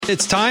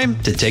It's time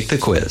to take the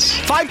quiz.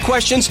 5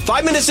 questions,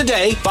 5 minutes a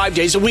day, 5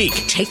 days a week.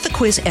 Take the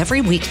quiz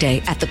every weekday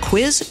at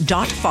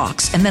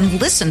thequiz.fox and then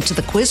listen to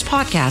the quiz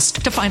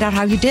podcast to find out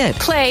how you did.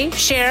 Play,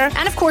 share,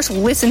 and of course,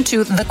 listen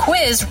to the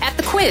quiz at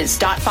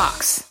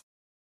thequiz.fox.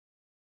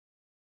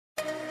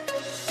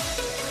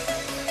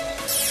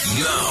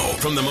 Now,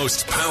 from the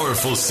most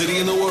powerful city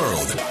in the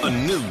world, a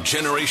new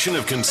generation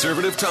of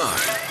conservative talk.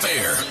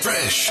 Fair,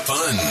 fresh,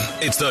 fun.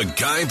 It's the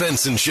Guy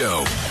Benson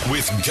Show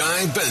with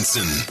Guy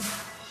Benson.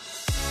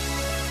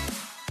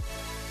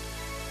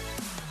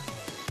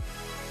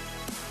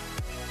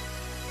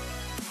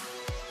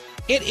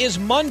 It is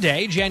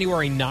Monday,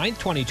 January 9th,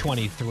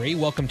 2023.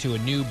 Welcome to a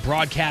new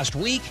broadcast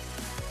week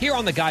here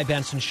on the Guy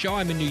Benson Show.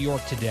 I'm in New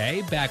York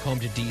today, back home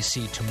to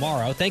D.C.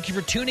 tomorrow. Thank you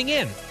for tuning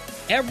in.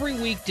 Every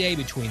weekday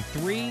between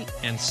 3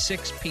 and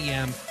 6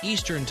 p.m.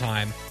 Eastern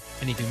Time.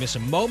 And if you miss a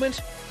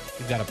moment,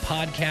 we've got a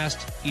podcast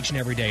each and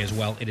every day as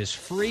well. It is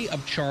free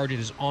of charge. It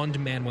is on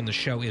demand when the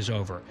show is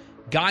over.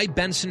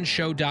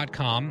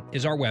 GuyBensonShow.com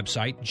is our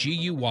website,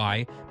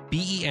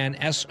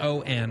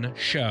 GuyBenson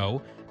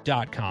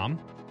show.com.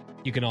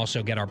 You can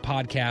also get our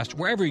podcast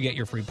wherever you get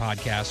your free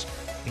podcasts,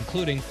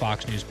 including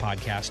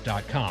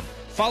FoxNewsPodcast.com.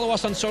 Follow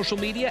us on social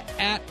media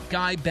at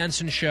Guy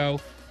Benson Show,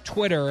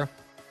 Twitter,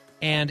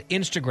 and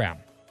Instagram.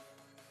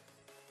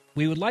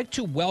 We would like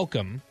to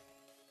welcome,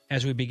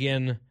 as we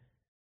begin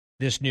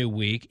this new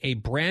week, a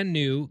brand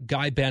new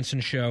Guy Benson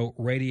Show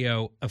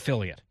radio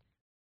affiliate.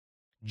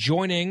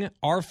 Joining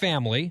our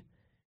family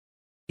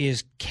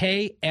is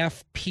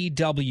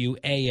KFPW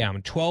AM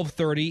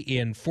 1230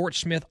 in Fort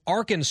Smith,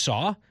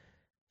 Arkansas.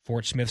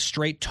 Fort Smith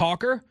Straight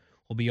Talker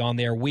will be on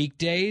there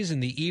weekdays in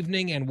the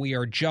evening, and we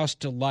are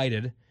just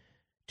delighted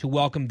to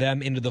welcome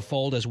them into the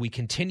fold as we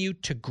continue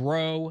to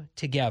grow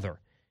together.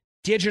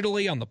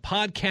 Digitally, on the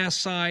podcast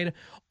side,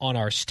 on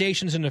our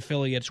stations and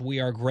affiliates, we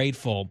are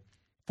grateful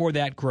for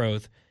that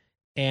growth,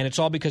 and it's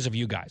all because of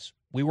you guys.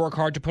 We work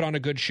hard to put on a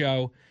good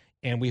show,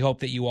 and we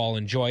hope that you all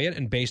enjoy it,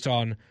 and based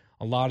on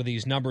a lot of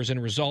these numbers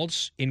and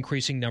results,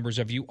 increasing numbers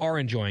of you are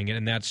enjoying it,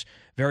 and that's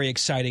very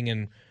exciting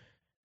and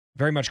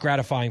very much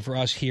gratifying for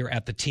us here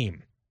at the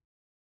team.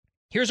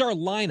 Here's our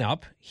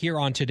lineup here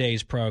on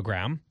today's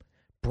program.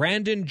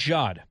 Brandon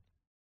Judd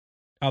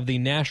of the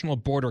National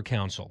Border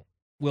Council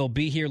will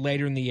be here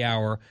later in the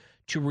hour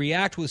to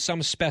react with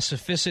some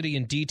specificity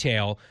and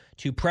detail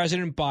to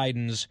President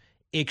Biden's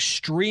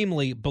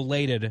extremely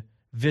belated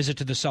visit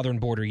to the southern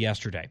border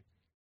yesterday.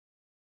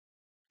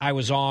 I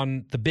was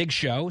on the big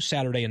show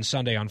Saturday and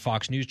Sunday on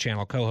Fox News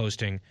Channel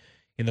co-hosting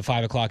in the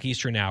 5 o'clock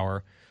Eastern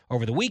hour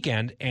over the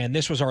weekend, and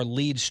this was our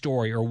lead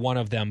story, or one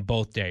of them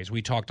both days.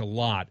 We talked a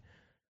lot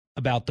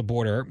about the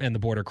border and the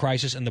border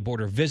crisis and the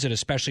border visit,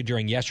 especially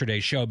during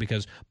yesterday's show,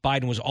 because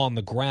Biden was on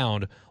the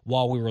ground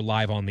while we were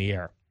live on the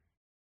air.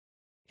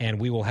 And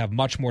we will have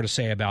much more to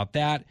say about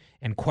that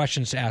and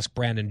questions to ask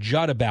Brandon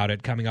Judd about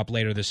it coming up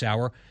later this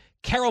hour.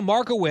 Carol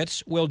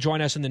Markowitz will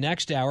join us in the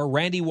next hour.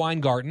 Randi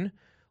Weingarten,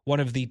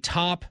 one of the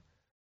top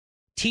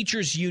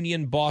teachers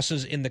union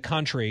bosses in the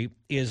country,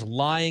 is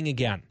lying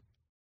again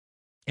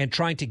and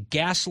trying to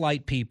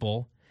gaslight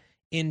people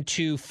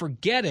into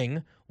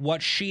forgetting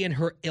what she and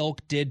her ilk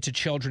did to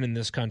children in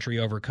this country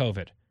over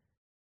COVID.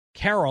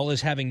 Carol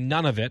is having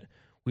none of it.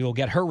 We will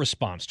get her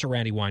response to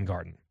Randi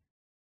Weingarten.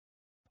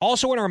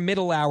 Also in our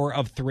middle hour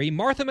of 3,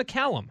 Martha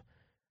McCallum,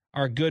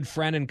 our good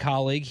friend and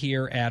colleague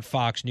here at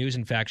Fox News.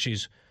 In fact,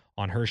 she's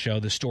on her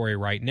show, The Story,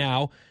 right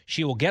now.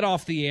 She will get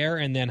off the air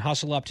and then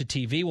hustle up to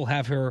TV. We'll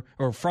have her,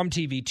 or from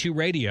TV to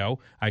radio,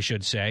 I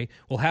should say.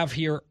 We'll have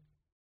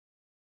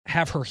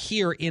her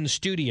here in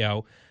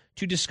studio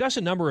to discuss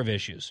a number of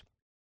issues.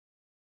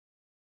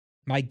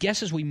 My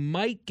guess is we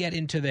might get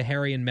into the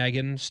Harry and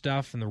Meghan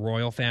stuff and the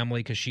royal family,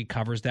 because she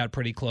covers that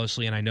pretty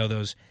closely, and I know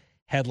those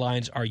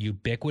headlines are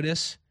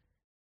ubiquitous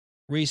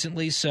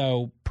recently,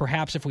 so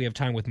perhaps if we have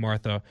time with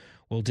Martha,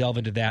 we'll delve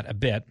into that a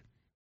bit.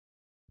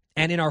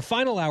 And in our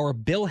final hour,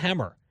 Bill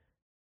Hemmer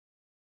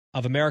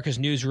of America's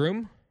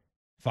Newsroom,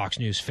 Fox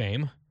News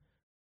fame,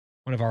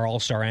 one of our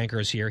all-star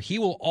anchors here, he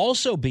will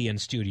also be in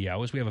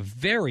studio, as we have a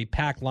very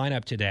packed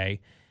lineup today.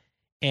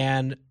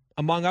 And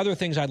among other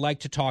things, I'd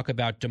like to talk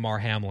about Damar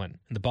Hamlin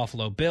and the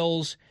Buffalo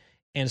Bills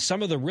and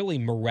some of the really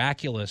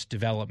miraculous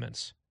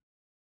developments.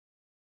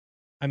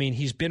 I mean,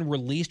 he's been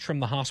released from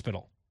the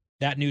hospital.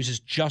 That news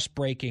is just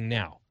breaking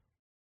now.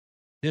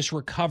 This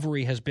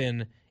recovery has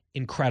been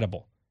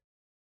incredible.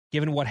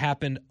 Given what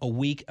happened a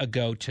week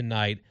ago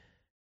tonight,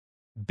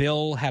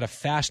 Bill had a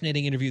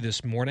fascinating interview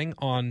this morning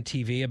on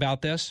TV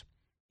about this.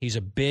 He's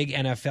a big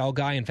NFL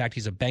guy. In fact,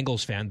 he's a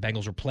Bengals fan.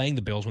 Bengals were playing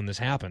the Bills when this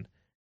happened.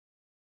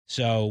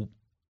 So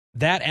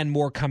that and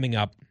more coming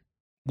up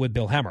with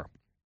Bill Hemmer.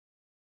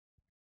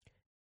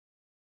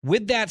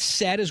 With that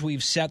said, as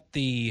we've set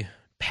the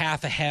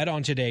path ahead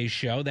on today's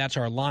show, that's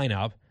our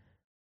lineup,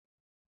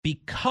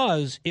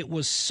 because it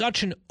was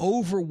such an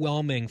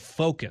overwhelming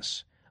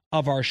focus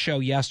of our show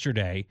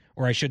yesterday,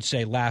 or I should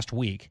say last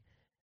week.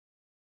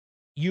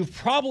 You've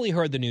probably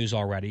heard the news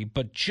already,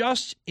 but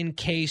just in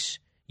case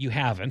you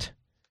haven't,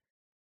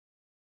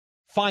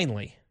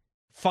 finally,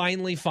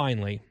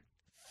 finally,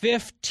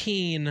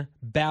 15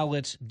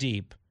 ballots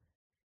deep,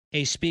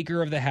 a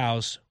Speaker of the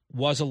House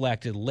was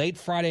elected late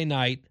Friday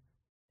night,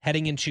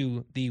 heading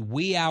into the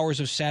wee hours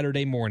of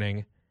Saturday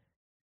morning.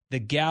 The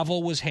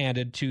gavel was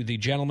handed to the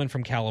gentleman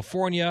from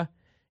California,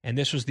 and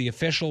this was the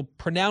official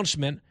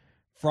pronouncement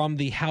from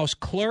the House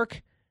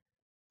clerk.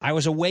 I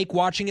was awake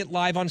watching it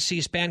live on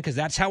C-SPAN because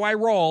that's how I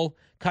roll.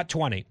 Cut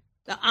 20.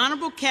 The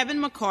Honorable Kevin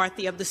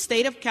McCarthy of the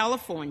state of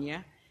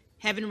California,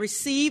 having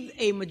received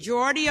a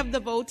majority of the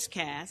votes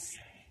cast,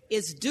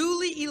 is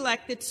duly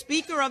elected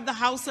Speaker of the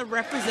House of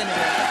Representatives.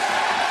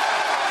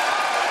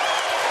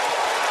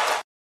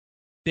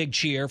 Big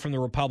cheer from the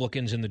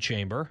Republicans in the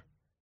chamber.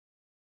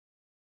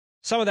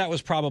 Some of that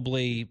was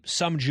probably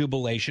some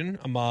jubilation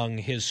among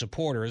his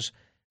supporters.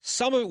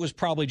 Some of it was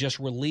probably just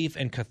relief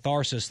and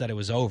catharsis that it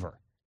was over.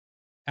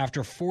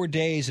 After 4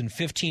 days and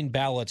 15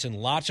 ballots and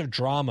lots of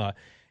drama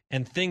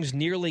and things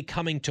nearly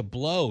coming to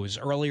blows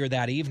earlier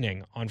that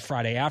evening on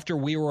Friday after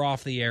we were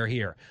off the air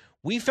here,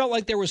 we felt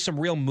like there was some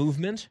real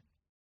movement.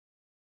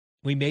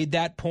 We made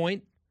that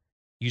point.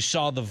 You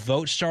saw the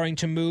vote starting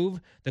to move.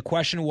 The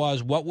question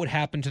was, what would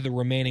happen to the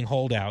remaining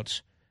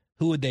holdouts?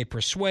 Who would they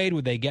persuade?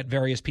 Would they get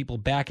various people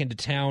back into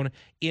town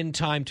in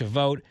time to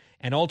vote?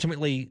 And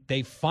ultimately,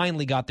 they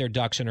finally got their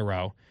ducks in a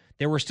row.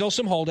 There were still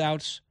some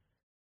holdouts.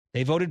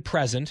 They voted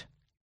present.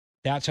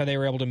 That's how they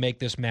were able to make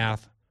this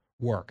math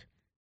work.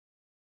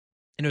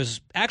 And it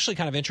was actually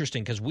kind of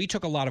interesting because we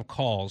took a lot of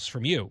calls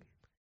from you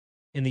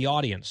in the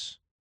audience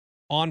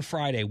on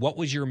Friday. What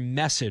was your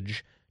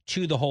message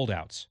to the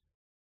holdouts?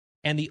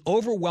 And the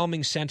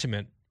overwhelming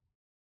sentiment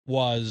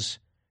was,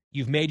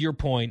 you've made your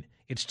point.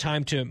 It's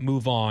time to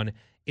move on.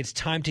 It's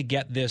time to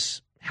get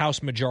this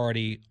House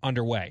majority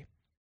underway.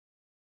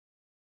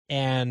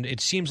 And it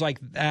seems like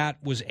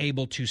that was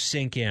able to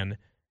sink in.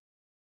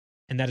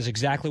 And that is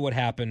exactly what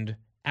happened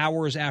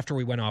hours after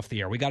we went off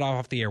the air. We got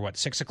off the air,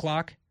 6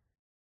 o'clock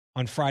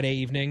on Friday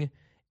evening?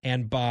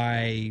 And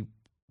by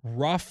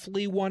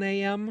roughly 1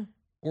 a.m.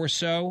 or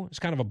so, it's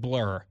kind of a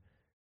blur,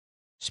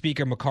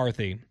 Speaker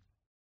McCarthy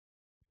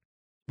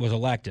was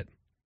elected.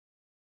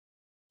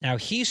 Now,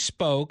 he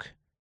spoke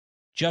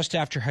just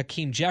after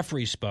Hakeem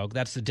Jeffries spoke.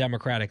 That's the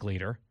Democratic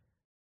leader,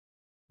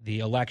 the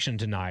election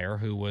denier,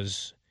 who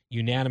was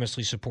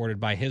unanimously supported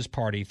by his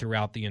party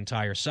throughout the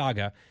entire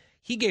saga.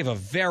 He gave a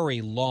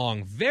very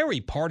long,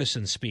 very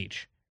partisan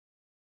speech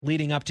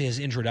leading up to his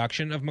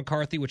introduction of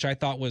McCarthy, which I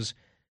thought was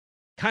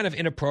kind of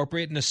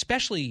inappropriate, and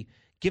especially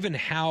given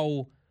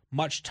how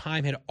much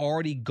time had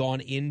already gone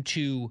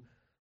into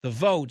the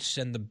votes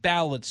and the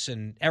ballots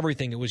and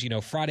everything. It was,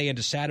 Friday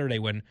into Saturday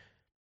when,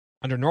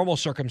 under normal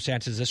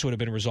circumstances, this would have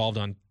been resolved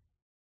on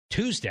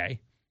Tuesday.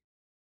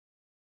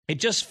 It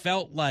just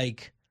felt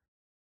like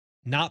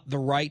not the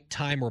right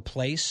time or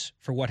place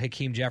for what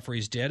Hakeem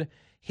Jeffries did.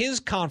 His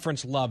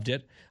conference loved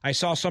it. I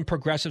saw some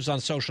progressives on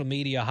social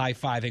media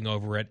high-fiving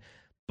over it,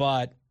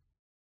 but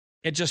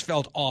it just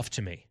felt off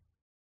to me.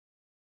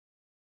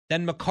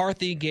 Then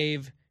McCarthy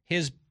gave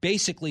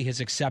basically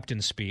his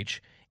acceptance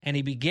speech, and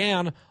he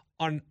began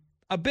on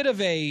a bit of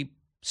a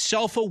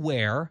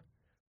self-aware,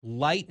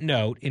 light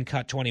note in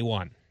Cut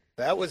 21.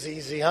 That was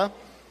easy, huh?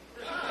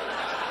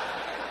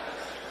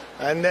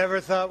 I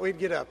never thought we'd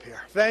get up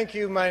here. Thank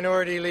you,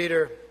 Minority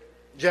Leader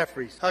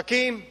Jeffries.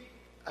 Hakeem,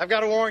 I've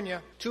got to warn you.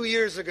 2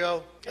 years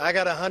ago, I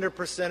got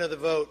 100% of the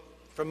vote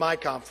from my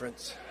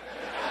conference.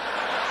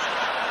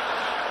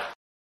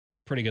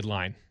 Pretty good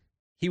line.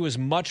 He was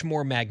much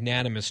more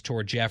magnanimous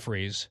toward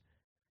Jeffries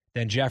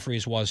than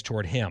Jeffries was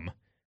toward him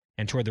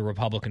and toward the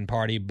Republican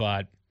Party,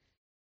 but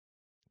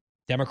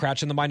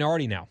Democrats in the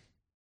minority now.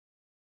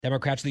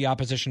 Democrats are the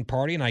opposition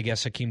party, and I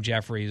guess Hakeem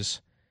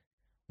Jeffries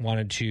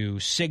wanted to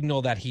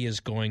signal that he is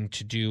going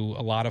to do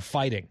a lot of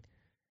fighting.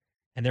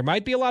 And there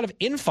might be a lot of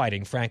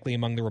infighting, frankly,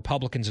 among the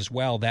Republicans as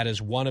well. That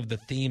is one of the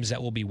themes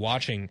that we'll be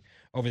watching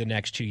over the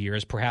next 2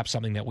 years, perhaps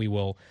something that we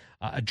will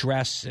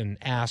address and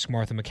ask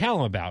Martha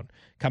MacCallum about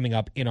coming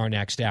up in our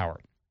next hour.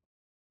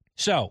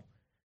 So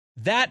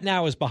that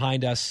now is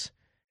behind us.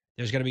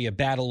 There's going to be a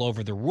battle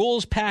over the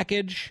rules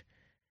package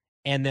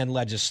and then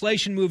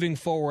legislation moving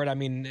forward. I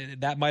mean,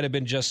 that might have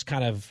been just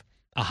kind of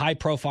a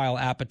high-profile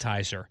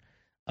appetizer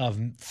of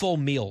full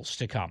meals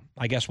to come.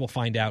 I guess we'll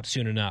find out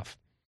soon enough.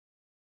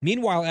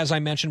 Meanwhile, as I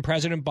mentioned,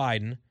 President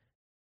Biden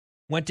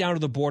went down to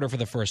the border for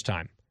the first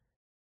time.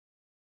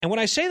 And when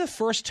I say the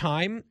first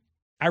time,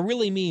 I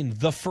really mean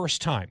the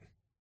first time.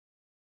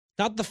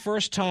 Not the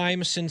first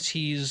time since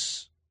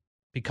he's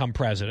become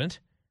president.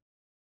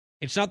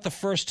 It's not the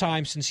first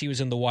time since he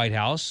was in the White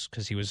House,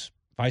 because he was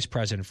vice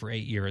president for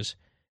 8 years.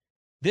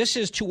 This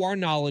is, to our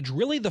knowledge,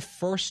 really the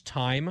first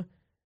time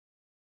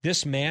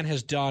this man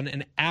has done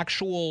an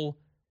actual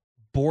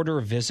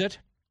border visit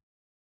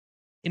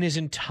in his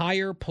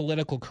entire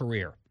political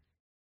career.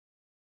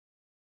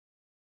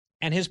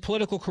 And his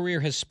political career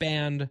has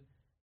spanned,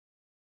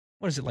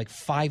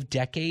 5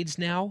 decades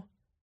now?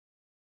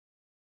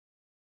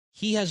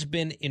 He has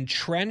been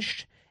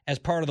entrenched as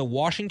part of the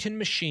Washington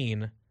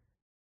machine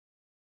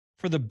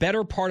for the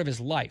better part of his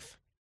life.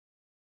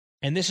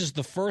 And this is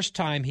the first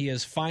time he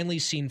has finally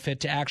seen fit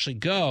to actually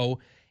go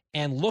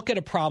and look at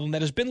a problem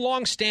that has been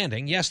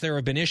longstanding. Yes, there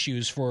have been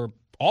issues for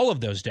all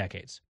of those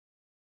decades,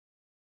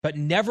 but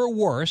never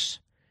worse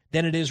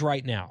than it is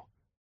right now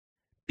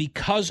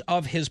because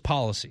of his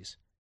policies,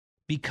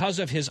 because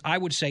of his, I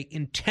would say,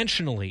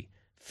 intentionally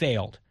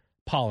failed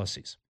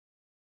policies.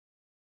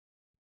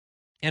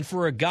 And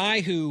for a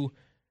guy who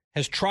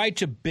has tried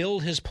to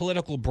build his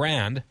political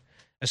brand,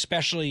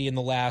 especially in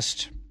the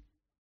last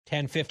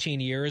 10, 15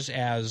 years,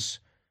 as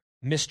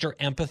Mr.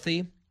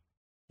 Empathy,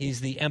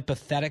 he's the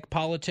empathetic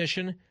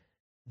politician,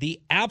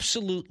 the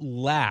absolute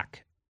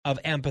lack of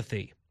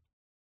empathy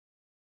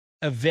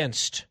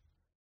evinced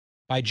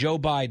by Joe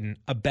Biden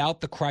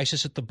about the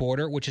crisis at the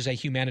border, which is a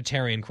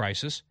humanitarian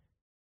crisis.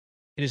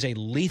 It is a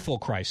lethal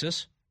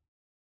crisis.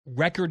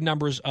 Record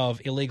numbers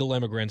of illegal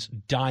immigrants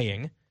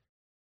dying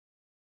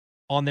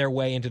on their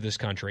way into this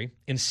country,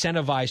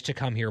 incentivized to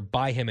come here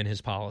by him and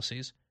his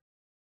policies.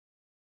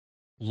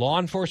 Law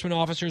enforcement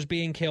officers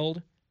being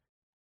killed,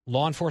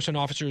 law enforcement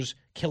officers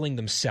killing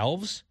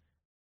themselves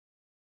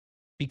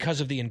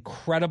because of the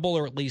incredible,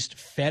 or at least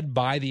fed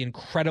by the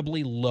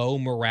incredibly low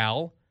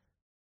morale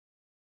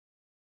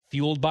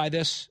fueled by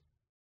this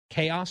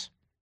chaos.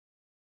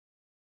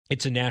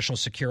 It's a national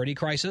security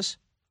crisis.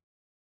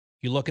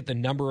 You look at the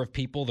number of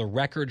people, the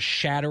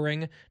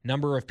record-shattering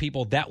number of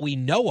people that we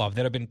know of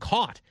that have been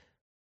caught,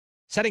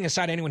 setting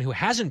aside anyone who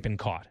hasn't been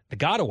caught, the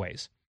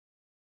gotaways,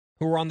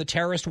 who are on the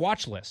terrorist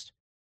watch list.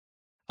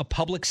 A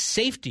public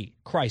safety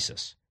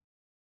crisis.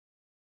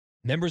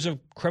 Members of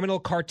criminal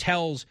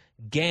cartels,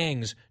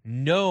 gangs,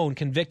 known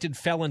convicted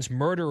felons,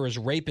 murderers,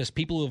 rapists,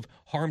 people who have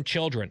harmed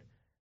children.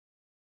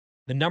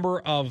 The number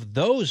of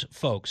those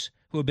folks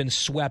who have been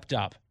swept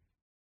up,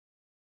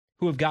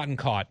 who have gotten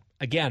caught.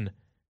 Again,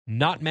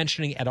 not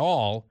mentioning at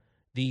all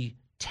the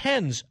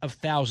tens of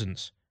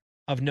thousands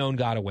of known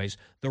gotaways,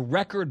 the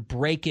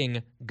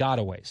record-breaking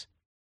gotaways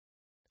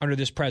under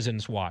this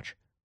president's watch.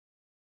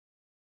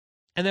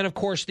 And then, of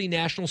course, the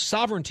national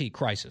sovereignty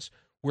crisis.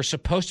 We're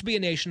supposed to be a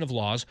nation of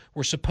laws.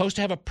 We're supposed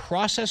to have a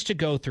process to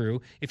go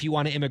through if you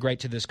want to immigrate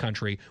to this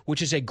country,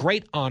 which is a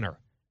great honor.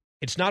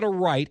 It's not a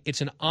right. It's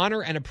an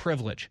honor and a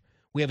privilege.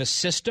 We have a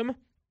system.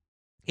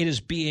 It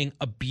is being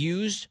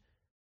abused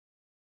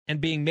and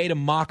being made a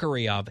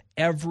mockery of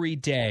every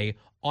day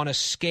on a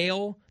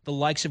scale the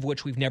likes of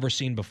which we've never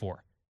seen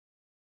before.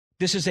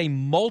 This is a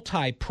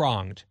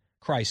multi-pronged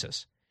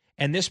crisis.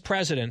 And this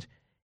president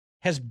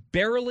has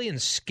barely and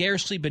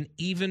scarcely been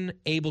even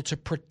able to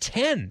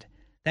pretend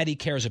that he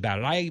cares about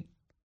it. I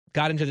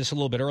got into this a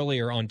little bit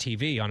earlier on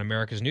TV on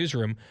America's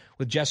Newsroom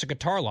with Jessica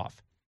Tarloff.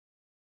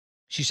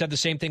 She said the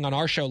same thing on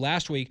our show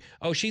last week.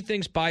 Oh, she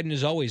thinks Biden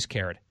has always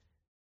cared.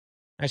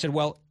 I said,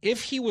 well,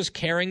 if he was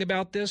caring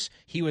about this,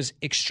 he was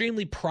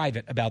extremely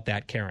private about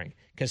that caring,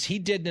 because he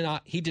did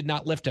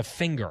not lift a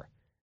finger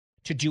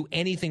to do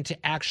anything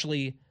to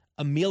actually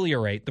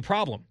ameliorate the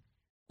problem,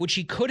 which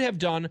he could have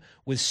done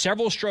with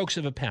several strokes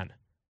of a pen.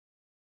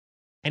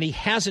 And he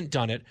hasn't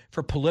done it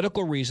for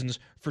political reasons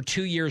for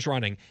 2 years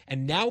running.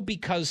 And now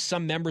because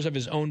some members of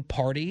his own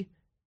party,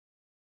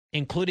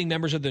 including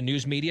members of the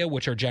news media,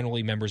 which are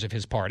generally members of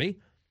his party,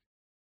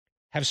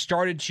 have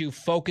started to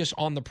focus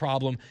on the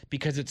problem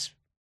because it's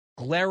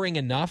glaring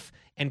enough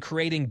and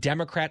creating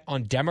Democrat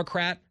on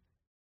Democrat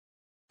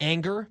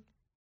anger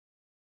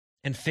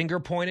and finger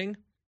pointing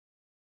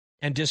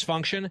and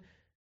dysfunction,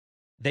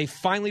 they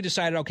finally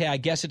decided, okay, I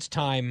guess it's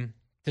time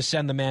to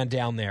send the man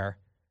down there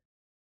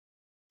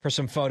for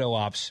some photo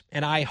ops.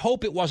 And I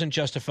hope it wasn't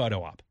just a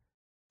photo op,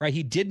 right?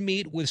 He did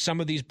meet with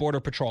some of these Border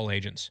Patrol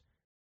agents,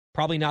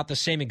 probably not the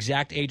same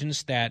exact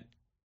agents that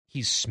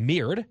he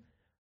smeared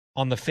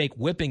on the fake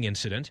whipping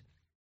incident.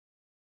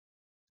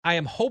 I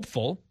am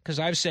hopeful, because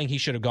I was saying he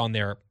should have gone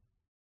there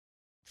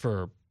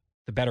for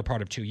the better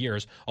part of 2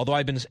 years, although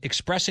I've been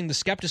expressing the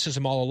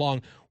skepticism all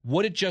along.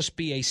 Would it just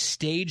be a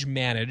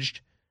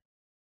stage-managed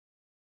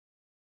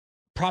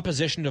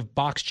proposition of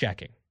box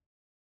checking?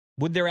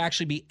 Would there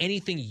actually be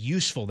anything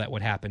useful that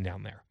would happen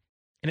down there?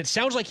 And it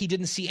sounds like he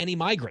didn't see any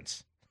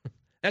migrants.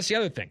 That's the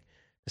other thing.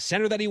 The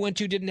center that he went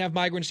to didn't have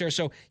migrants there,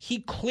 so he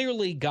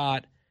clearly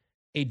got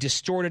a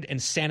distorted and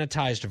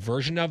sanitized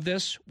version of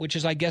this, which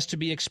is, I guess, to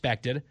be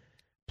expected.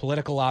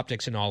 Political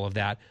optics and all of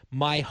that.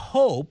 My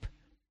hope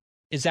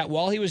is that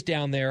while he was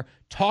down there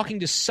talking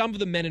to some of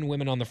the men and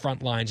women on the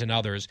front lines and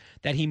others,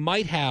 that he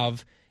might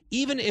have,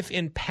 even if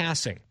in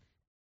passing,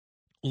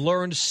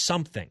 learned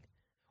something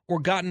or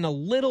gotten a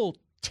little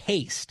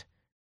taste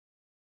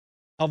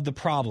of the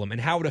problem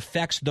and how it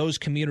affects those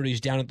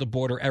communities down at the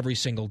border every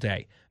single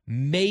day.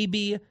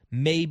 Maybe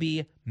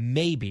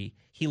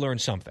he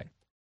learned something.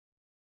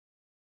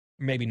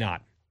 Maybe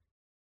not.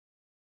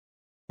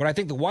 What I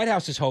think the White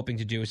House is hoping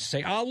to do is to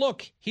say, oh,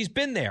 look, he's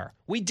been there.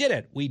 We did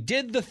it. We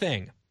did the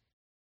thing.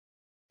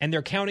 And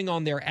they're counting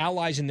on their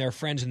allies and their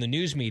friends in the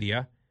news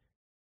media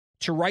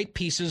to write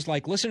pieces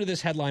like, listen to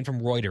this headline from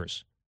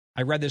Reuters.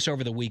 I read this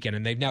over the weekend,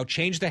 and they've now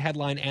changed the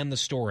headline and the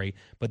story,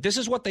 but this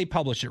is what they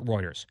published at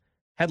Reuters.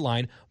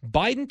 Headline,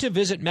 Biden to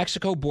visit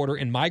Mexico border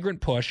in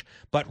migrant push,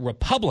 but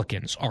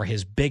Republicans are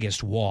his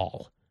biggest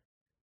wall.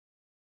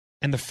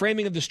 And the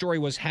framing of the story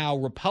was how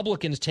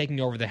Republicans taking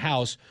over the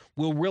House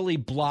will really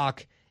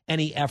block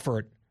any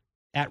effort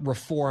at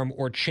reform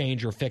or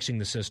change or fixing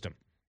the system.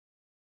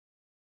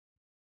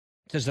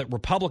 It says that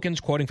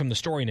Republicans, quoting from the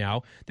story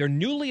now, their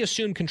newly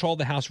assumed control of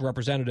the House of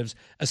Representatives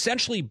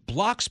essentially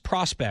blocks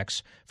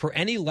prospects for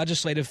any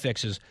legislative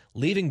fixes,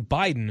 leaving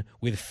Biden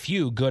with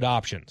few good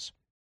options.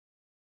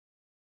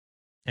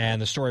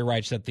 And the story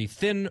writes that the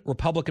thin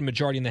Republican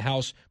majority in the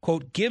House,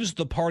 quote, gives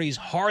the party's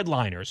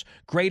hardliners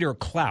greater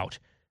clout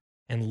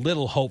and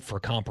little hope for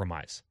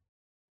compromise.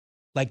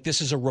 Like this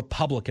is a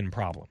Republican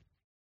problem.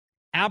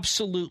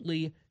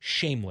 Absolutely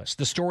shameless.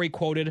 The story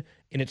quoted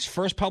in its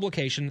first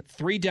publication,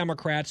 3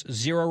 Democrats,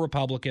 0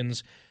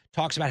 Republicans,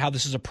 talks about how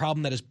this is a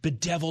problem that has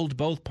bedeviled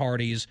both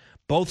parties,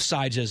 both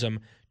sidesism,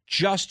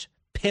 just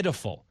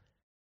pitiful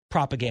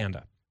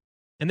propaganda.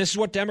 And this is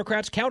what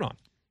Democrats count on.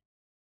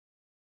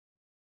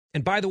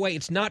 And by the way,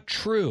 it's not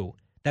true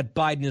that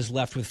Biden is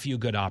left with few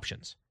good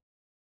options.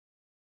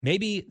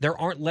 Maybe there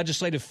aren't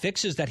legislative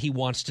fixes that he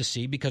wants to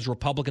see because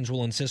Republicans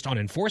will insist on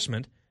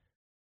enforcement.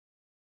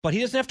 But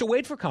he doesn't have to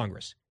wait for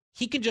Congress.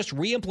 He can just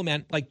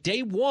re-implement, like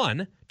day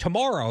one,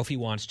 tomorrow if he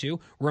wants to,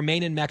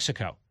 remain in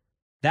Mexico.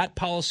 That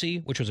policy,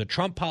 which was a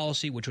Trump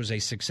policy, which was a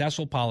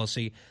successful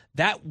policy,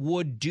 that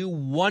would do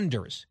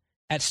wonders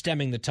at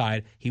stemming the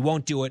tide. He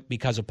won't do it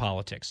because of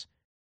politics.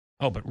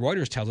 Oh, but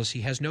Reuters tells us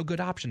he has no good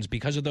options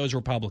because of those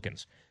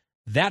Republicans.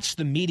 That's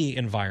the media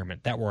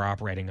environment that we're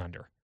operating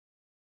under,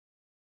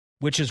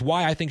 which is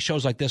why I think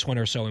shows like this one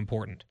are so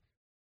important.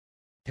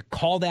 To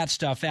call that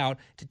stuff out,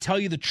 to tell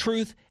you the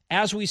truth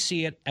as we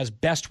see it, as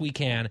best we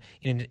can,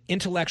 in an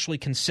intellectually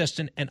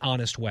consistent and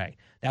honest way.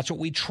 That's what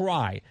we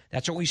try.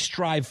 That's what we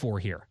strive for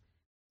here.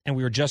 And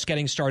we were just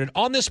getting started.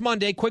 On this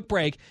Monday, quick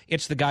break,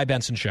 it's The Guy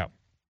Benson Show.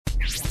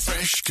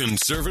 Fresh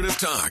conservative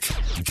talk.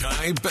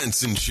 Guy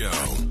Benson Show.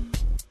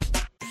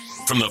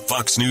 From the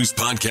Fox News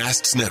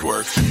Podcasts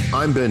Network.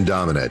 I'm Ben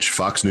Domenech,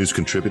 Fox News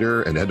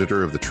contributor and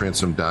editor of the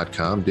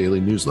Transom.com daily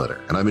newsletter,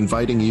 and I'm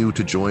inviting you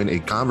to join a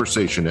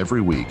conversation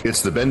every week.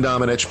 It's the Ben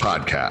Domenech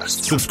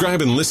Podcast.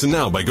 Subscribe and listen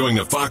now by going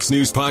to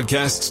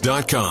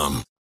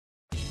foxnewspodcasts.com.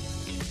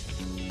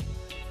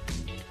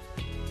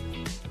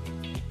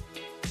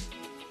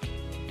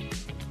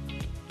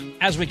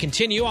 As we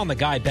continue on the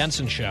Guy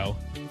Benson Show,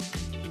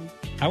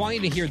 I want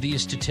you to hear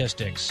these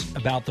statistics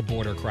about the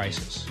border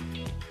crisis,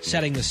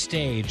 setting the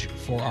stage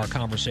for our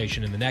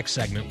conversation in the next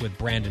segment with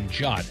Brandon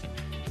Judd,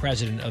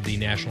 president of the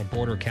National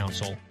Border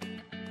Council.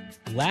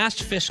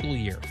 Last fiscal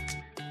year,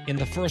 in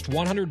the first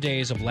 100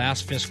 days of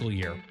last fiscal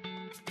year,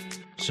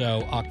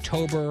 so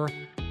October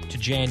to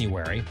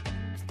January,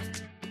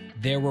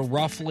 there were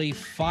roughly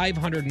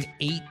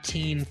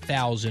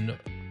 518,000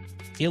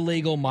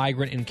 illegal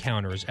migrant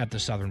encounters at the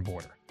southern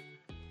border.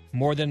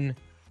 More than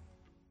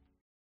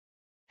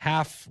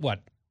half,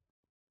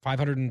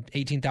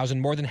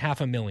 518,000, more than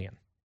 500,000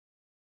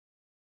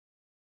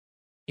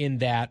 in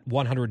that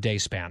 100-day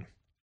span,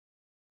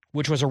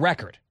 which was a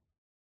record,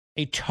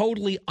 a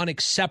totally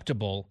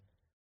unacceptable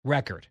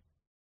record.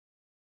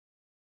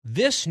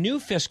 This new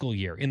fiscal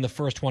year, in the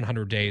first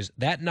 100 days,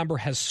 that number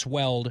has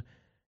swelled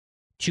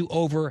to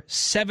over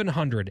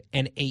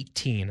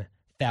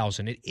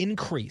 718,000. An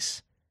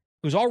increase.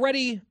 It was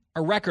already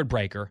a record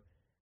breaker.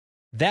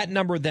 That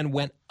number then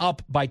went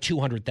up by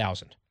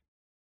 200,000.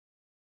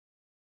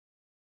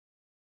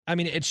 I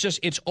mean,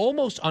 it's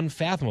almost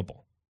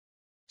unfathomable.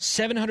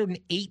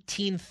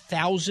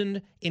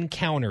 718,000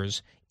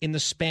 encounters in the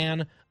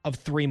span of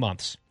 3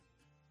 months.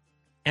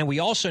 And we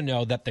also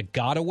know that the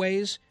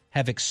gotaways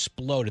have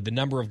exploded, the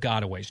number of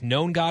gotaways,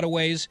 known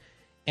gotaways,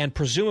 and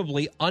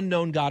presumably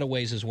unknown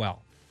gotaways as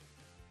well.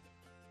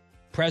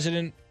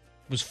 President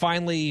was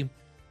finally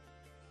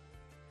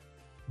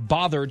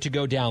bothered to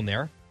go down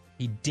there.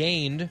 He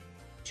deigned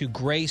to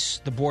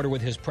grace the border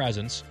with his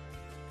presence.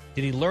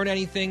 Did he learn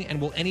anything, and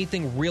will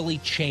anything really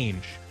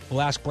change?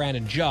 We'll ask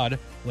Brandon Judd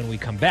when we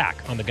come back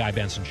on The Guy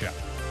Benson Show.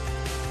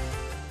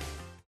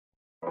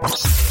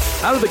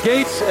 Out of the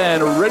gates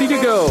and ready to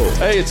go.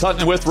 Hey, it's Hutton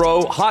and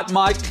Withrow. Hot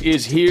Mike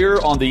is here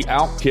on the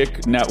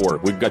Outkick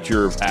Network. We've got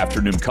your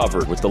afternoon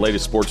covered with the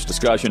latest sports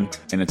discussion,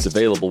 and it's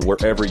available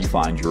wherever you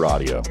find your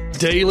audio.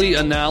 Daily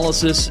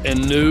analysis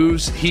and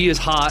news. He is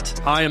hot.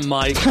 I am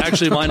Mike.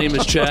 Actually, my name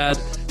is Chad.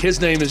 His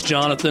name is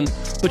Jonathan,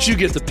 but you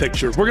get the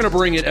picture. We're going to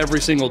bring it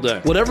every single day.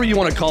 Whatever you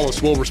want to call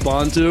us, we'll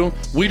respond to.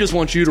 We just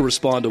want you to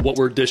respond to what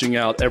we're dishing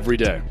out every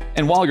day.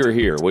 And while you're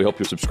here, we hope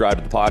you subscribe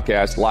to the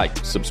podcast, like,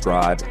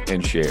 subscribe,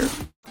 and share.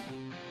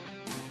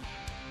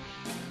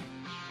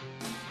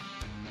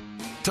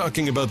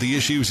 Talking about the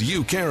issues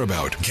you care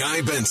about.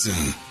 Guy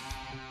Benson.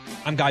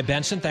 I'm Guy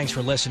Benson. Thanks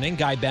for listening.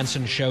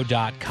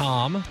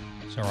 GuyBensonShow.com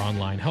is our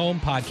online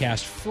home.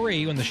 Podcast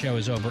free when the show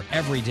is over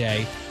every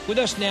day. With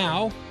us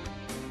now,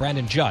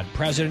 Brandon Judd,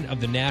 president of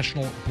the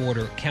National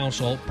Border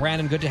Council.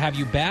 Brandon, good to have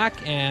you back,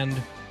 and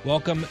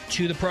welcome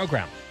to the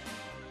program.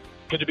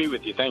 Good to be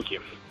with you. Thank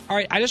you. All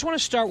right, I just want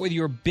to start with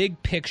your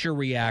big picture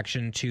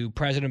reaction to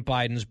President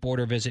Biden's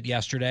border visit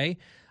yesterday.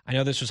 I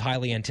know this was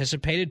highly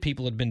anticipated.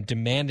 People had been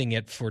demanding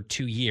it for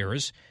 2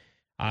 years.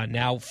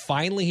 Now,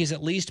 finally, he's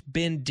at least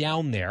been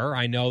down there.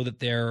 I know that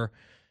there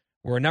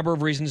were a number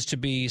of reasons to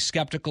be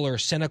skeptical or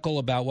cynical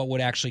about what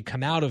would actually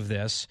come out of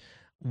this.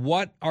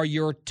 What are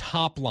your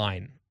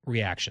top-line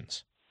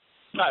reactions?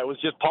 No, it was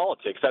just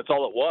politics. That's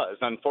all it was.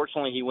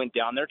 Unfortunately, he went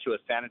down there to a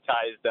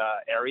sanitized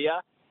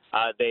area.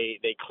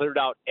 They cleared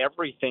out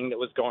everything that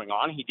was going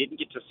on. He didn't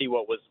get to see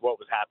what was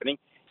happening.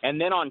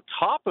 And then on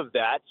top of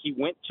that, he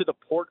went to the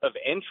port of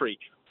entry.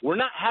 We're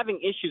not having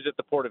issues at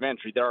the port of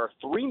entry. There are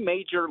 3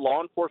 major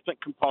law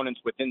enforcement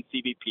components within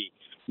CBP.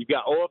 You've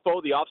got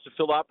OFO, the Office of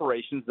Field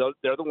Operations.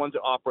 They're the ones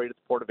that operate at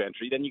the port of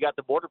entry. Then you got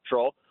the Border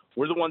Patrol.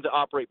 We're the ones that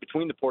operate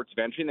between the ports of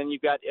entry. And then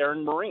you've got Air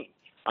and Marine.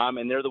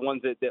 And they're the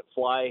ones that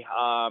fly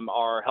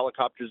our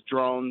helicopters,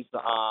 drones,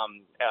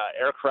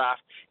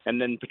 aircraft, and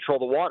then patrol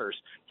the waters.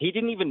 He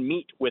didn't even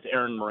meet with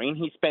Air and Marine.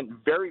 He spent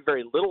very,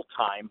 very little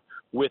time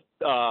with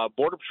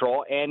Border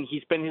Patrol, and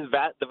he spent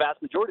the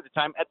vast majority of the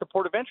time at the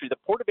port of entry. The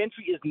port of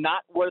entry is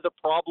not where the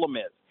problem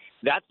is.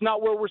 That's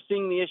not where we're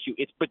seeing the issue.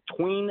 It's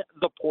between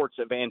the ports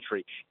of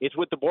entry. It's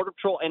with the Border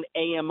Patrol and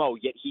AMO,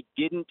 yet he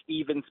didn't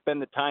even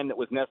spend the time that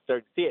was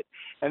necessary to see it.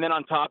 And then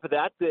on top of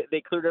that,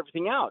 they cleared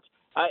everything out.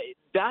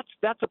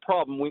 That's a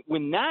problem.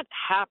 When that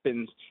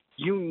happens,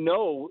 you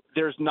know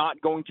there's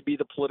not going to be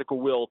the political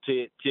will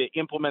to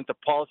implement the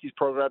policies,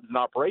 programs, and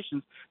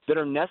operations that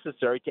are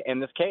necessary to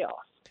end this chaos.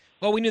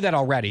 Well, we knew that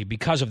already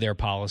because of their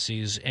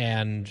policies,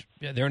 and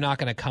they're not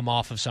going to come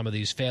off of some of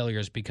these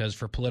failures because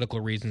for political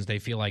reasons they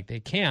feel like they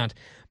can't.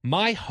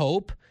 My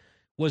hope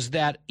was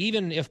that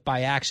even if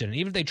by accident,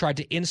 even if they tried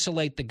to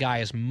insulate the guy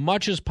as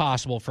much as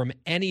possible from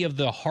any of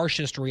the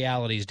harshest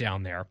realities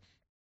down there,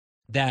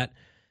 that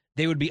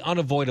they would be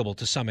unavoidable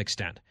to some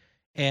extent.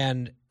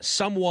 And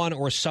someone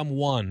or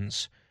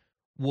someones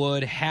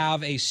would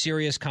have a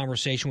serious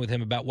conversation with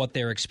him about what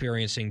they're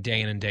experiencing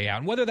day in and day out.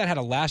 And whether that had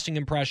a lasting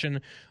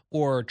impression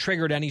or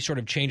triggered any sort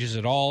of changes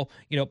at all,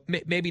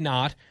 maybe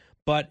not,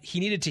 but he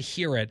needed to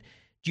hear it.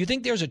 Do you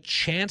think there's a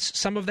chance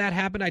some of that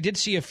happened? I did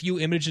see a few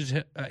images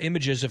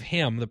of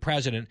him, the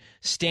president,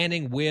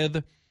 standing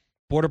with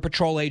Border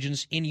Patrol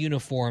agents in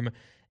uniform.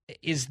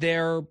 Is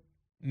there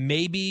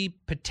maybe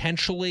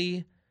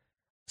potentially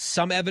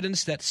some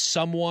evidence that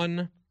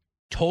someone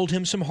told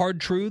him some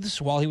hard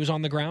truths while he was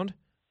on the ground?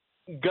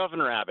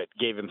 Governor Abbott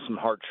gave him some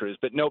hard truths,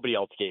 but nobody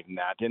else gave him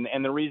that.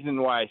 And the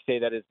reason why I say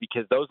that is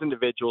because those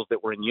individuals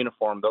that were in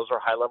uniform, those are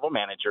high-level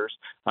managers.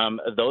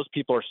 Those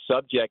people are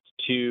subject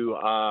to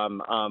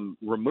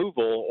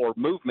removal or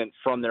movement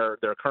from their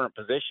current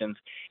positions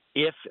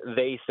if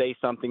they say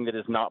something that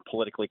is not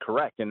politically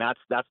correct. And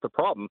that's the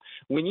problem.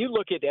 When you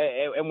look at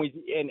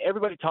and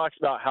everybody talks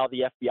about how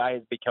the FBI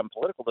has become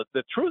political,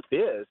 the truth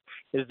is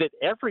that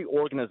every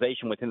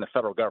organization within the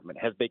federal government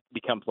has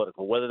become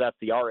political, whether that's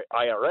the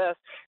IRS,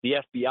 the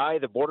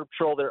FBI, the Border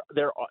Patrol.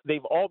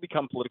 They've all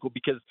become political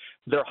because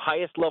their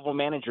highest level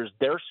managers,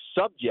 they're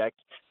subject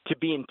to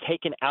being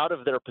taken out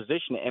of their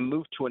position and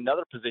moved to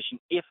another position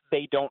if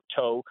they don't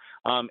toe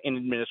an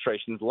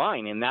administration's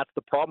line. And that's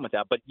the problem with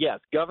that. But yes,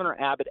 Governor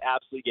Abbott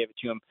absolutely gave it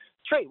to him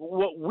straight.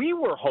 What we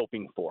were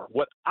hoping for,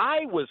 what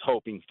I was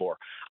hoping for,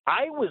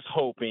 I was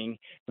hoping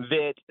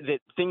that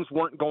things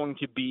weren't going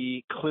to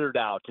be cleared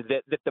out,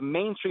 that the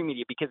mainstream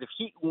media, because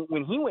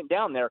when he went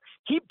down there,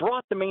 he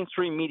brought the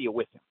mainstream media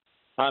with him.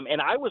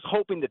 And I was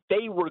hoping that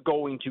they were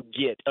going to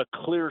get a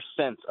clear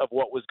sense of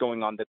what was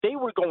going on, that they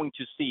were going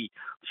to see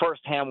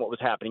firsthand what was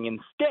happening.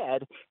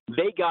 Instead,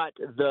 they got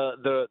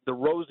the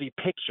rosy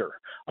picture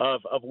of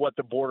what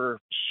the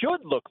border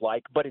should look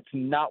like, but it's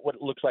not what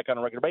it looks like on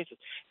a regular basis.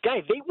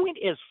 Guys, they went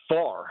as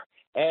far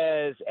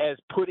as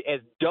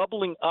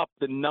doubling up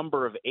the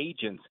number of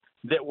agents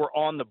that were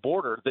on the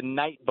border the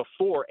night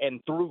before and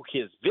through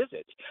his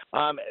visit.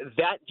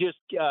 That just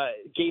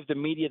gave the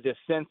media this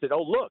sense that,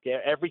 oh, look,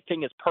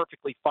 everything is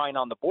perfectly fine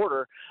on the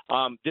border.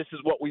 This is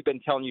what we've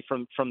been telling you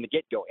from the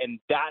get-go. And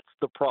that's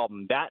the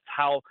problem. That's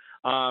how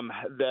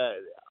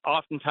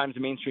oftentimes the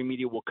mainstream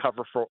media will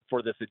cover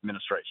for this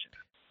administration.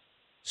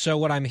 So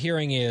what I'm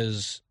hearing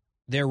is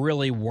there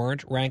really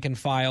weren't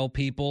rank-and-file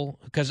people?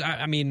 Because,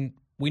 I mean,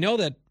 we know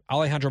that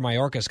Alejandro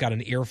Mayorkas got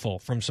an earful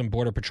from some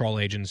Border Patrol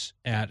agents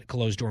at a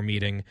closed-door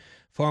meeting.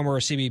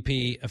 Former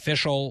CBP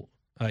official,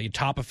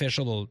 top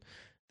official,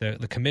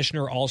 the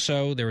commissioner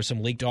also, there was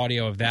some leaked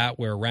audio of that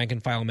where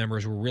rank-and-file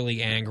members were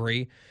really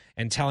angry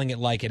and telling it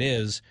like it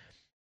is.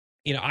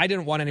 I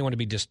didn't want anyone to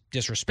be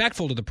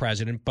disrespectful to the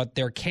president, but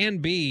there can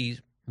be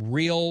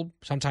real,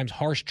 sometimes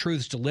harsh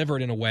truths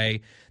delivered in a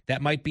way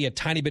that might be a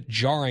tiny bit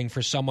jarring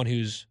for someone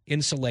who's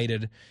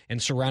insulated and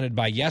surrounded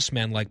by yes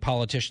men like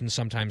politicians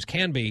sometimes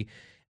can be.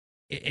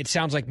 It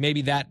sounds like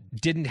maybe that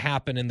didn't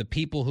happen, and the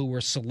people who were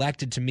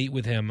selected to meet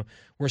with him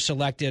were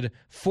selected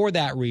for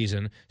that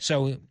reason,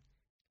 so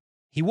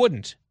he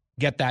wouldn't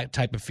get that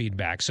type of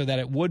feedback, so that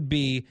it would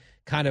be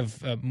kind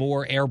of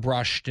more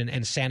airbrushed and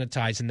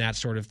sanitized and that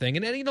sort of thing.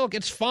 And look,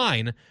 it's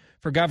fine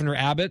for Governor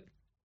Abbott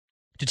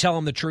to tell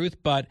him the truth,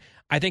 but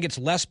I think it's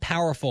less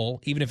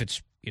powerful, even if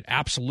it's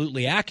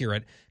absolutely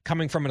accurate,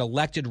 coming from an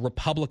elected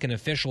Republican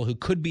official who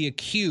could be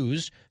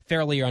accused,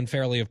 fairly or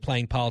unfairly, of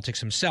playing politics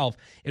himself.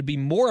 It'd be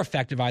more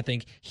effective, I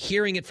think,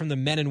 hearing it from the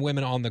men and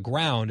women on the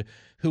ground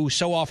who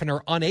so often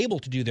are unable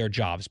to do their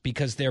jobs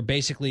because they're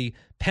basically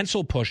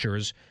pencil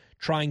pushers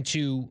trying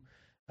to,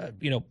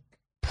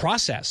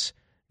 process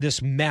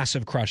this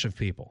massive crush of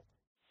people.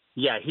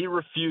 Yeah, he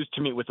refused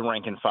to meet with the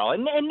rank and file,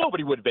 and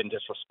nobody would have been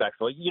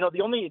disrespectful.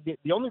 The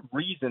only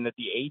reason that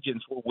the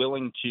agents were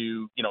willing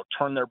to,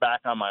 turn their back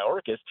on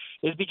Mayorkas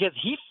is because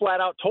he flat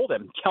out told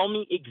them, "Tell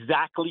me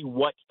exactly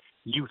what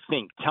you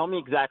think. Tell me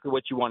exactly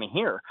what you want to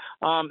hear."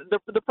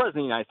 The president of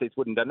the United States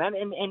wouldn't have done that,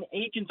 and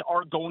agents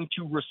are going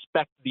to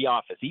respect the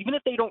office. Even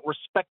if they don't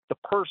respect the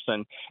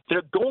person,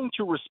 they're going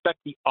to respect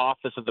the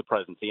office of the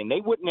presidency, and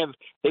they wouldn't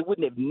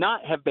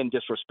have been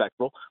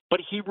disrespectful, but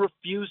he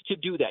refused to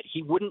do that.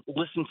 He wouldn't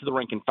listen to the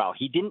rank and file.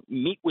 He didn't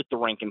meet with the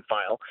rank and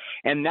file,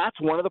 and that's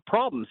one of the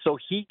problems. So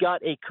he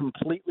got a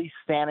completely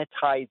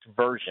sanitized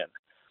version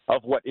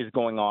of what is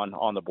going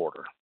on the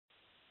border.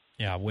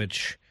 Yeah,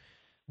 which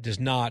does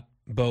not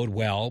bode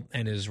well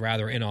and is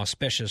rather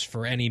inauspicious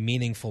for any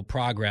meaningful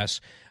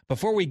progress.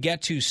 Before we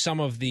get to some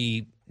of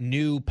the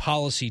new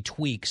policy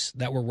tweaks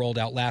that were rolled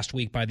out last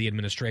week by the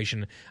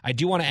administration, I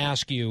do want to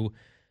ask you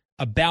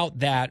about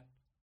that,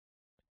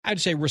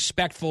 I'd say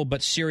respectful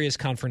but serious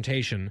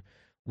confrontation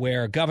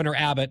where Governor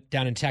Abbott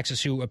down in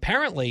Texas, who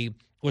apparently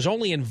was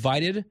only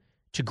invited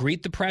to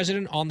greet the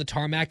president on the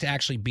tarmac to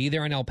actually be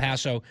there in El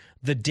Paso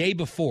the day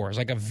before. It's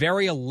like a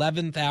very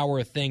 11th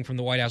hour thing from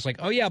the White House. Like,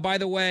 oh, yeah, by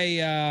the way,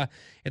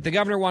 if the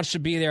governor wants to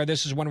be there,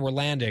 this is when we're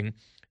landing.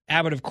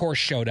 Abbott, of course,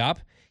 showed up.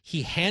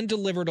 He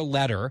hand-delivered a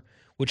letter,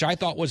 which I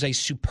thought was a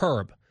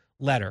superb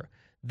letter,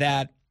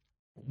 that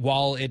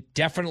while it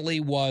definitely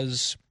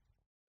was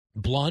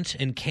blunt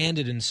and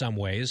candid in some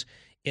ways,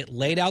 it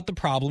laid out the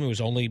problem. It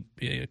was only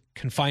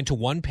confined to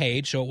one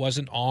page, so it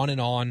wasn't on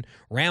and on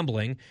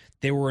rambling.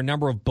 There were a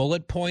number of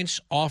bullet points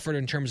offered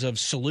in terms of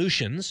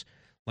solutions,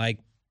 like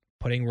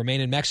putting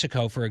Remain in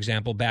Mexico, for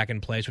example, back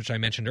in place, which I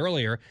mentioned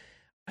earlier.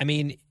 I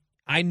mean,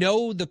 I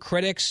know the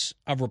critics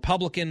of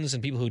Republicans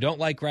and people who don't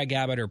like Greg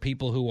Abbott or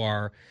people who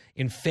are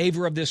in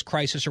favor of this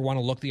crisis or want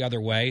to look the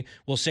other way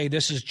will say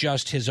this is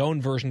just his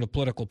own version of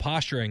political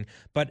posturing.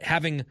 But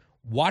having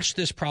watched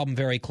this problem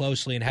very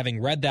closely and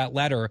having read that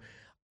letter,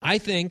 I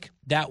think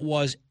that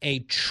was a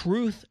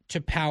truth to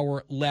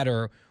power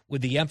letter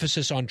with the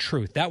emphasis on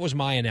truth. That was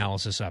my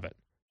analysis of it.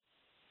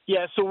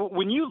 Yeah, so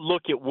when you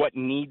look at what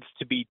needs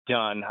to be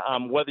done,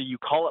 whether you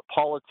call it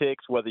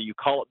politics, whether you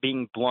call it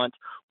being blunt,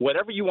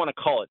 whatever you want to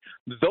call it,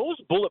 those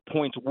bullet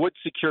points would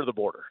secure the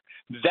border.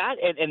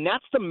 And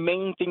that's the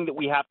main thing that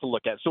we have to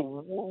look at.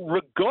 So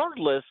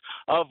regardless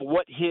of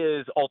what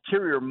his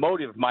ulterior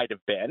motive might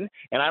have been,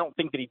 and I don't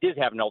think that he did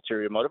have an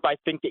ulterior motive, I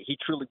think that he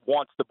truly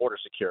wants the border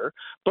secure.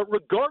 But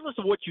regardless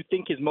of what you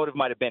think his motive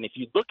might have been, if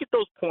you look at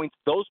those points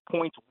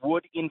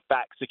would in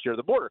fact secure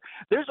the border.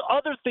 There's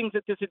other things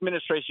that this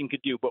administration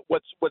could do, but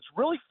what's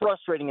really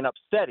frustrating and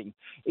upsetting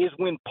is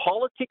when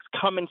politics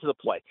come into the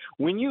play.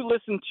 When you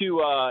listen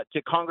to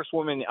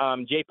Congresswoman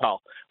Jayapal,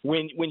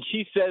 when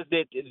she says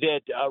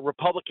that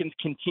Republicans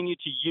continue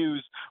to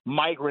use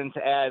migrants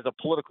as a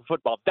political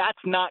football, that's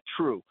not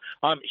true.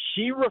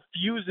 She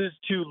refuses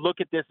to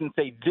look at this and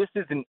say this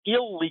is an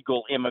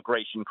illegal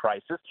immigration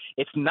crisis.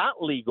 It's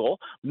not legal.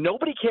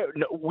 Nobody cares.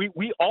 No,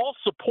 we all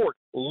support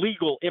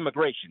legal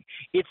immigration.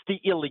 It's the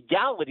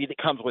illegality that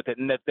comes with it,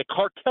 and the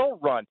cartel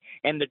run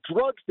and the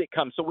drugs that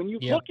come. So when you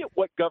look at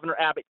what Governor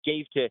Abbott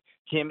gave to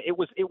him, it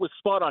was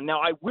spot on.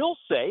 Now, I will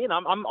say, and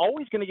I'm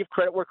always going to give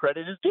credit where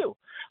credit is due.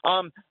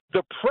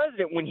 The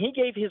president, when he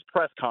gave his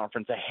press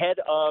conference ahead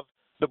of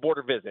the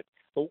border visit,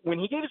 when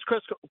he gave his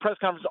press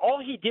conference,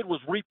 all he did was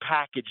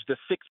repackage the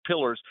 6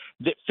 pillars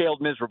that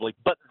failed miserably.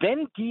 But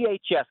then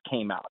DHS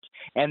came out,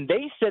 and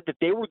they said that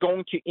they were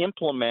going to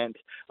implement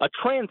a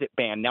transit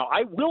ban. Now,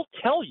 I will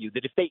tell you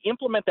that if they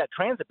implement that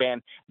transit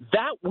ban,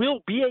 that will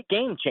be a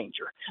game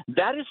changer.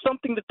 That is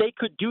something that they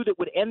could do that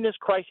would end this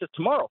crisis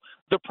tomorrow.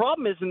 The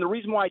problem is, and the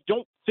reason why I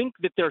don't think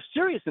that they're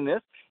serious in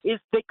this, is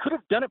they could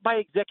have done it by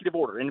executive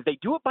order. And if they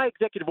do it by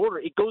executive order,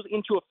 it goes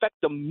into effect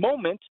the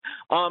moment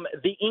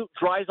the ink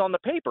dries on the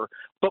paper.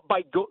 But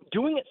by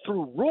doing it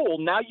through rule,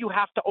 now you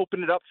have to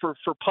open it up for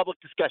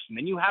public discussion,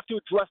 and you have to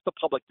address the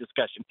public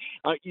discussion.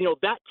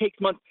 That takes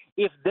months.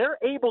 If they're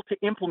able to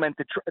implement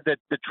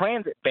the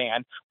transit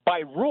ban by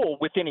rule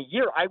within a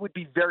year, I would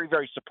be very,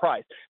 very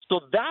surprised. So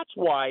that's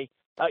why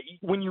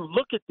when you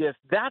look at this,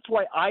 that's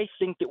why I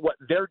think that what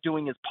they're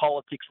doing is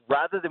politics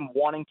rather than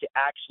wanting to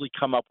actually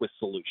come up with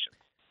solutions.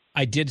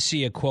 I did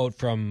see a quote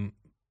from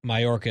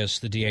Mayorkas,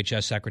 the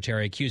DHS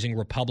secretary, accusing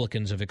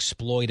Republicans of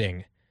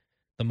exploiting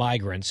the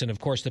migrants. And, of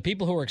course, the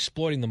people who are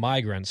exploiting the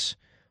migrants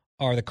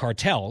are the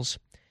cartels.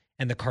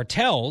 And the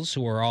cartels,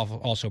 who are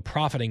also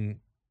profiting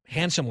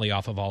handsomely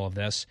off of all of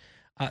this,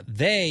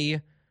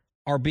 they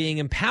are being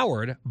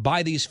empowered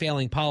by these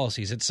failing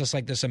policies. It's just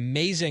like this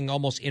amazing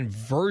almost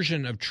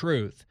inversion of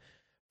truth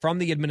from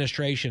the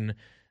administration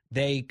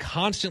They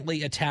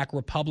constantly attack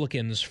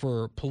Republicans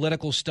for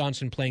political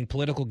stunts and playing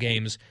political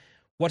games.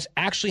 What's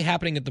actually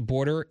happening at the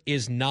border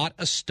is not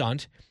a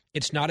stunt.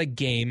 It's not a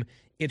game.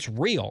 It's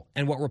real.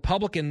 And what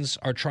Republicans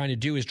are trying to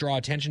do is draw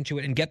attention to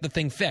it and get the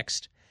thing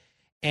fixed.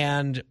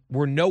 And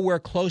we're nowhere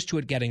close to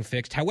it getting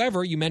fixed.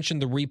 However, you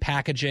mentioned the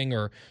repackaging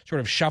or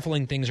sort of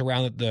shuffling things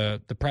around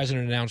that the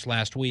president announced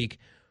last week.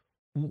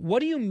 What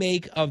do you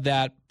make of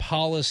that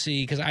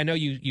policy? Because I know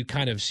you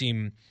kind of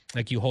seem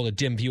like you hold a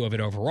dim view of it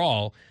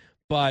overall,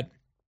 but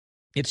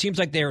it seems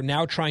like they are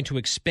now trying to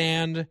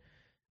expand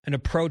an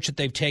approach that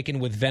they've taken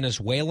with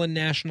Venezuelan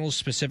nationals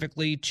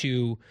specifically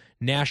to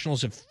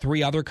nationals of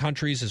 3 other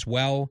countries as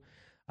well,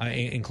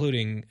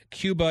 including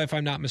Cuba, if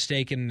I'm not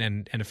mistaken,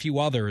 and a few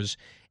others.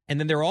 And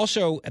then they're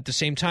also, at the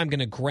same time, going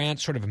to grant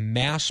sort of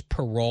mass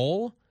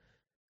parole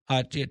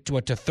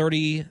to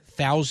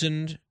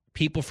 30,000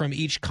 people from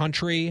each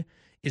country.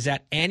 Is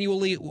that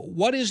annually?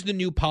 What is the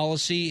new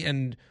policy,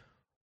 and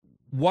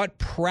what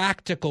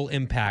practical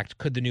impact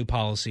could the new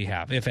policy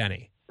have, if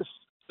any?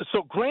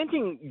 So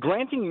granting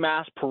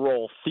mass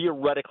parole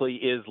theoretically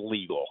is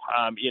legal.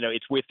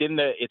 It's within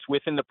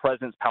the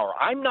president's power.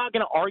 I'm not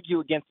going to argue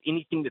against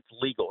anything that's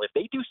legal. If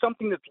they do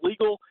something that's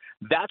legal,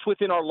 that's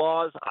within our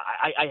laws.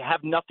 I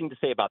have nothing to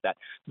say about that.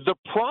 The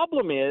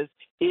problem is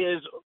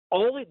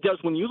all it does,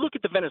 when you look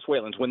at the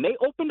Venezuelans, when they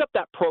opened up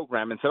that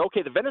program and said,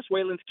 okay, the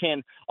Venezuelans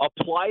can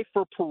apply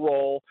for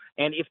parole,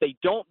 and if they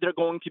don't, they're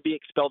going to be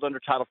expelled under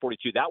Title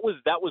 42. That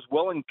was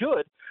well and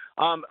good.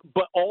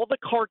 But all the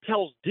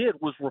cartels did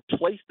was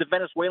replace the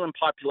Venezuelan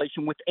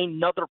population with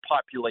another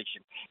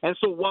population. And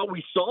so while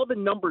we saw the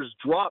numbers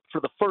drop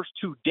for the first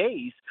 2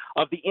 days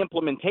of the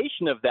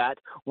implementation of that,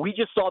 we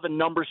just saw the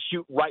numbers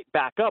shoot right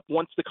back up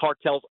once the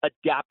cartels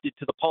adapted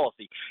to the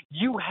policy.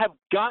 You have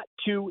got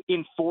to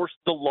enforce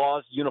the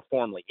laws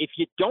uniformly. If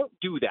you don't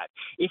do that,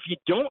 if you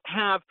don't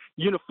have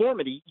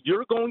uniformity,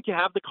 you're going to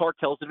have the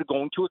cartels that are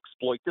going to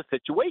exploit the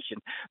situation.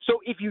 So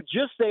if you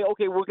just say,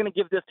 okay, we're going to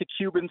give this to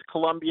Cubans,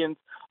 Colombians,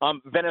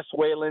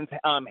 Venezuelans,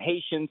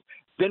 Haitians,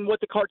 then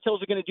what the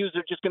cartels are going to do is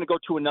they're just going to go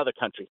to another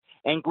country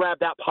and grab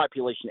that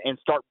population and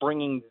start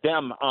bringing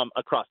them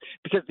across.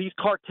 Because these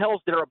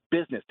cartels, they're a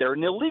business. They're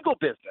an illegal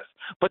business,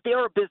 but they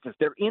are a business.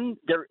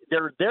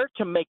 They're there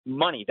to make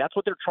money. That's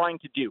what they're trying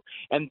to do.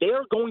 And they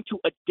are going to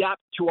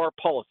adapt to our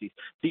policies.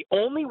 The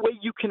only way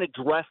you can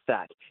address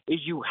that is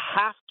you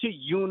have to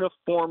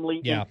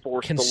uniformly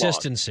enforce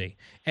consistency.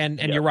 The laws.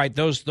 And you're right.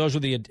 Those are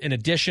in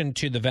addition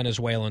to the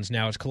Venezuelans,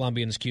 now it's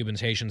Colombians,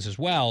 Cubans, Haitians as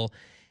well.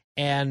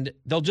 And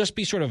they'll just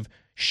be sort of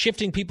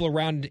shifting people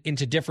around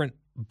into different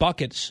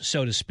buckets,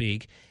 so to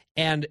speak.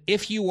 And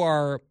if you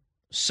are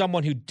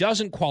someone who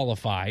doesn't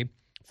qualify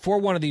for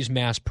one of these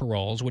mass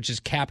paroles, which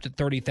is capped at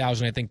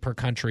 30,000, I think, per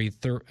country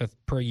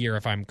per year,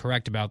 if I'm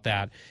correct about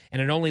that,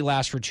 and it only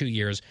lasts for 2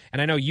 years.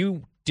 And I know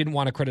you didn't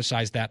want to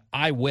criticize that.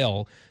 I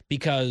will,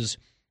 because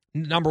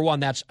number one,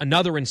 that's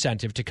another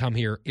incentive to come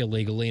here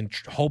illegally and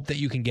hope that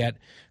you can get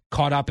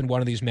caught up in one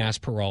of these mass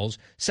paroles.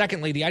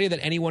 Secondly, the idea that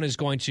anyone is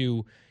going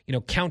to,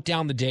 count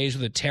down the days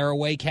with a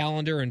tearaway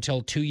calendar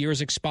until 2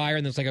 years expire,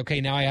 and it's like, okay,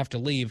 now I have to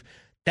leave.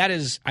 That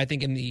is, I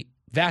think, in the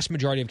vast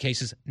majority of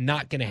cases,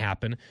 not going to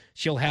happen.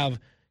 She'll have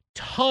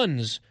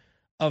tons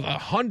of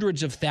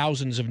hundreds of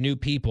thousands of new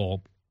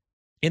people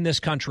in this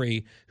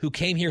country who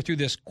came here through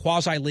this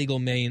quasi-legal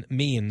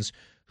means,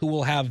 who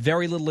will have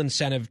very little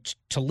incentive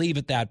to leave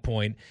at that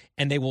point,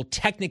 and they will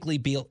technically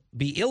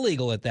be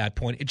illegal at that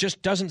point. It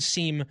just doesn't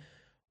seem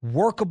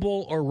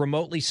workable or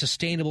remotely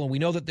sustainable, and we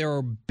know that there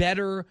are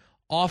better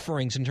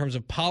offerings in terms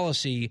of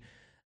policy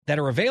that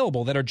are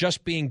available that are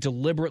just being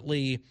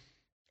deliberately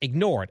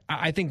ignored.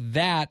 I think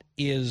that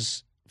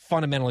is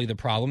fundamentally the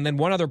problem. Then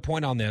one other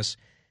point on this,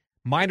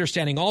 my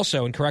understanding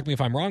also, and correct me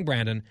if I'm wrong,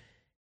 Brandon,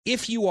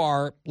 if you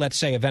are, let's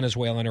say, a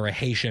Venezuelan or a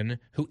Haitian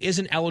who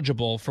isn't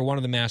eligible for one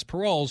of the mass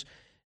paroles,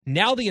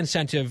 now the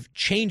incentive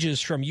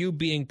changes from you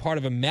being part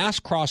of a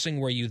mass crossing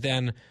where you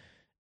then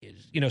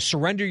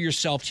surrender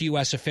yourself to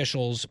U.S.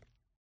 officials,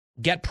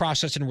 get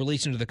processed and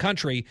released into the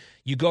country.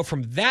 You go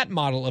from that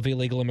model of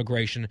illegal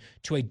immigration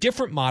to a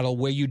different model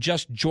where you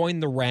just join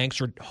the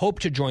ranks or hope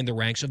to join the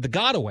ranks of the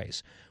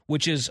gotaways,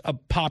 which is a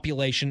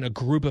population, a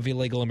group of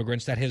illegal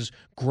immigrants that has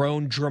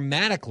grown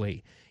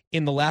dramatically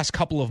in the last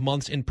couple of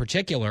months in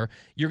particular.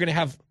 You're going to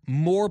have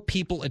more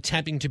people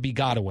attempting to be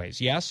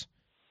gotaways, yes?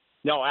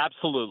 No,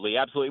 absolutely,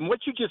 absolutely. And what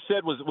you just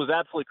said was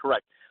absolutely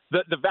correct.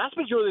 The vast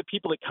majority of the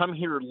people that come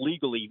here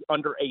legally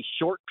under a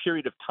short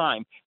period of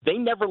time, they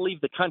never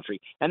leave the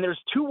country. And there's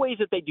two ways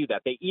that they do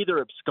that. They either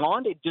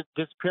abscond, it just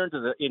disappear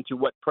into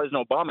what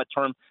President Obama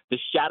termed the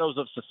shadows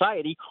of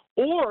society,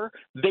 or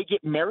they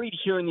get married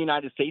here in the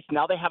United States.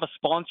 Now they have a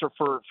sponsor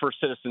for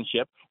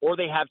citizenship, or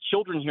they have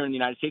children here in the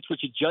United States,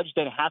 which a judge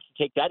then has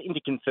to take that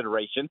into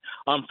consideration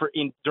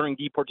during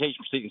deportation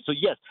proceedings. So,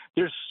 yes,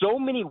 there's so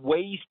many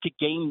ways to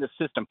game the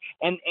system.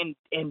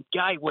 And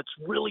Guy, what's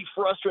really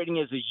frustrating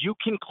is you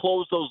can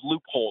close those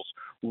loopholes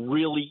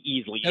really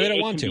easily. No, they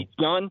don't want to. Be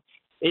done.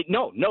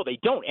 No, they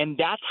don't. And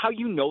that's how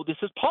you know this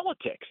is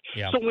politics.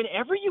 Yeah. So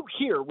whenever you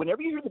hear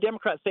the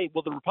Democrats say,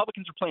 well, the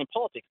Republicans are playing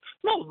politics,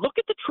 no, look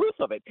at the truth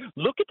of it.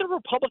 Look at the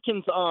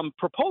Republicans'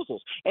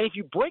 proposals. And if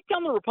you break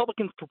down the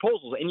Republicans'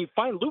 proposals and you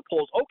find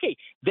loopholes, okay,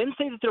 then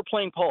say that they're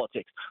playing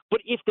politics.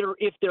 But if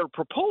their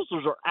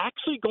proposals are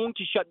actually going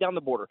to shut down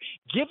the border,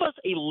 give us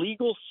a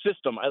legal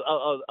system,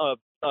 a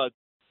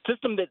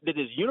system that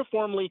is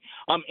uniformly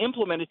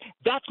implemented,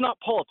 that's not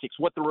politics.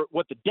 What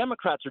the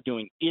Democrats are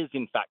doing is,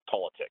 in fact,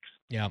 politics.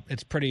 Yeah,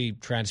 it's pretty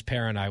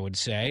transparent, I would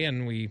say,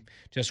 and we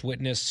just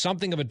witnessed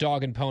something of a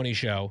dog and pony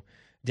show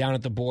down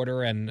at the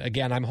border. And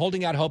again, I'm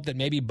holding out hope that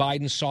maybe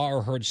Biden saw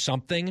or heard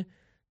something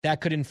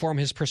that could inform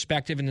his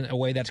perspective in a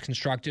way that's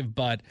constructive,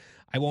 but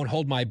I won't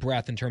hold my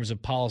breath in terms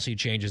of policy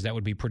changes that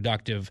would be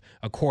productive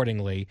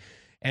accordingly.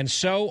 And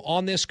so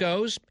on this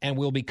goes, and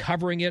we'll be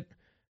covering it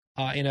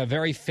in a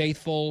very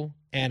faithful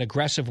and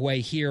aggressive way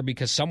here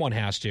because someone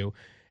has to.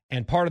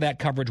 And part of that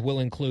coverage will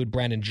include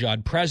Brandon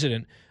Judd,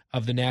 president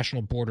of the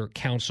National Border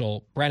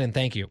Council. Brandon,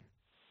 thank you.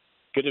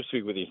 Good to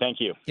speak with you.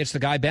 Thank you. It's the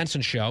Guy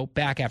Benson Show.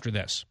 Back after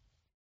this.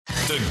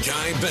 The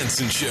Guy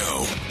Benson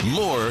Show.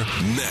 More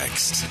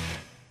next.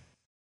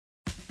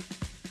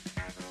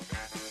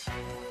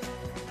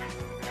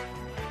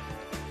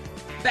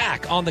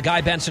 Back on the Guy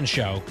Benson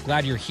Show.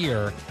 Glad you're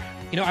here.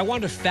 You know, I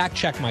wanted to fact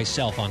check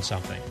myself on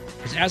something.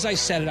 Because as I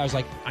said it, I was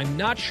like, I'm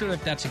not sure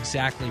if that's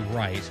exactly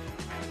right.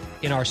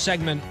 In our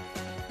segment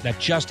that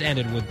just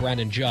ended with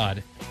Brandon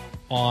Judd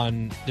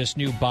on this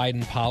new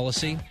Biden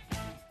policy,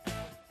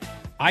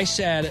 I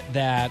said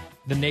that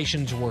the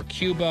nations were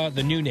Cuba,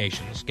 the new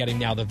nations, getting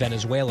now the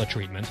Venezuela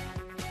treatment,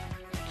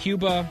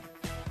 Cuba,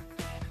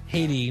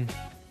 Haiti,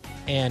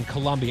 and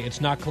Colombia. It's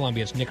not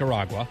Colombia, it's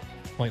Nicaragua,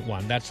 point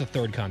one. That's the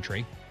third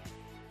country.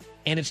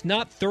 And it's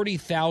not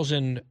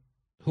 30,000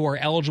 who are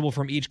eligible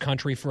from each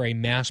country for a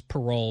mass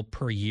parole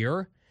per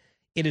year.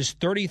 It is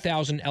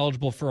 30,000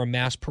 eligible for a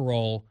mass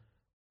parole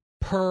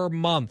per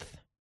month.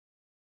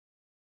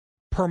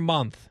 Per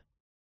month.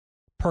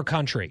 Per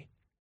country.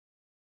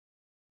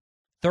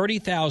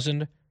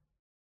 30,000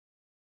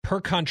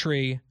 per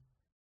country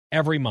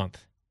every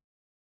month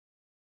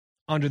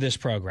under this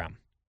program.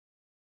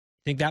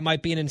 Think that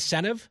might be an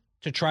incentive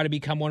to try to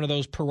become one of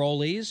those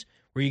parolees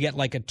where you get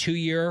like a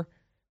 2-year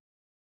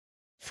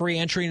free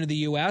entry into the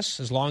U.S.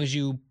 as long as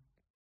you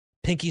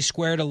pinky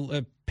swear to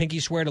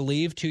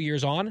leave 2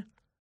 years on?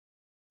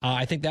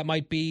 I think that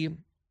might be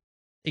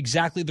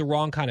exactly the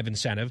wrong kind of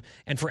incentive.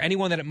 And for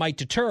anyone that it might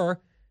deter,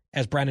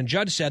 as Brandon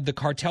Judd said, the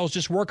cartels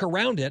just work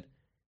around it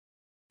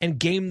and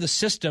game the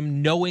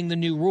system knowing the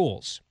new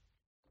rules.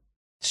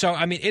 So,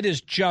 I mean, it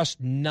is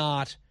just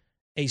not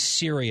a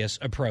serious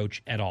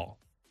approach at all.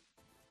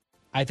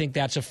 I think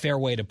that's a fair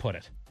way to put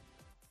it.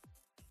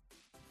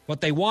 What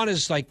they want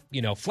is like,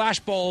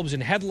 flashbulbs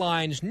and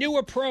headlines, new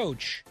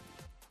approach.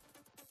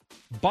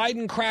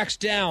 Biden cracks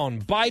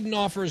down. Biden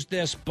offers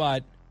this,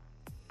 but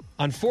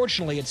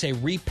unfortunately, it's a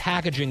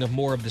repackaging of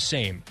more of the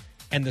same.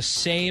 And the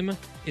same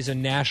is a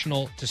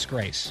national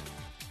disgrace.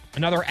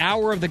 Another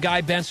hour of the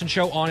Guy Benson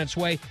Show on its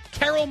way.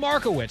 Carol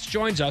Markowitz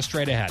joins us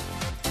straight ahead.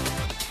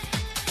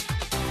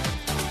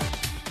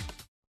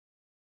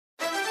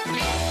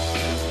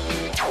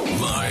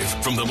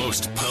 Live from the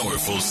most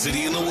powerful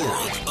city in the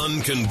world,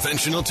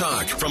 unconventional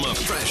talk from a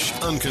fresh,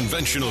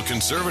 unconventional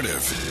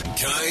conservative.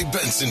 Guy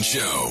Benson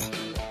Show.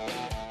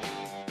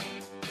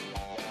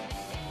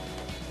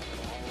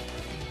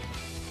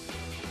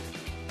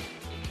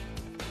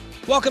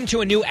 Welcome to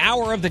a new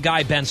hour of the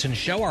Guy Benson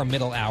Show, our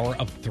middle hour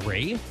of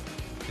 3,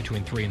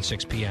 between 3 and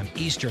 6 p.m.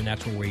 Eastern.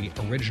 That's where we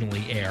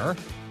originally air,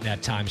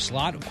 that time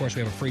slot. Of course,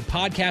 we have a free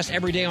podcast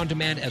every day on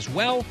demand as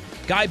well.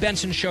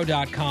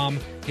 GuyBensonShow.com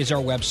is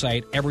our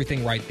website.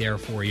 Everything right there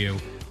for you.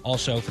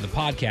 Also, for the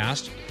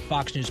podcast,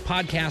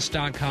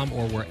 FoxNewsPodcast.com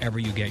or wherever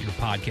you get your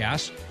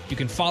podcasts. You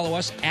can follow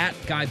us at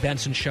Guy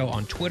Benson Show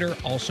on Twitter,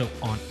 also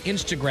on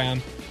Instagram.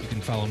 You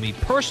can follow me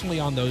personally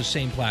on those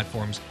same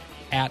platforms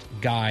at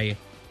Guy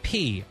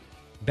P.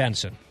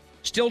 Benson.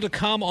 Still to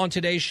come on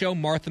today's show,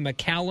 Martha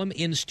McCallum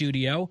in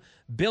studio,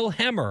 Bill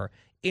Hemmer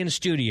in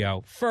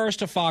studio.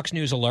 First, a Fox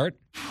News alert.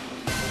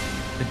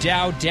 The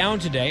Dow down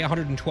today,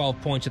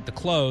 112 points at the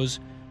close,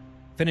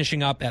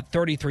 finishing up at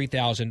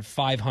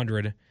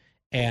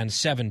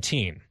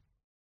 33,517.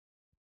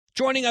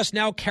 Joining us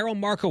now, Carol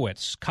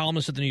Markowitz,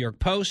 columnist at the New York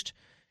Post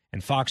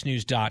and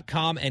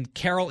FoxNews.com. And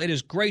Carol, it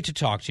is great to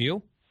talk to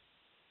you.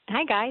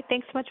 Hi, Guy.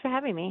 Thanks so much for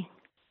having me.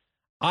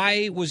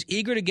 I was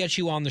eager to get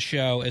you on the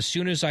show as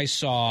soon as I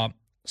saw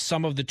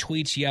some of the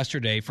tweets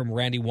yesterday from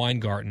Randy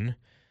Weingarten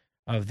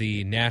of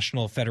the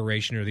National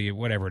Federation, or the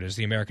whatever it is,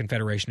 the American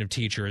Federation of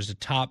Teachers, the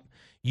top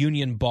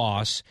union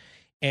boss.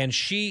 And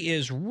she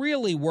is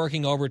really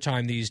working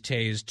overtime these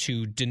days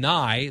to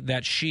deny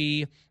that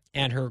she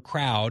and her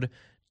crowd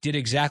did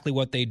exactly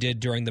what they did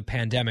during the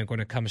pandemic when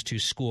it comes to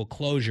school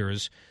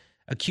closures,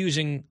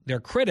 accusing their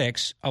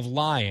critics of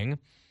lying.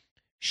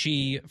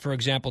 She, for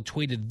example,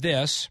 tweeted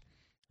this.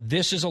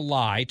 This is a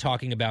lie,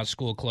 talking about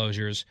school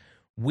closures.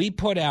 We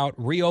put out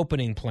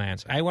reopening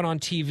plans. I went on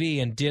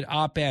TV and did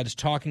op-eds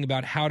talking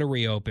about how to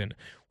reopen.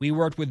 We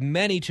worked with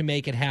many to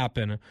make it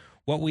happen.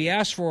 What we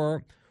asked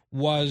for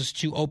was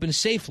to open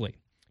safely,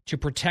 to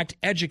protect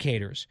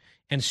educators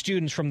and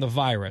students from the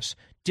virus.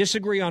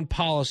 Disagree on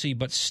policy,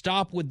 but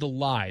stop with the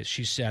lies,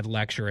 she said,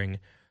 lecturing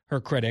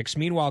her critics.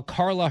 Meanwhile,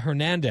 Carla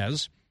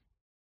Hernandez,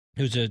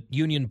 who's a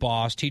union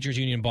boss, teachers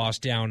union boss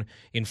down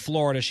in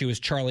Florida, she was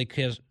Charlie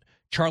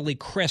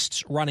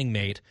Crist's running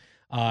mate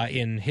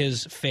in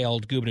his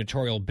failed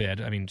gubernatorial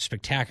bid. I mean,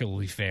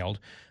 spectacularly failed.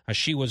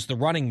 She was the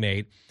running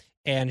mate,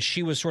 and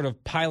she was sort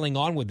of piling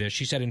on with this.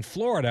 She said, in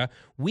Florida,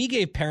 we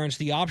gave parents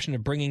the option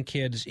of bringing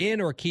kids in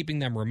or keeping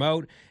them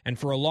remote, and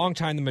for a long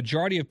time, the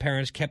majority of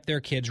parents kept their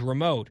kids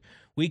remote.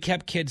 We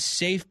kept kids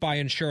safe by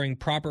ensuring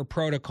proper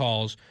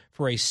protocols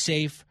for a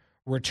safe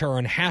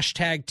return.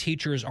 Hashtag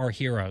teachers are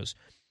heroes.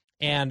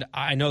 And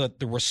I know that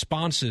the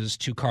responses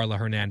to Carla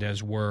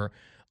Hernandez were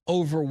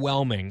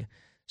overwhelming.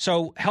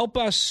 So help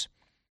us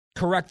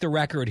correct the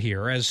record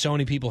here, as so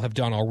many people have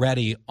done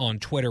already on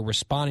Twitter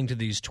responding to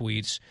these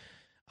tweets.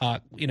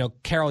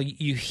 Carol,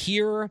 you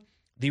hear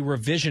the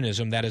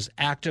revisionism that is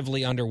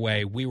actively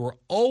underway. We were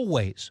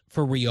always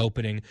for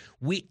reopening.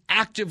 We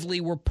actively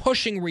were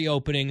pushing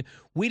reopening.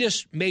 We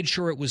just made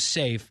sure it was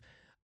safe.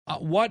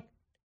 What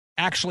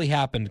actually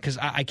happened? Because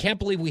I can't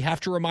believe we have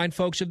to remind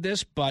folks of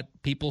this, but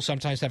people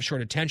sometimes have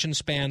short attention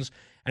spans.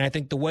 And I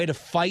think the way to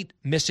fight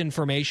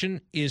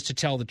misinformation is to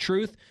tell the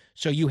truth.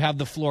 So you have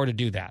the floor to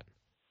do that.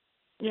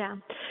 Yeah.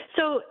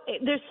 So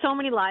there's so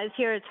many lies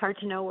here, it's hard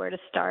to know where to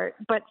start.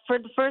 But for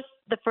the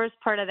first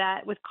part of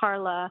that with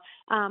Carla,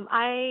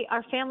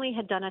 our family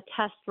had done a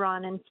test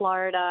run in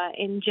Florida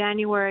in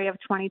January of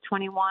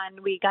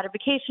 2021. We got a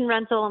vacation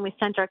rental and we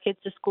sent our kids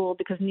to school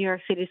because New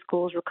York City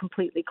schools were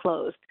completely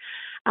closed.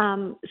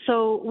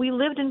 So we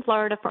lived in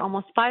Florida for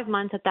almost 5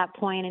 months at that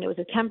point, and it was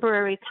a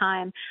temporary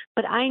time.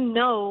 But I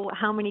know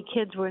how many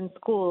kids were in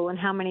school and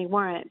how many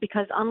weren't,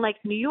 because unlike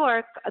New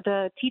York,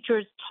 the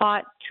teachers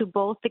taught to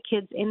both the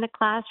kids in the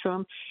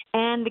classroom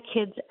and the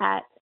kids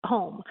at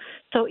home.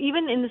 So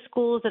even in the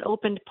schools that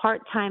opened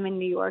part-time in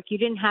New York, you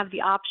didn't have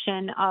the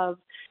option of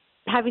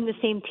having the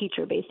same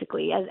teacher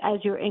basically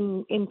as your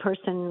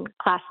in-person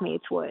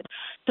classmates would.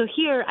 So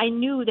here I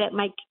knew that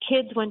my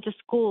kids went to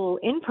school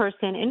in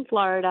person in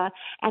Florida,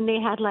 and they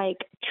had like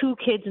 2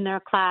 kids in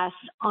their class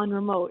on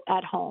remote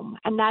at home.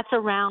 And that's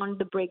around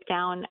the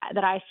breakdown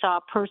that I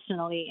saw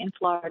personally in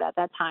Florida at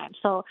that time.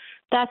 So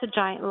that's a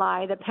giant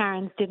lie that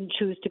parents didn't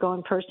choose to go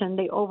in person.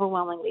 They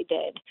overwhelmingly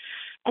did.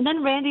 And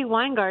then Randi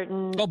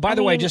Weingarten. Oh, by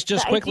the way, just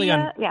quickly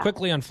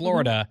idea, on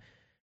Florida,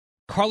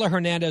 Carla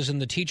Hernandez and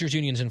the teachers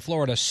unions in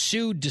Florida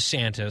sued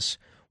DeSantis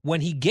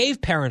when he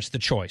gave parents the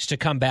choice to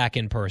come back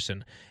in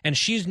person. And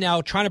she's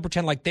now trying to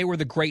pretend like they were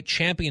the great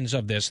champions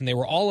of this and they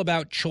were all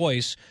about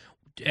choice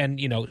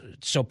and,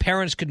 so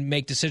parents could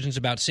make decisions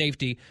about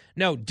safety.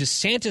 No,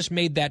 DeSantis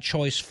made that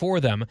choice for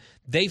them.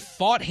 They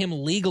fought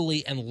him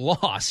legally and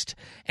lost.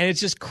 And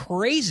it's just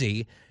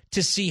crazy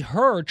to see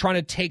her trying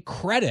to take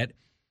credit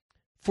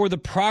for the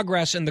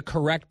progress and the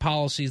correct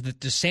policies that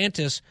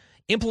DeSantis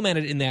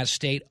implemented in that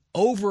state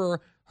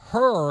over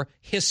her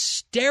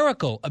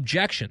hysterical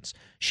objections.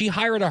 She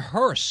hired a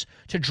hearse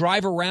to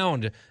drive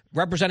around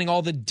representing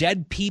all the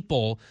dead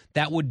people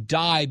that would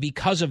die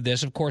because of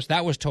this. Of course,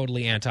 that was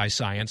totally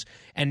anti-science.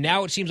 And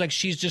now it seems like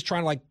she's just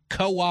trying to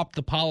co-opt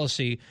the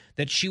policy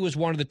that she was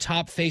one of the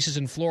top faces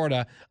in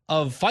Florida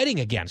of fighting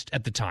against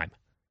at the time.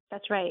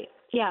 That's right.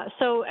 Yeah.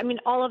 So,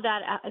 all of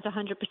that is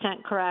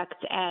 100%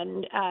 correct.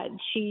 And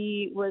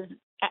she was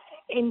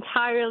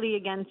entirely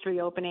against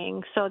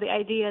reopening. So the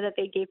idea that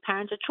they gave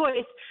parents a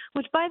choice,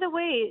 which, by the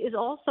way, is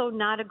also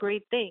not a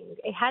great thing.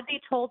 Had they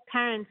told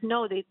parents,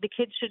 no, the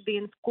kids should be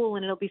in school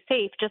and it'll be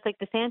safe, just like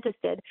DeSantis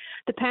did,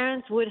 the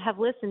parents would have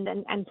listened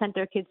and sent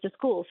their kids to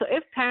school. So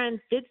if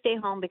parents did stay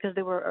home because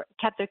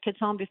kept their kids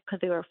home because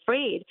they were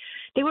afraid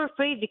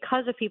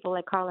because of people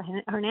like Carla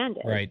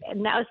Hernandez. Right.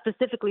 And that was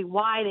specifically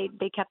why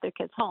they kept their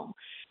kids home.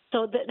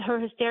 So that her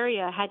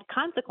hysteria had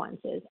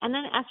consequences. And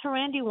then as for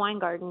Randi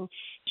Weingarten,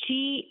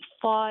 she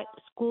fought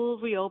school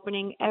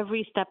reopening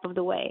every step of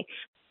the way.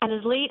 And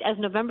as late as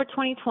November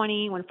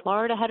 2020, when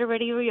Florida had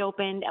already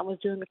reopened and was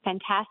doing a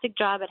fantastic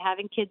job at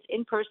having kids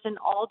in person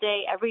all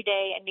day, every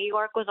day, and New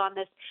York was on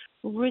this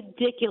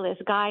ridiculous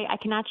Guy, I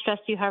cannot stress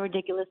to you how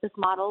ridiculous this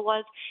model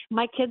was.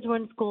 My kids were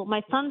in school.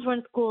 My sons were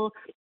in school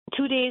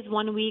 2 days,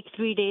 1 week,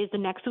 3 days the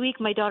next week.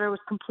 My daughter was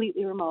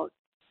completely remote.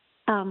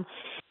 And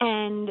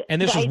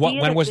this was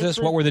when was this?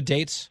 What were the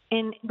dates?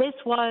 And this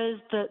was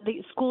the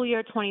school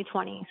year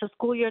 2020. So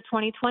school year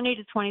 2020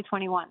 to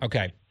 2021.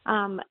 Okay.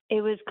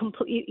 It was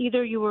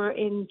either you were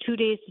in 2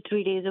 days to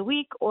 3 days a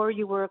week, or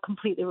you were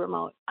completely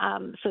remote.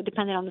 So it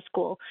depended on the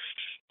school.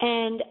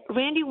 And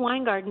Randi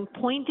Weingarten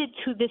pointed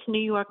to this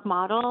New York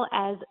model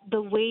as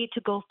the way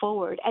to go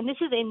forward. And this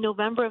is in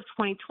November of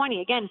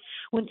 2020, again,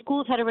 when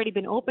schools had already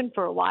been open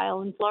for a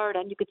while in Florida,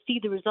 and you could see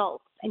the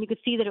results. and you could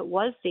see that it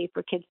was safe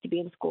for kids to be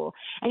in school.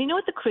 And you know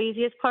what the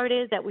craziest part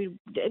is? That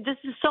this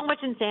is so much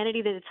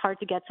insanity that it's hard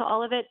to get to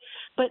all of it,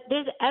 but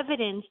there's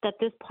evidence that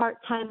this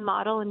part-time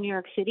model in New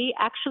York City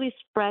actually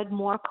spread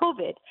more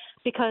COVID,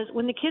 because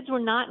when the kids were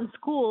not in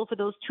school for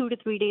those 2 to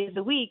 3 days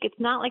a week, it's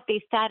not like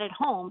they sat at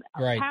home.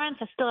 Right. Parents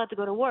still had to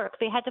go to work.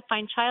 They had to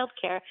find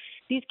childcare.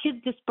 These kids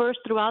dispersed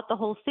throughout the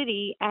whole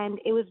city, and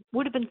it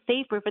would have been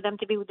safer for them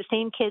to be with the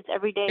same kids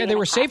every day. Yeah, they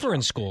were safer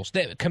in schools.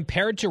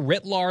 Compared to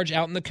writ large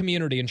out in the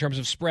community in terms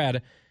of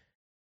spread,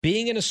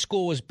 being in a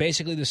school was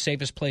basically the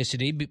safest place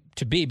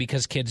to be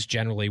because kids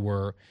generally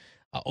were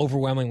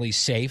overwhelmingly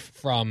safe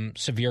from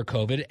severe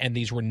COVID, and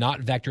these were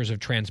not vectors of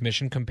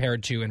transmission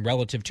compared to and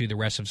relative to the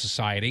rest of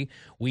society.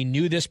 We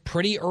knew this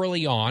pretty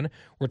early on.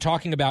 We're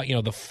talking about,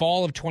 the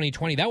fall of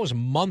 2020. That was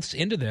months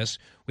into this.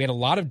 We had a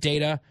lot of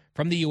data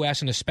from the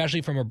U.S. and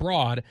especially from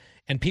abroad,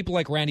 and people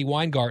like Randy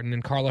Weingarten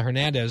and Carla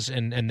Hernandez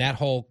and that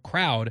whole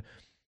crowd,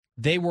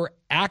 they were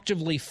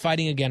actively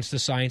fighting against the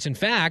science. In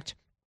fact,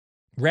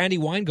 Randy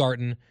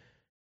Weingarten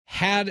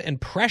had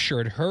and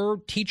pressured her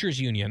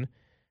teachers union,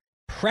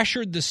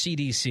 pressured the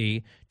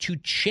CDC to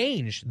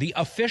change the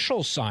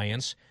official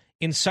science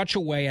in such a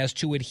way as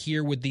to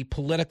adhere with the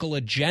political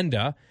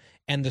agenda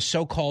and the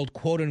so-called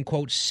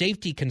quote-unquote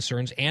safety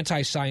concerns,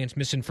 anti-science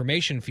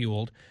misinformation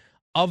fueled,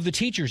 of the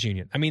teachers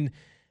union. I mean,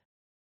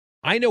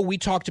 I know we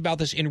talked about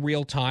this in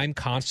real time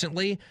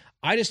constantly.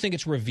 I just think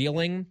it's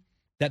revealing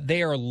that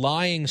they are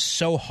lying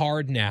so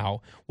hard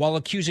now while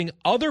accusing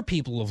other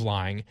people of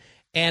lying,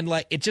 and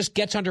it just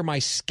gets under my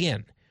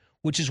skin,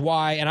 which is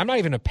why, and I'm not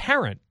even a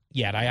parent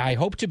yet. I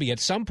hope to be at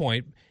some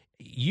point.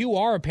 You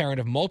are a parent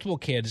of multiple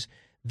kids.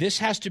 This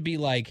has to be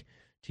to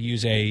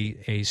use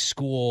a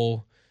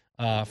school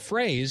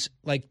phrase,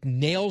 like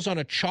nails on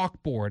a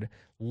chalkboard,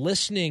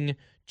 listening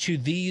to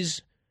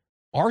these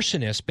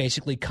arsonists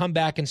basically come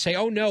back and say,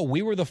 oh, no,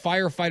 we were the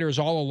firefighters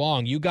all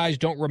along. You guys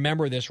don't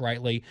remember this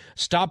rightly.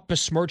 Stop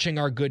besmirching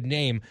our good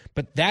name.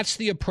 But that's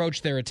the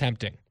approach they're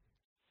attempting.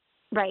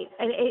 Right.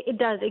 It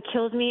does. It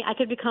kills me. I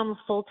could become a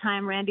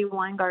full-time Randy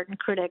Weingarten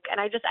critic, and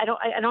I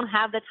don't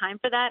have the time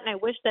for that. And I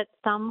wish that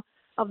some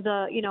of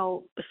the,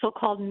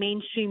 so-called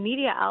mainstream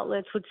media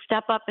outlets would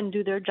step up and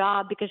do their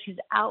job, because she's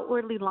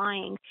outwardly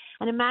lying.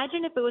 And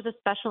imagine if it was a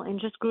special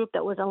interest group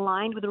that was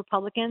aligned with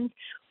Republicans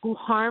who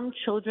harmed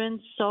children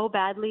so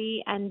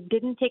badly and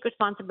didn't take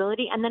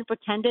responsibility and then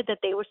pretended that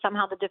they were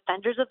somehow the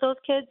defenders of those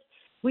kids.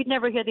 We'd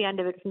never hear the end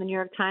of it from the New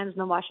York Times and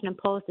the Washington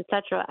Post, et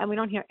cetera, and we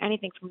don't hear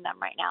anything from them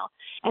right now.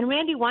 And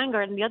Randy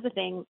Weingarten, the other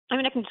thing,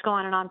 I can just go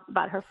on and on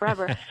about her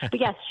forever, but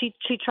yes,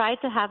 she tried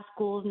to have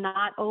schools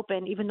not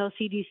open, even though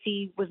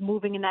CDC was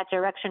moving in that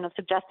direction of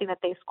suggesting that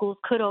schools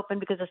could open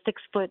because a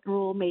 6-foot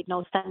rule made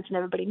no sense, and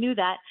everybody knew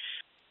that.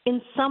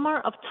 In summer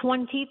of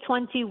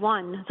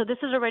 2021, so this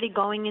is already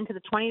going into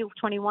the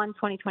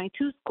 2021-2022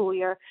 school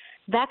year,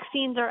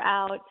 vaccines are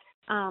out.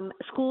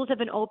 Schools have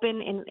been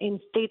open in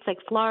states like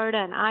Florida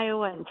and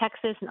Iowa and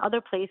Texas and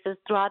other places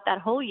throughout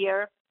that whole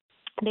year.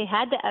 They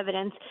had the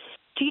evidence.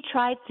 She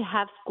tried to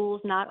have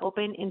schools not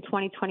open in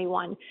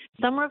 2021.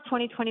 Summer of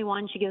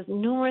 2021, she gives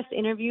numerous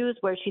interviews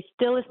where she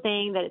still is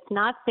saying that it's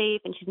not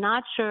safe and she's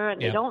not sure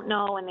and they don't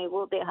know and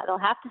they'll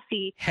have to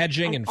see.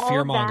 Hedging and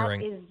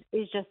fear-mongering. All that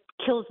is just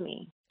kills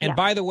me. And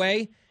by the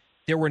way,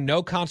 there were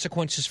no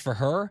consequences for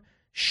her.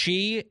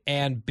 She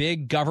and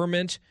big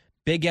government,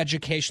 big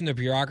education, the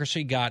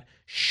bureaucracy got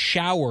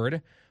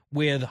showered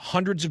with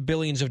hundreds of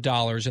billions of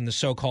dollars in the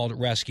so-called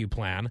rescue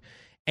plan.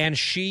 And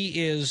she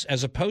is,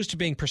 as opposed to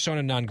being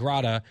persona non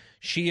grata,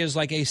 she is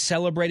like a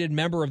celebrated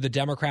member of the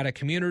Democratic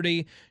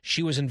community.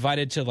 She was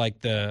invited to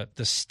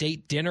the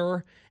state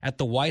dinner at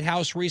the White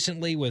House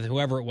recently with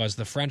whoever it was,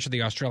 the French or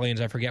the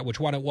Australians, I forget which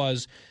one it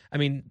was. I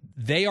mean,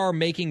 they are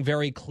making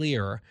very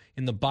clear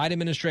in the Biden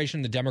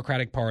administration, the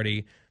Democratic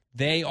Party,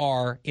 they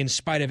are, in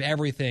spite of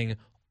everything,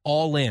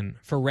 all in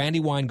for Randy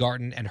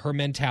Weingarten and her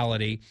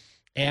mentality.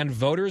 And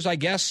voters, I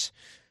guess,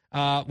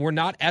 were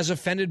not as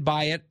offended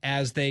by it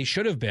as they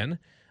should have been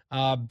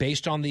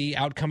based on the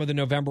outcome of the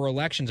November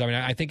elections. I mean,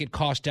 I think it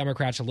cost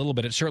Democrats a little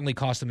bit. It certainly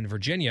cost them in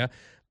Virginia,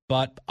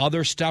 but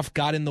other stuff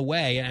got in the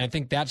way. And I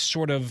think that's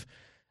sort of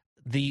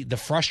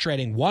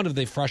one of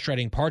the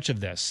frustrating parts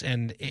of this.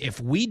 And if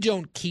we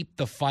don't keep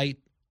the fight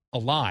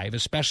alive,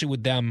 especially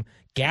with them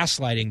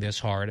gaslighting this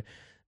hard,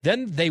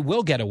 then they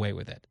will get away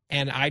with it.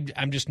 And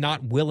I'm just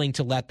not willing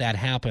to let that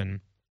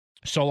happen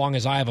so long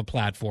as I have a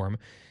platform.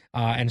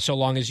 And so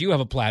long as you have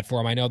a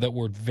platform. I know that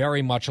we're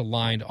very much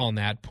aligned on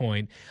that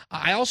point.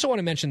 I also want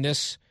to mention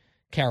this,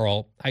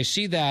 Carol. I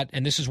see that,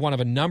 and this is one of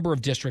a number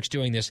of districts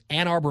doing this,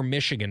 Ann Arbor,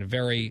 Michigan,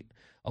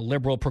 a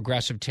liberal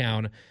progressive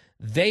town.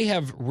 They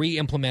have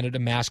re-implemented a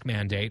mask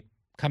mandate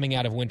coming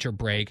out of winter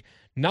break,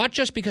 not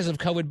just because of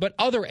COVID, but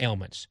other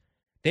ailments.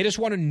 They just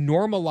want to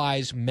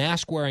normalize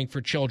mask wearing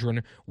for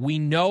children. We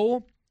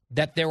know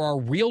that there are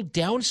real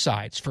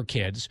downsides for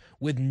kids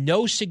with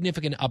no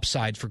significant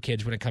upsides for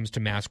kids when it comes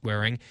to mask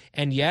wearing.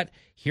 And yet,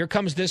 here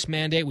comes this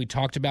mandate. We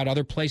talked about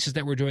other places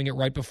that were doing it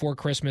right before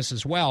Christmas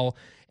as well.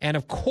 And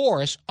of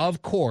course,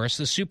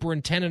 the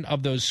superintendent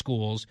of those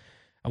schools,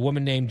 A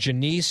woman named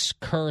Janice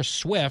Kerr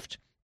Swift,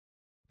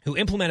 who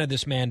implemented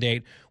this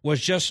mandate,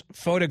 was just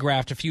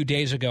photographed a few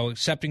days ago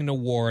accepting an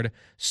award,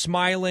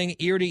 smiling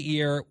ear to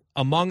ear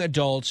among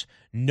adults,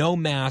 no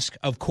mask,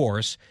 of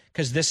course,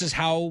 because this is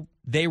how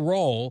they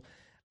roll.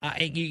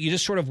 You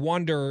just sort of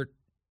wonder,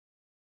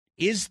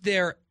 is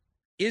there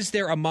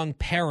among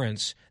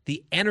parents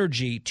the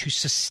energy to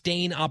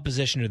sustain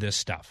opposition to this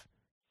stuff?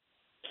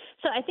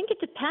 So I think it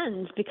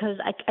depends, because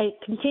I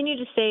continue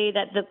to say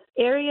that the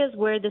areas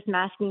where this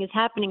masking is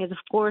happening is, of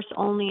course,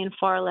 only in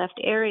far left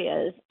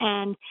areas.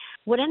 And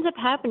what ends up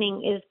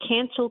happening is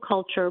cancel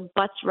culture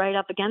butts right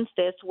up against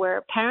this,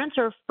 where parents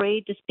are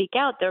afraid to speak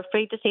out. They're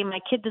afraid to say,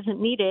 my kid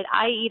doesn't need it.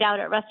 I eat out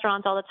at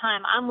restaurants all the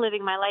time. I'm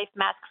living my life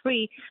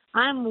mask-free.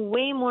 I'm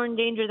way more in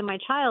danger than my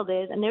child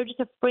is. And they're just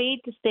afraid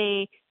to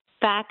say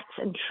facts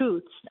and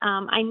truths.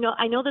 I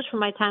know this from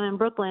my time in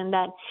Brooklyn,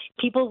 that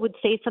people would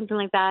say something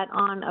like that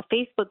on a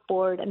Facebook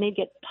board and they'd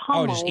get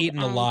pummeled. Oh, just eaten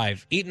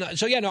alive.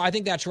 So, yeah, no, I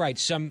think that's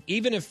right.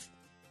 Even if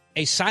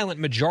a silent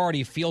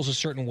majority feels a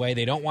certain way,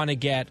 they don't want to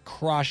get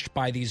crushed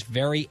by these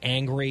very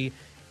angry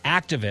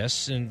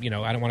activists, and,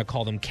 I don't want to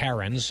call them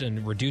Karens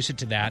and reduce it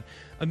to that.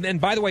 And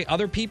by the way,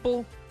 other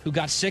people who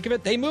got sick of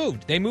it, they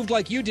moved. They moved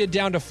like you did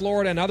down to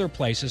Florida and other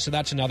places, so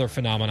that's another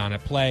phenomenon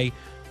at play.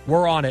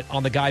 We're on it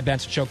on The Guy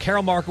Benson Show.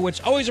 Carol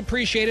Markowitz, always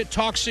appreciate it.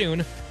 Talk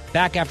soon.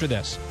 Back after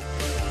this.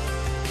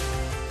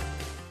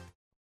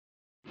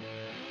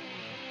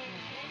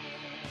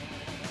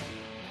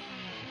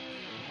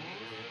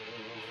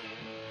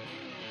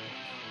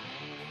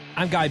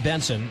 I'm Guy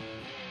Benson.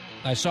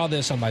 I saw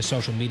this on my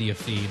social media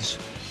feeds.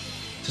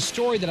 It's a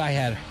story that I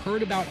had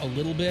heard about a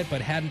little bit but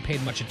hadn't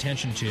paid much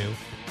attention to.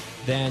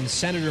 Then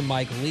Senator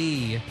Mike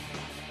Lee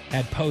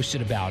had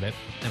posted about it,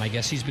 and I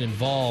guess he's been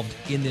involved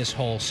in this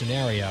whole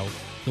scenario.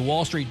 The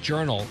Wall Street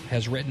Journal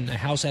has written a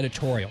House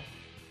editorial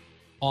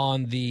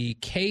on the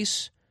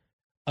case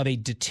of a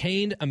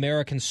detained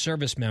American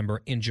service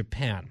member in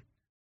Japan.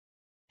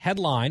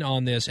 Headline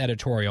on this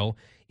editorial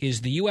is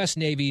the U.S.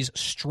 Navy's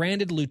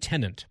stranded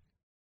lieutenant.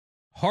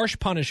 Harsh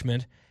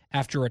punishment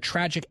after a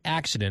tragic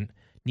accident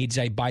needs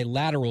a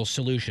bilateral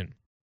solution.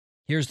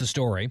 Here's the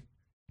story.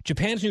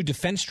 Japan's new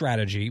defense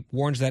strategy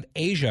warns that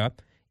Asia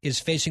is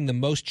facing the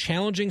most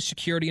challenging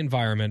security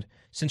environment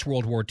since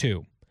World War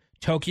II.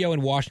 Tokyo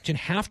and Washington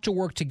have to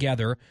work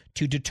together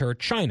to deter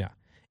China,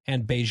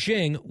 and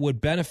Beijing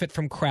would benefit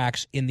from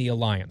cracks in the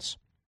alliance.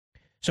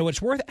 So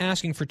it's worth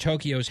asking for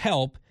Tokyo's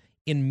help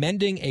in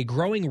mending a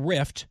growing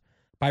rift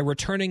by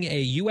returning a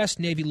U.S.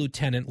 Navy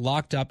lieutenant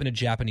locked up in a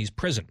Japanese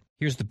prison.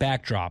 Here's the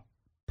backdrop,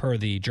 per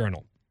the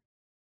journal.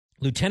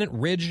 Lieutenant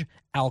Ridge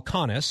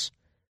Alconis,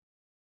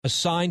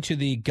 assigned to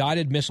the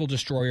guided missile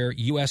destroyer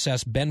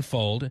USS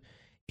Benfold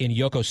in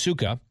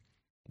Yokosuka,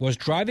 was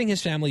driving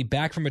his family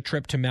back from a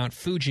trip to Mount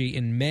Fuji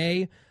in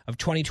May of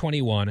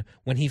 2021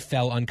 when he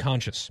fell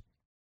unconscious.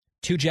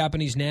 2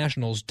 Japanese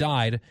nationals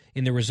died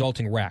in the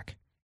resulting wreck.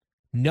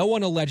 No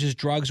one alleges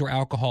drugs or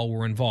alcohol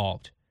were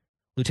involved.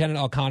 Lieutenant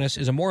Alconis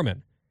is a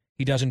Mormon.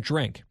 He doesn't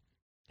drink.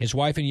 His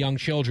wife and young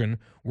children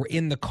were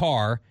in the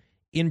car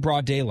in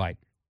broad daylight.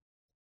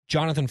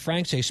 Jonathan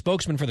Franks, a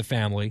spokesman for the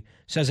family,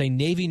 says a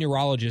Navy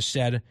neurologist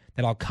said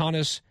that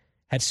Alconis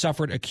had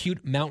suffered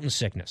acute mountain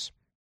sickness.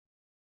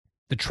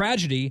 The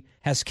tragedy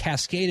has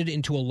cascaded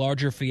into a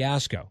larger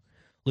fiasco.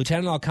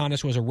 Lieutenant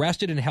Alconis was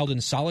arrested and held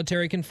in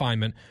solitary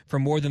confinement for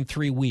more than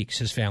 3 weeks,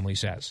 his family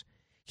says.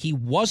 He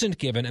wasn't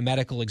given a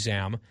medical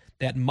exam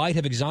that might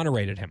have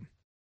exonerated him.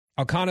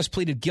 Alconis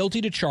pleaded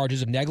guilty to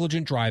charges of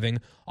negligent driving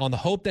on the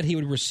hope that he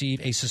would receive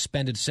a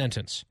suspended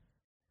sentence.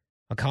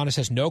 Alconis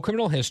has no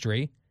criminal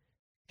history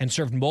and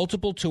served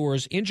multiple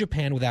tours in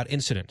Japan without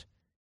incident.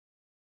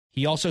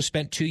 He also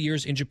spent 2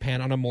 years in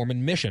Japan on a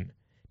Mormon mission,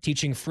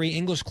 teaching free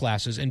English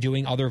classes and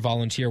doing other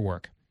volunteer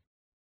work.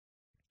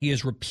 He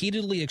has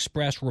repeatedly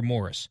expressed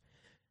remorse,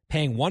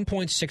 paying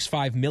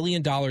 $1.65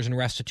 million in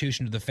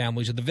restitution to the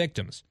families of the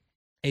victims,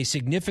 a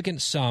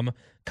significant sum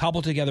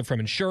cobbled together from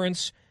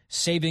insurance,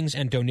 savings,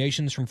 and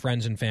donations from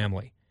friends and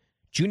family.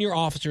 Junior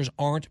officers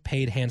aren't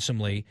paid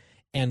handsomely,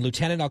 and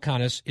Lieutenant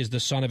Alconis is the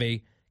son of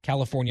a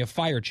California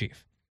fire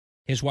chief.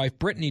 His wife,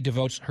 Brittany,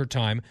 devotes her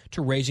time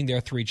to raising their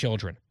 3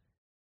 children.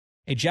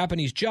 A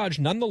Japanese judge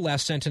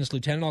nonetheless sentenced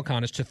Lieutenant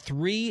Alconis to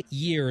 3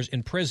 years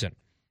in prison,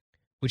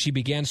 which he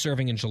began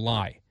serving in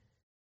July.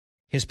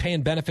 His pay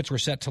and benefits were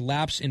set to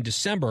lapse in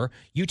December.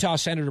 Utah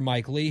Senator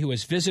Mike Lee, who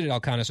has visited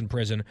Alconis in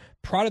prison,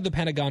 prodded the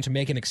Pentagon to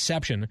make an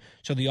exception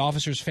so the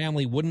officer's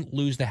family wouldn't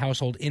lose the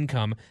household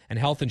income and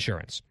health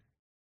insurance.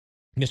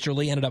 Mr.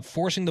 Lee ended up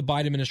forcing the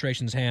Biden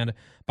administration's hand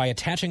by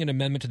attaching an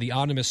amendment to the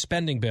omnibus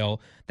spending bill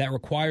that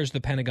requires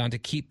the Pentagon to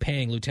keep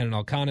paying Lieutenant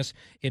Alconis.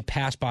 It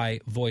passed by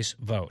voice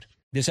vote.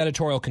 This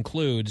editorial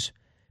concludes,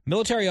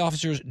 military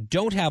officers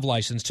don't have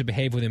license to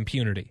behave with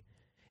impunity,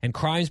 and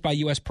crimes by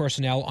U.S.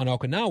 personnel on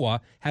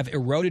Okinawa have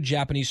eroded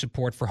Japanese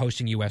support for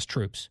hosting U.S.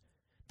 troops.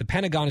 The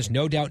Pentagon is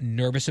no doubt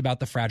nervous about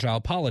the fragile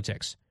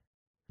politics.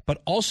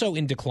 But also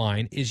in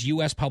decline is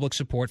U.S. public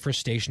support for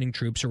stationing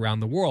troops around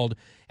the world,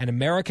 and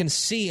Americans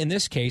see in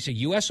this case a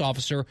U.S.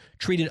 officer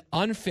treated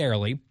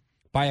unfairly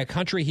by a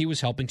country he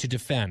was helping to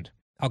defend.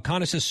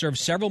 Alcanis has served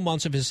several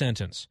months of his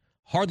sentence,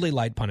 hardly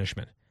light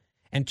punishment,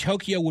 and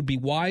Tokyo would be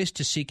wise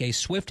to seek a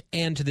swift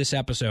end to this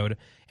episode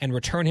and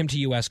return him to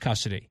U.S.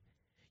 custody.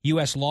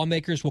 U.S.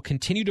 lawmakers will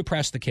continue to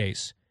press the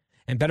case,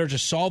 and better to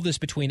solve this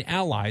between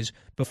allies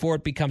before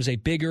it becomes a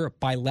bigger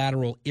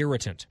bilateral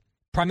irritant.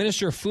 Prime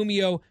Minister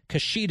Fumio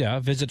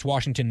Kishida visits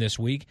Washington this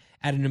week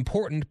at an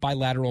important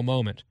bilateral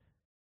moment.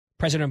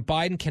 President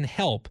Biden can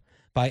help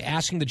by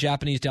asking the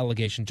Japanese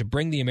delegation to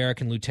bring the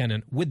American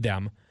lieutenant with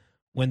them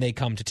when they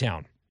come to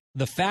town.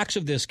 The facts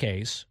of this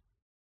case,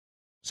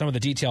 some of the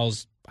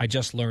details I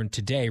just learned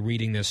today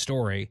reading this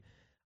story,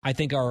 I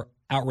think are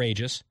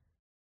outrageous.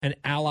 An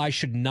ally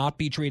should not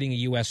be treating a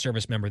U.S.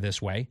 service member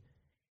this way.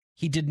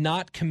 He did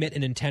not commit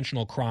an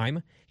intentional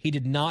crime. He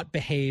did not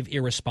behave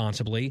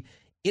irresponsibly.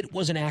 It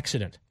was an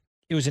accident.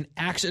 It was an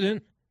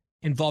accident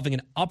involving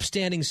an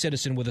upstanding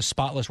citizen with a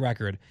spotless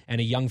record and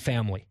a young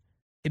family.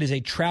 It is a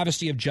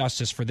travesty of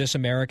justice for this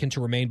American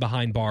to remain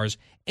behind bars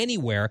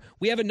anywhere.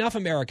 We have enough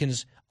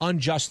Americans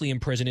unjustly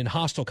imprisoned in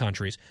hostile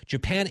countries.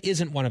 Japan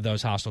isn't one of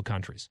those hostile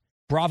countries.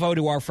 Bravo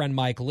to our friend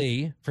Mike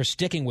Lee for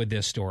sticking with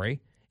this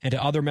story, and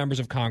to other members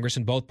of Congress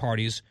in both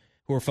parties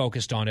who are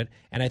focused on it.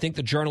 And I think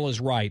the Journal is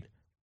right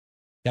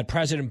that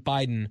President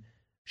Biden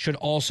should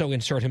also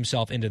insert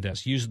himself into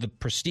this, use the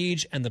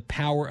prestige and the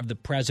power of the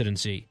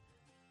presidency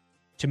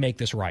to make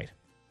this right.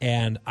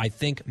 And I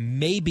think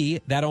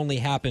maybe that only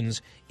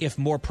happens if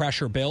more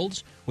pressure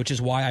builds, which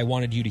is why I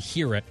wanted you to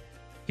hear it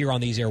here on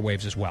these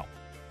airwaves as well.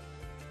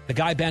 The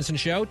Guy Benson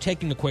Show,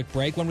 taking a quick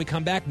break. When we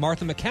come back,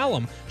 Martha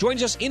McCallum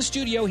joins us in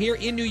studio here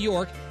in New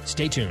York.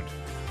 Stay tuned.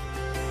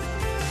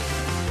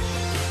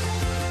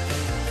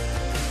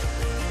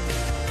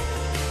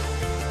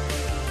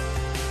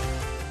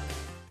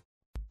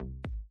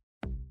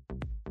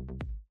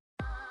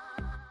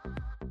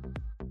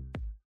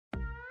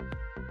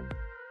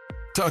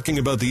 Talking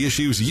about the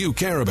issues you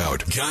care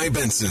about. Guy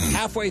Benson.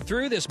 Halfway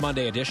through this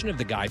Monday edition of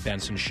The Guy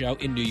Benson Show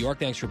in New York.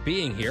 Thanks for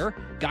being here.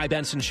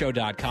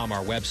 GuyBensonShow.com,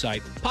 our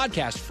website.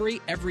 Podcast free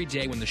every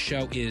day when the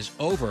show is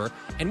over.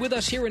 And with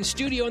us here in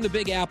studio in the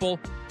Big Apple,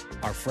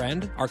 our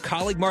friend, our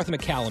colleague, Martha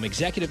McCallum,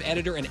 executive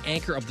editor and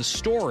anchor of The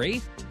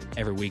Story.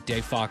 Every weekday,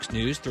 Fox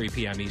News, 3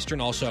 p.m.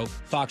 Eastern. Also,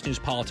 Fox News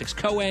Politics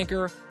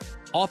co-anchor,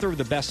 author of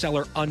the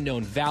bestseller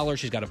Unknown Valor.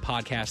 She's got a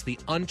podcast, The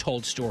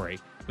Untold Story,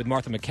 with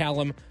Martha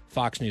McCallum,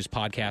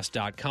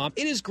 FoxNewsPodcast.com.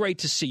 It is great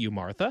to see you,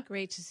 Martha.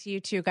 Great to see you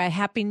too, Guy.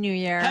 Happy New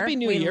Year. Happy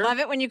New Year. We love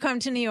it when you come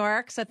to New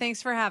York, so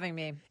thanks for having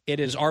me. It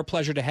is our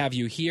pleasure to have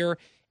you here.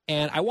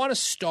 And I want to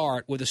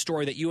start with a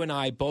story that you and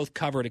I both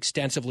covered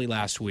extensively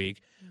last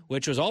week,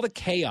 which was all the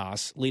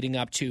chaos leading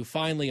up to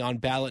finally on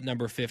ballot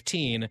number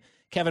 15,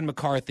 Kevin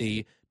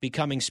McCarthy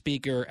becoming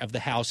Speaker of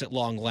the House at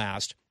long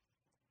last.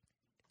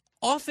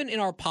 Often in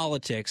our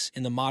politics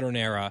in the modern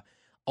era,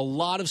 a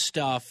lot of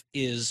stuff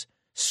is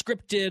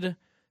scripted,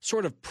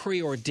 sort of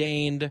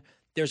preordained.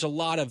 There's a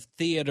lot of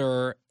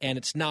theater, and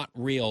it's not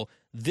real.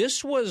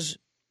 This was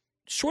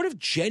sort of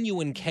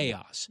genuine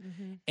chaos,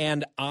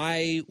 and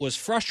I was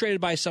frustrated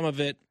by some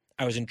of it.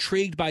 I was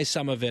intrigued by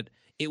some of it.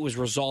 It was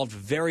resolved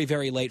very,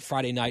 very late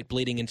Friday night,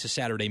 bleeding into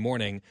Saturday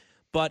morning.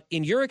 But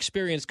in your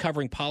experience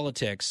covering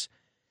politics,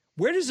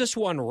 where does this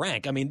one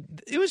rank? I mean,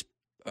 it was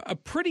a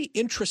pretty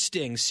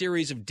interesting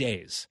series of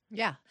days.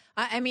 Yeah.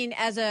 I mean,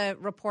 as a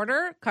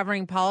reporter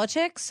covering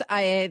politics,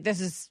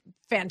 this is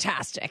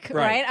fantastic,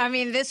 right? I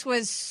mean, this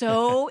was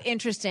so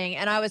interesting.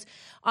 And I was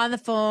on the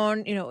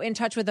phone, in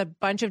touch with a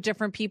bunch of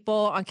different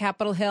people on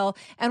Capitol Hill.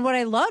 And what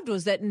I loved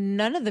was that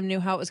none of them knew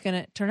how it was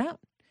going to turn out.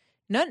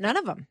 None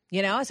of them.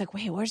 I was like,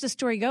 wait, where's the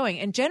story going?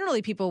 And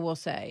generally people will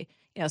say,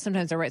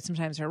 sometimes they're right,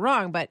 sometimes they're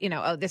wrong, but,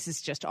 oh, this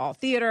is just all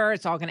theater.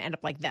 It's all going to end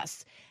up like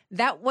this.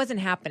 That wasn't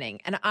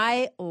happening. And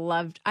I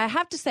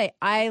have to say,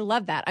 I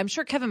love that. I'm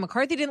sure Kevin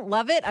McCarthy didn't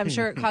love it. I'm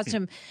sure it caused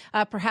him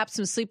perhaps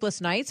some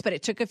sleepless nights, but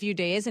it took a few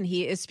days, and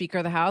he is Speaker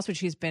of the House, which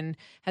has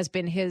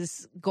been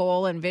his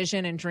goal and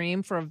vision and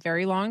dream for a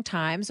very long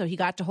time. So he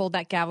got to hold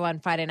that gavel on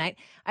Friday night.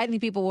 I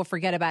think people will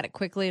forget about it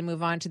quickly and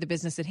move on to the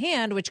business at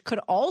hand, which could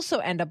also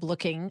end up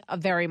looking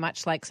very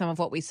much like some of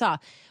what we saw.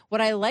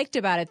 What I liked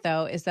about it,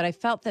 though, is that I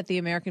felt that the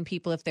American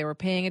people, if they were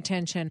paying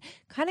attention,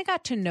 kind of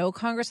got to know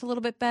Congress a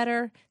little bit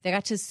better. They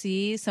got to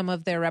see some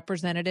of their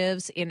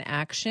representatives in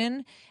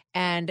action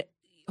and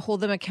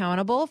hold them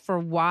accountable for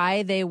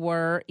why they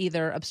were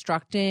either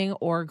obstructing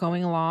or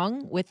going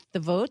along with the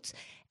votes.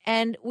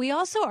 And we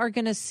also are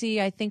going to see,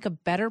 I think, a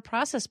better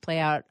process play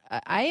out.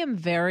 I am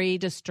very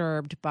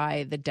disturbed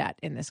by the debt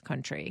in this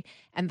country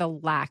and the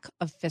lack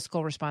of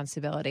fiscal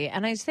responsibility.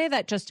 And I say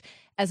that just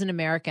as an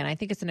American. I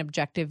think it's an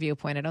objective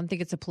viewpoint. I don't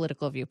think it's a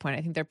political viewpoint.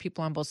 I think there are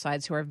people on both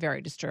sides who are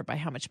very disturbed by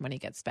how much money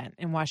gets spent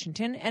in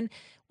Washington. And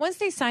once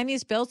they sign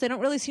these bills, they don't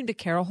really seem to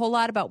care a whole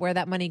lot about where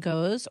that money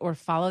goes or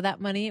follow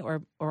that money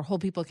or hold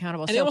people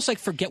accountable. And they almost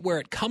forget where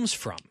it comes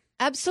from.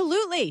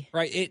 Absolutely.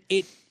 Right.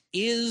 It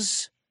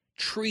is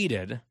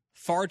treated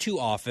far too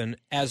often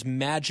as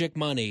magic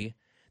money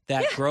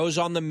that grows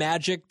on the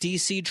magic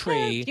DC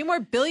tree. A few more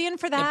billion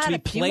for that. To be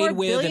played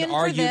with and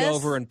argued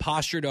over and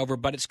postured over,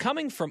 but it's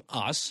coming from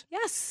us.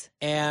 Yes.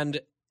 And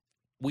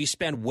we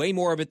spend way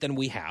more of it than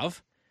we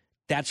have.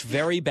 That's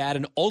very bad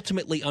and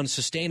ultimately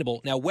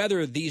unsustainable. Now,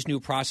 whether these new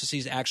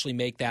processes actually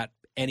make that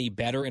any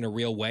better in a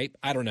real way,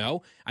 I don't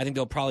know. I think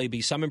there'll probably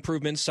be some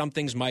improvements. Some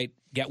things might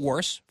get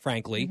worse,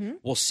 frankly.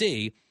 We'll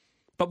see.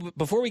 But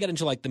before we get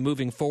into like the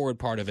moving forward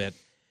part of it,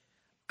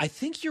 I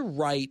think you're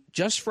right,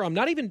 just from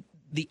not even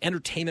the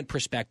entertainment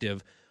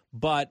perspective,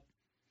 but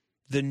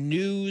the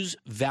news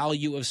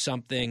value of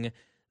something,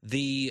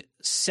 the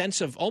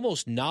sense of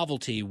almost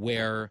novelty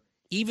where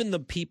even the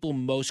people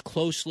most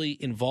closely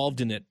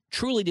involved in it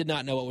truly did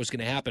not know what was going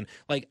to happen.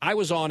 Like, I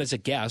was on as a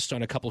guest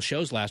on a couple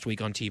shows last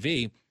week on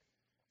TV,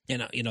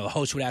 and a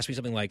host would ask me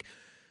something like,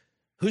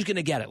 who's going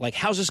to get it? Like,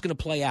 how's this going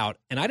to play out?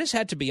 And I just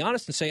had to be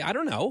honest and say, I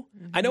don't know.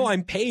 I know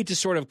I'm paid to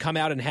sort of come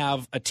out and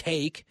have a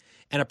take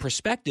and a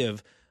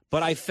perspective,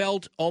 but I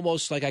felt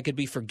almost like I could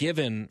be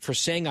forgiven for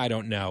saying I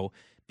don't know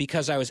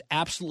because I was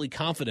absolutely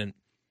confident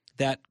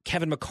that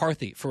Kevin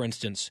McCarthy, for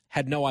instance,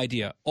 had no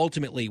idea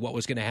ultimately what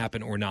was going to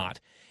happen or not.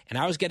 And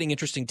I was getting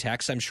interesting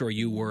texts, I'm sure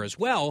you were as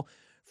well,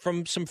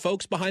 from some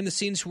folks behind the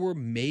scenes who were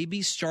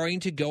maybe starting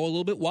to go a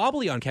little bit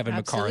wobbly on Kevin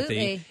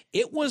McCarthy.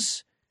 It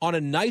was on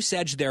a nice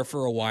edge there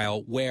for a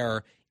while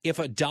where if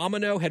a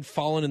domino had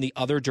fallen in the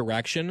other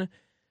direction,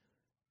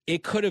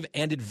 it could have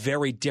ended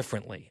very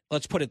differently.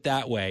 Let's put it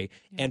that way.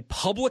 And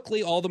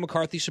publicly, all the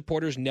McCarthy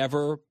supporters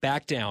never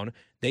backed down.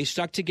 They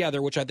stuck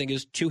together, which I think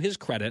is to his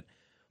credit.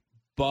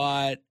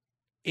 But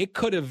it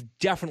could have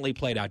definitely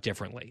played out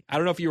differently. I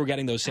don't know if you were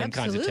getting those same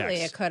kinds of texts.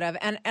 Absolutely, it could have.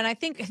 And I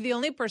think the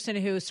only person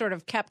who sort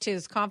of kept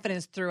his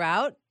confidence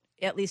throughout,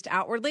 at least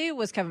outwardly,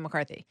 was Kevin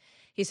McCarthy.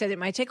 He said it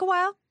might take a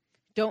while.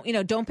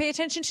 Don't pay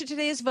attention to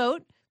today's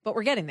vote, but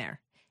we're getting there.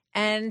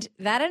 And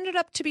that ended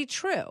up to be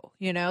true.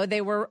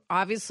 They were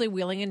obviously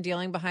wheeling and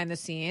dealing behind the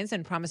scenes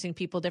and promising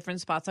people different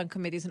spots on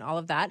committees and all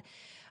of that.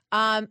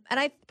 But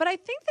I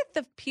think that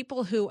the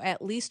people who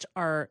at least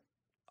are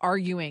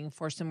arguing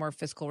for some more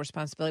fiscal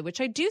responsibility, which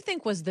I do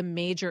think was the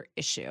major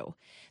issue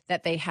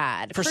that they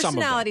had. For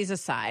personalities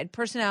aside,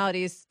 for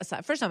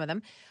some of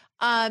them.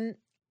 And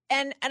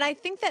I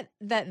think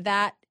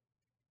that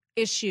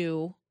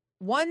issue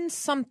won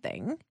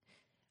something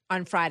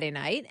on Friday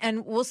night,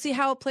 and we'll see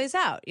how it plays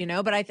out,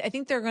 But I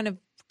think they're going to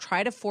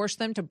try to force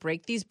them to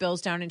break these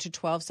bills down into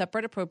 12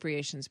 separate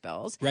appropriations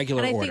bills.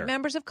 Regular order. And I think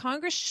members of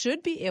Congress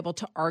should be able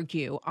to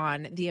argue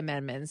on the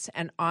amendments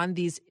and on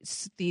these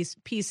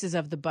pieces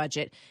of the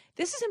budget.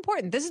 This is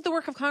important. This is the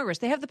work of Congress.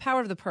 They have the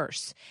power of the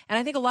purse. And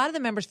I think a lot of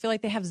the members feel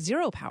like they have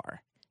zero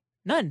power.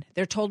 None.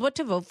 They're told what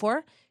to vote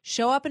for.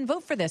 Show up and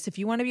vote for this. If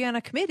you want to be on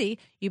a committee,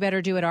 you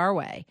better do it our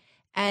way.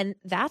 And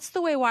that's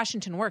the way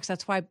Washington works.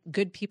 That's why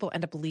good people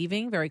end up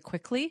leaving very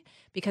quickly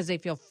because they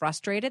feel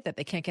frustrated that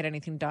they can't get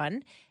anything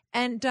done.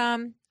 And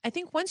I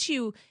think once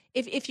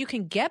if you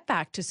can get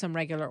back to some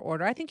regular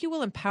order, I think you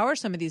will empower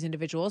some of these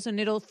individuals and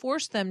it'll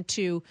force them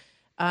to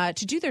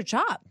do their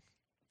job.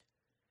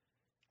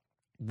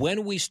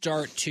 When we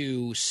start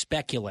to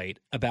speculate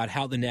about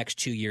how the next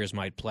 2 years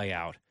might play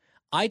out,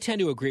 I tend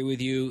to agree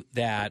with you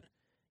that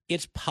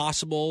it's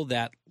possible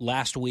that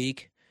last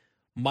week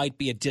might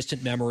be a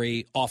distant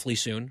memory awfully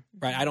soon,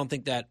 right? I don't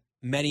think that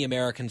many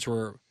Americans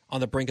were on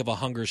the brink of a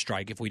hunger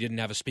strike if we didn't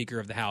have a Speaker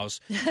of the House.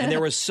 And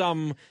there was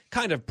some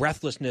kind of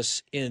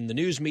breathlessness in the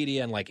news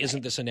media and like,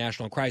 isn't this a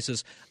national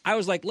crisis? I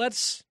was like,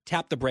 let's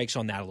tap the brakes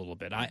on that a little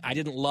bit. I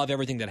didn't love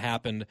everything that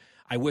happened.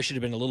 I wish it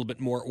had been a little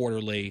bit more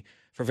orderly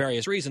for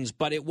various reasons,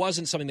 but it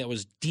wasn't something that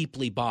was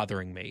deeply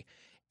bothering me.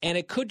 And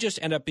it could just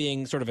end up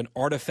being sort of an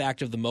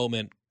artifact of the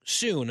moment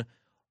soon.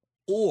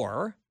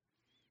 Or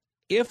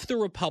if the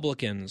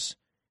Republicans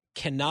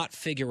cannot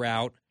figure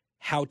out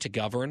how to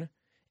govern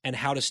and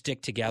how to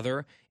stick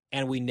together,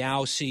 and we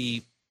now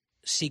see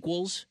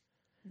sequels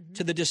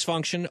to the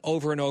dysfunction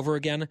over and over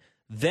again,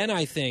 then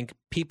I think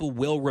people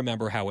will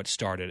remember how it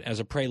started as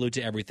a prelude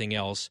to everything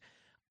else.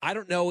 I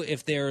don't know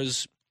if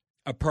there's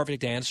a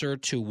perfect answer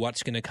to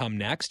what's going to come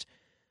next,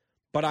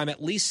 but I'm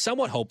at least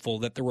somewhat hopeful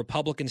that the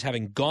Republicans,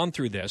 having gone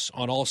through this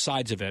on all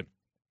sides of it,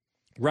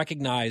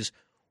 recognize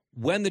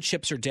when the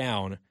chips are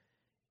down,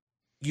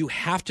 you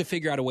have to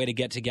figure out a way to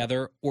get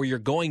together or you're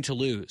going to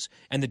lose.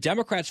 And the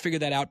Democrats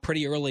figured that out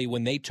pretty early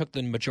when they took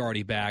the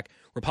majority back.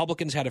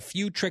 Republicans had a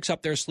few tricks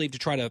up their sleeve to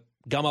try to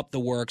gum up the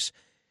works.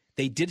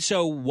 They did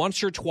so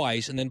once or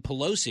twice, and then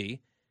Pelosi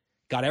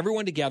got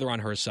everyone together on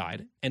her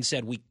side and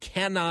said, we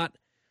cannot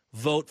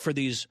vote for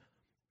these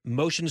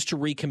motions to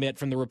recommit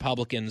from the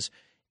Republicans.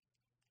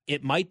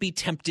 It might be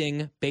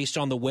tempting based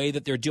on the way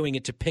that they're doing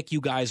it to pick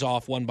you guys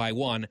off one by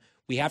one.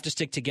 We have to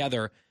stick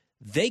together.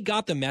 They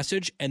got the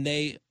message, and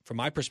they, from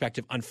my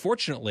perspective,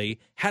 unfortunately,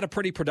 had a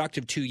pretty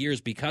productive 2 years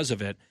because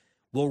of it.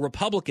 Will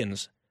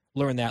Republicans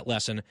learn that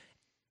lesson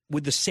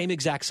with the same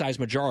exact size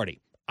majority?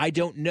 I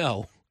don't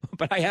know,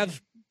 but I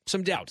have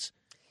some doubts.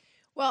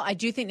 Well, I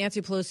do think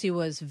Nancy Pelosi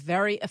was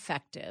very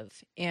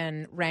effective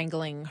in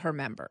wrangling her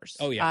members.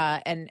 Oh,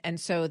 yeah. And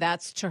so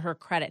that's to her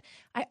credit.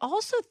 I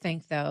also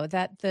think, though,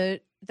 that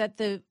the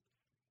the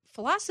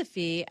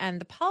philosophy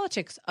and the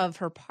politics of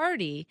her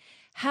party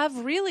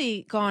have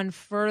really gone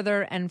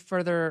further and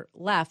further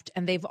left,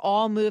 and they've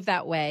all moved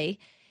that way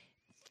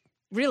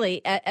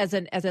really as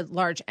a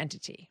large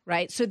entity,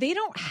 right? So they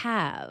don't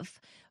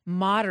have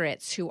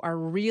moderates who are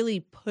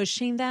really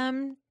pushing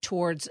them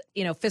towards,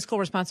 fiscal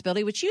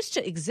responsibility, which used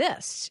to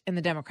exist in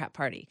the Democrat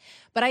Party.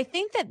 But I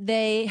think that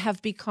they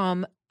have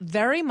become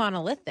very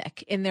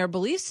monolithic in their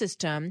belief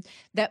system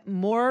that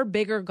more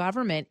bigger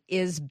government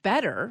is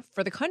better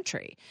for the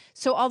country.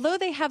 So although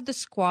they have the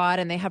squad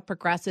and they have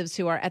progressives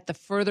who are at the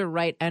further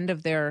right end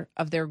of their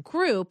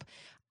group,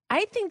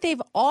 I think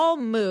they've all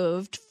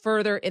moved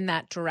further in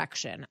that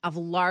direction of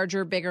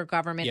larger, bigger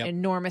government,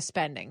 enormous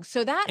spending.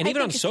 So that, and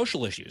even on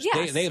social issues,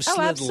 yes. they have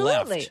slid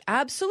left.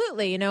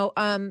 Absolutely.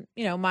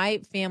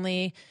 My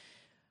family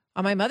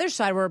on my mother's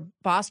side were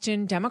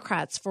Boston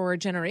Democrats for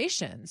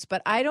generations,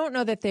 but I don't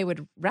know that they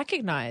would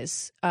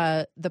recognize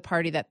the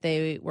party that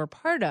they were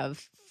part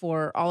of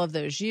for all of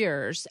those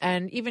years.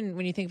 And even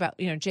when you think about,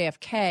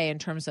 JFK in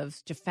terms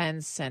of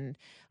defense and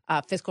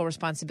fiscal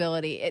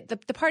responsibility,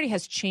 the party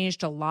has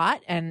changed a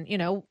lot, and,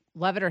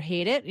 love it or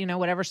hate it,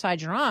 whatever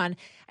side you're on,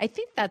 I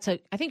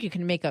think you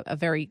can make a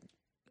very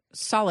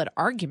solid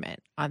argument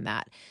on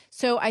that.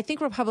 So I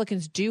think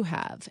Republicans do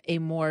have a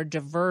more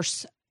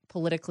diverse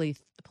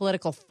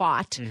political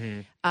thought,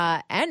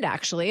 and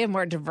actually a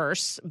more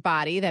diverse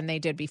body than they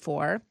did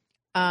before.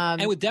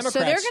 And with Democrats, so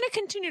they're going to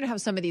continue to have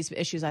some of these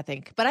issues, I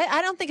think, but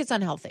I don't think it's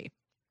unhealthy.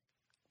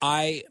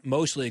 I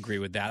mostly agree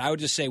with that. I would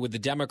just say with the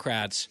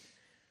Democrats,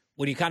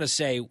 when you kind of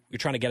say you're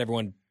trying to get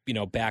everyone,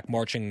 back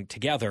marching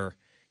together,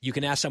 you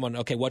can ask someone,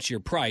 okay, what's your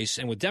price?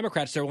 And with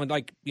Democrats, they're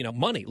like,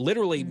 money,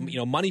 literally,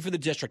 money for the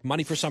district,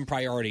 money for some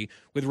priority.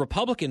 With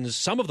Republicans,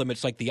 some of them,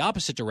 it's like the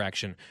opposite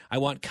direction. I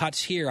want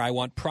cuts here. I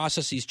want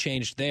processes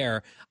changed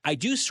there. I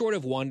do sort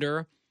of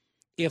wonder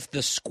if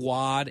the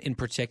squad in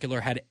particular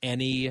had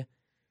any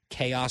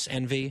chaos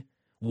envy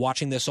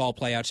watching this all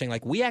play out, saying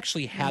like, we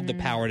actually had the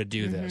power to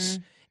do this,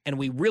 and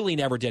we really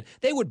never did.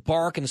 They would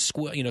bark and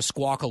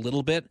squawk a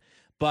little bit,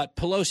 but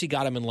Pelosi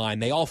got them in line.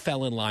 They all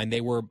fell in line.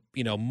 They were,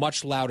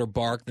 much louder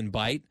bark than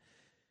bite.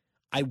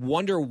 I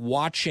wonder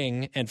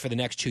watching, and for the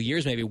next 2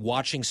 years maybe,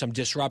 watching some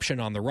disruption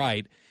on the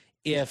right,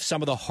 if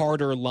some of the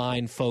harder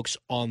line folks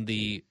on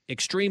the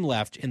extreme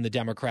left in the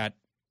Democrat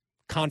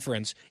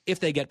conference,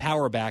 if they get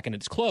power back and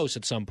it's close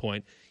at some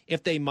point,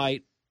 if they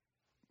might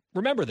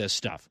remember this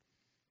stuff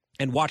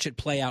and watch it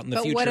play out in the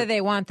future. But what do they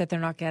want that they're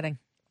not getting?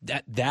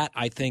 That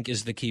I think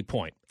is the key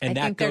point. And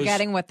I think they're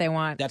getting what they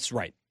want. That's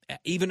right.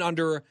 Even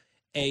under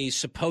a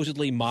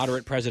supposedly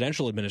moderate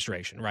presidential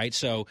administration, right?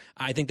 So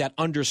I think that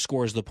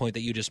underscores the point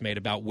that you just made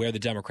about where the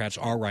Democrats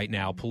are right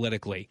now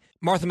politically.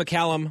 Martha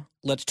MacCallum,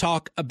 let's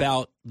talk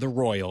about the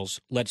Royals.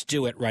 Let's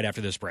do it right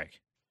after this break.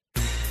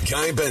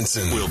 Guy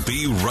Benson will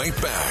be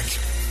right back.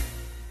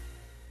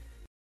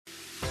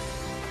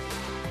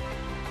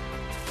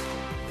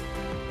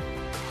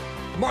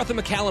 Martha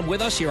MacCallum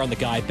with us here on The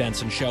Guy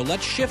Benson Show.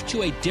 Let's shift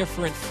to a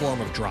different form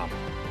of drama.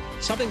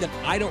 Something that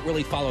I don't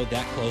really follow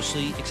that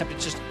closely, except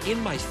it's just in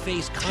my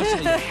face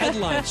constantly. The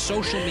headlines,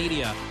 social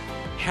media,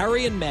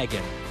 Harry and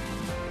Meghan.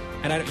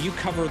 And you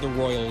cover the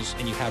Royals,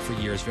 and you have for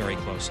years very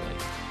closely.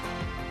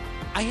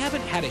 I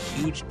haven't had a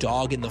huge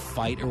dog in the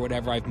fight or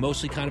whatever. I've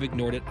mostly kind of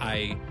ignored it.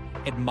 I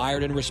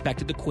admired and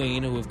respected the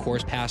Queen, who of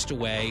course passed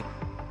away.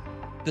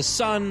 The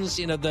sons,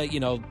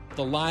 the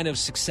line of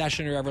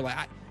succession or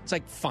whatever. It's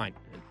like fine.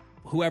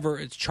 Whoever,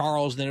 it's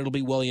Charles, then it'll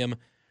be William.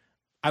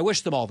 I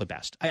wish them all the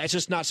best. It's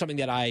just not something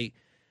that I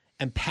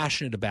am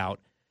passionate about.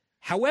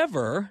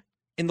 However,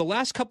 in the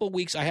last couple of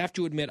weeks, I have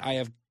to admit I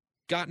have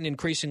gotten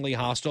increasingly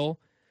hostile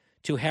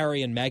to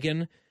Harry and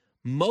Meghan,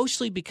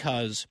 mostly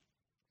because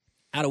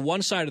out of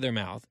one side of their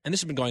mouth, and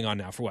this has been going on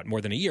now for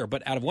more than a year,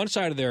 but out of one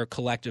side of their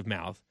collective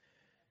mouth,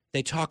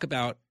 they talk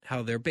about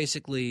how they're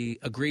basically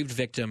aggrieved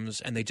victims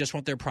and they just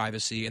want their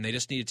privacy and they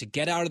just needed to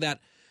get out of that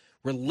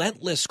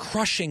relentless,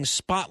 crushing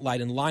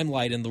spotlight and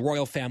limelight in the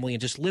royal family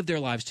and just live their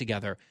lives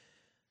together.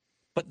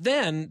 But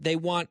then they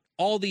want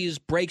all these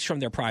breaks from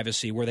their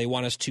privacy where they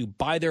want us to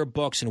buy their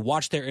books and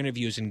watch their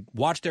interviews and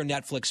watch their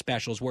Netflix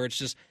specials, where it's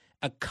just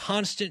a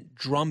constant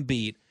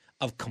drumbeat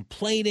of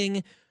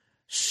complaining,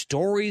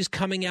 stories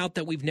coming out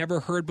that we've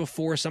never heard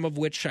before, some of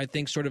which I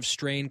think sort of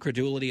strain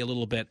credulity a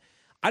little bit.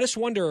 I just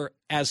wonder,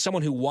 as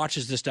someone who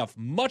watches this stuff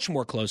much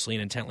more closely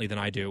and intently than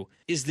I do,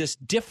 is this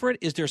different?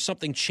 Is there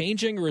something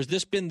changing, or has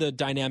this been the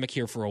dynamic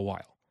here for a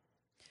while?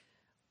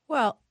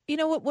 Well,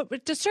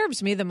 what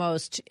disturbs me the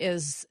most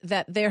is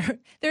that they're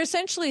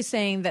essentially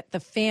saying that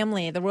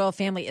the royal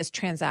family is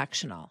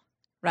transactional,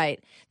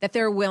 right? That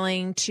they're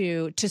willing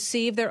to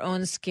save their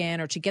own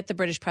skin or to get the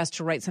British press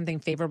to write something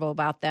favorable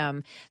about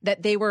them,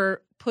 that they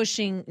were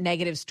pushing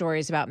negative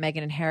stories about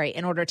Meghan and Harry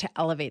in order to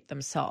elevate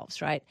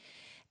themselves, right?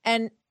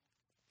 And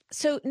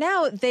so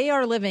now they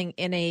are living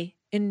in a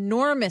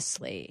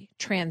enormously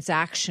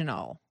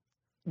transactional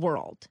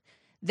world.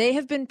 They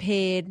have been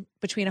paid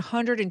between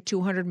 $100 and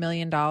 $200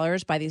 million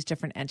by these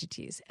different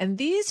entities. And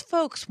these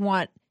folks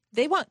want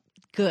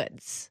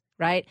goods,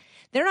 right?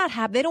 They're not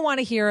happy. They don't want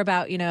to hear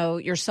about,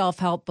 your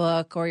self-help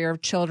book or your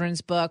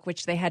children's book,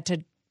 which they had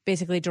to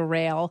basically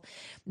derail,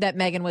 that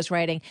Meghan was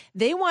writing.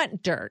 They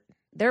want dirt.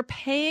 They're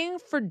paying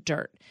for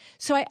dirt.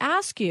 So I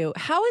ask you,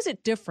 how is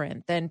it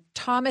different than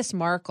Thomas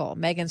Markle,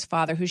 Meghan's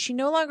father, who she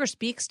no longer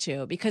speaks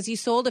to because he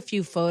sold a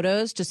few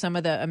photos to some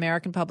of the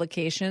American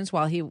publications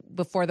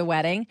before the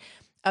wedding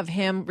of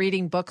him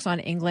reading books on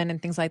England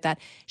and things like that.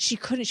 She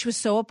was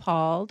so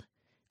appalled,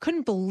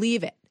 couldn't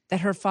believe it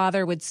that her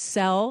father would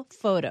sell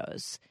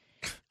photos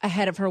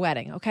ahead of her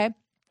wedding, okay?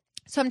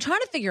 So I'm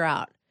trying to figure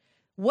out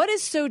what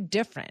is so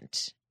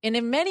different and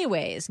in many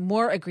ways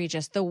more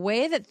egregious, the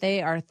way that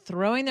they are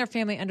throwing their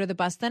family under the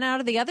bus. Then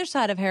out of the other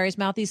side of Harry's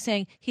mouth, he's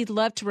saying he'd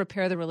love to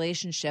repair the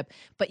relationship,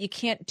 but you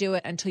can't do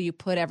it until you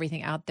put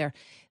everything out there.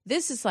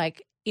 This is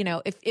like,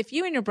 if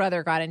you and your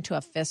brother got into a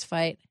fist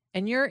fight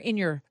and you're in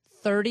your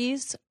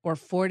 30s or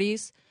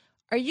 40s,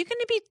 are you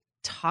going to be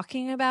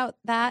talking about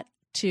that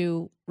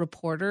to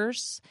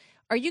reporters?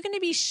 Are you going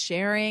to be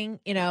sharing,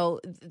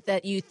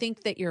 that you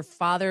think that your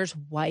father's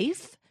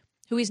wife,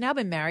 who he's now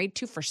been married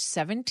to for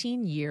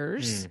 17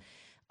 years,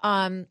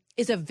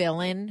 is a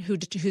villain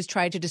who's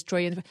tried to destroy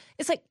you?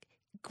 It's like,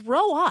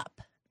 grow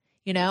up,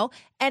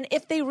 And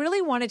if they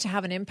really wanted to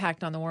have an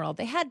impact on the world,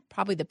 they had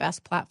probably the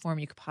best platform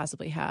you could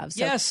possibly have.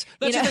 So, yes.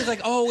 That's the thing,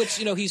 like, it's,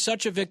 he's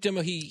such a victim.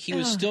 He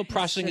was still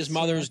processing his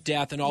mother's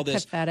death and all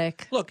this.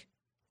 Pathetic. Look,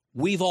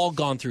 we've all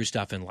gone through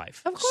stuff in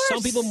life. Of course.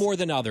 Some people more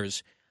than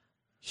others.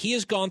 He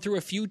has gone through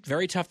a few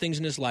very tough things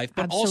in his life,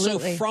 but also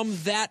from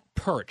that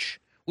perch,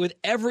 with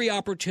every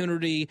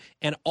opportunity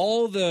and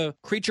all the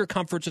creature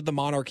comforts of the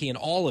monarchy and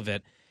all of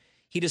it,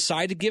 he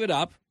decided to give it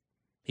up.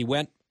 He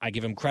went, I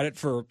give him credit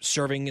for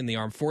serving in the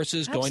armed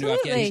forces, going to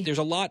Afghanistan. There's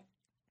a lot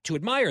to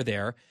admire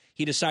there.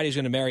 He decided he's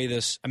going to marry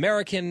this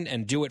American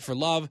and do it for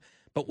love.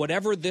 But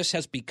whatever this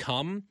has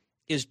become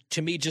is,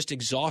 to me, just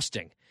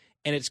exhausting.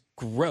 And it's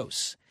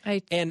gross.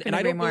 And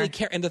I don't really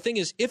care. And the thing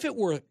is, if it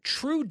were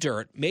true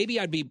dirt, maybe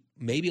I'd be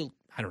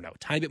I don't know, a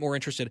tiny bit more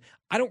interested.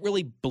 I don't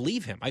really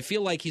believe him. I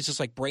feel like he's just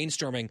like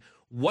brainstorming,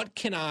 what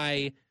can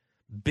I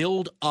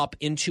build up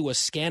into a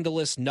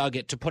scandalous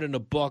nugget to put in a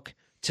book,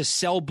 to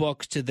sell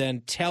books, to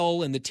then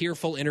tell in the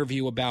tearful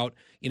interview about,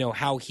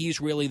 how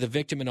he's really the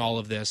victim in all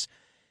of this.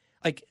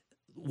 Like,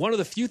 one of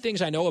the few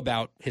things I know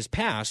about his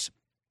past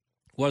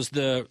was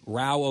the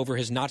row over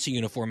his Nazi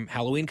uniform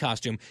Halloween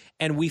costume.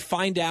 And we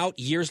find out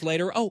years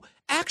later,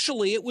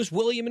 actually, it was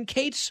William and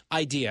Kate's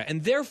idea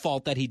and their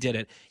fault that he did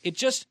it. It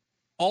just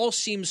all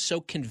seems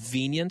so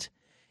convenient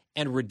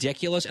and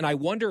ridiculous. And I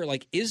wonder,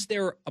 is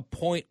there a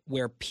point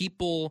where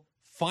people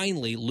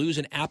finally lose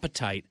an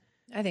appetite?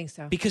 I think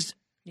so. Because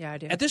I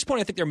do. At this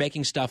point, I think they're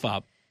making stuff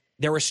up.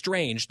 They're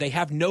estranged. They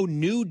have no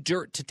new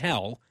dirt to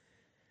tell.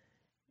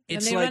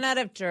 When they run out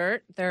of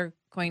dirt, they're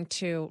going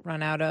to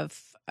run out of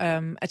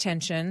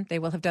attention. They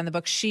will have done the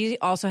book. She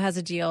also has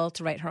a deal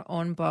to write her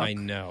own book. I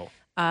know.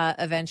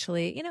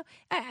 Eventually,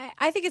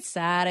 I think it's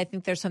sad. I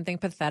think there's something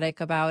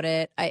pathetic about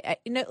it.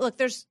 Look,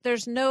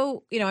 there's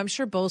no, I'm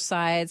sure both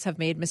sides have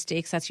made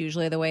mistakes. That's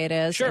usually the way it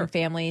is in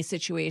family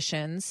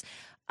situations.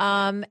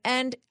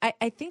 And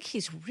I think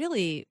he's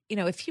really,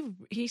 if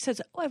he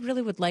says, I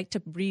really would like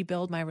to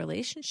rebuild my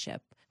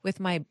relationship with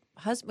my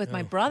husband, with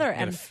my brother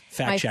and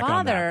my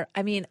father.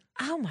 I mean,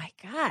 oh my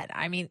God.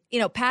 I mean,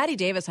 Patty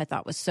Davis, I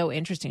thought was so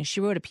interesting. She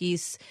wrote a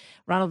piece,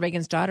 Ronald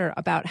Reagan's daughter,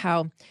 about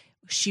how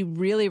she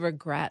really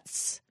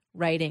regrets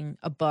writing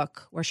a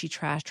book where she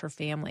trashed her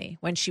family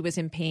when she was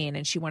in pain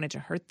and she wanted to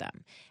hurt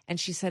them. And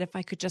she said, if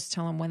I could just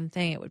tell them one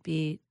thing, it would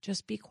be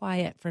just be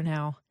quiet for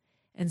now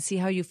and see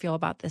how you feel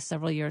about this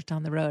several years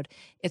down the road.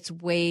 It's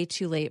way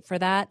too late for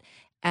that.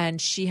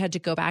 And she had to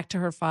go back to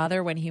her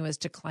father when he was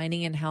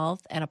declining in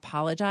health and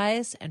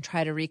apologize and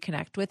try to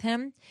reconnect with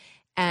him.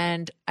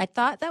 And I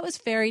thought that was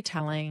very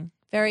telling.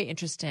 Very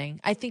interesting.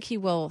 I think he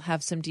will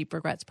have some deep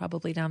regrets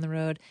probably down the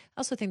road. I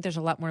also think there's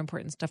a lot more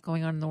important stuff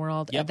going on in the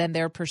world than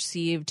their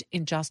perceived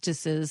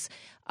injustices,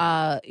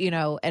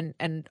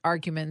 and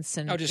arguments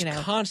and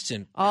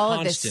constant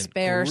of this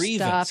spare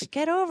grievance. stuff.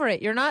 Get over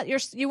it.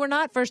 You were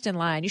not first in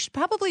line. You should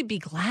probably be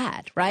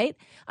glad, right?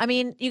 I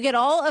mean, you get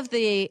all of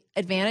the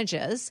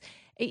advantages.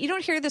 You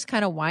don't hear this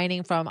kind of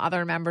whining from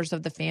other members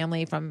of the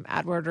family, from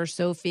Edward or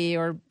Sophie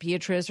or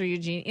Beatrice or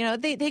Eugene.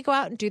 They go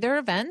out and do their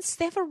events.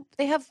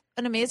 They have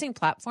an amazing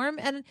platform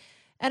and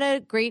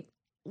a great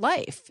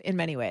life in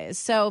many ways.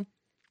 So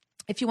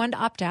if you want to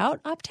opt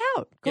out, opt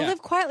out. Go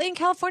live quietly in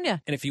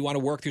California. And if you want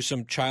to work through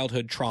some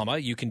childhood trauma,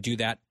 you can do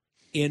that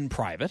in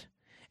private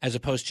as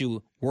opposed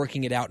to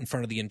working it out in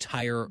front of the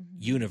entire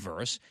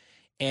universe.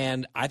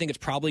 And I think it's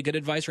probably good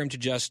advice for him to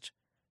just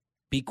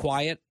be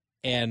quiet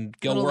and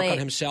go work on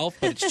himself,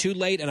 but it's too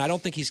late, and I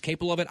don't think he's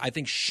capable of it. I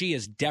think she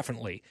is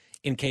definitely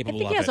incapable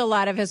of it. I think he has a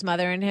lot of his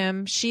mother in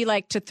him. She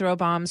liked to throw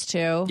bombs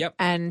too,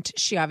 and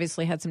she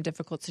obviously had some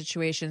difficult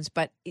situations.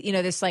 But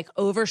this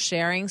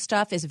oversharing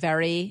stuff is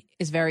very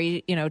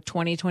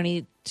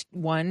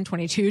 2021,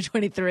 22,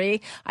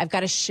 23. I've got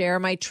to share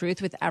my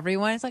truth with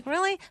everyone. It's like,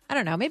 really? I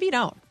don't know. Maybe you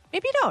don't.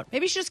 Maybe you don't.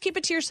 Maybe you should just keep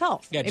it to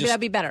yourself. Maybe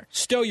that'd be better.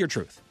 Stow your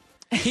truth.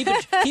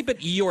 Keep it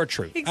your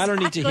truth. Exactly. I don't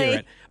need to hear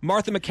it.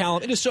 Martha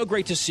McCallum, it is so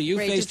great to see you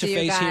Great to see you,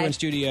 face-to-face here Guy. in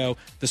studio.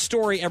 The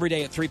Story every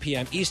day at 3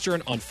 p.m.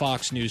 Eastern on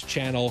Fox News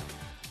Channel.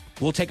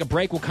 We'll take a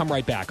break. We'll come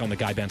right back on The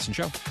Guy Benson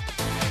Show.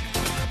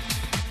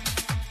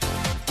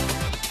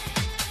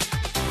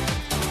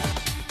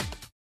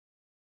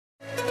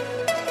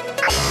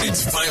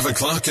 It's 5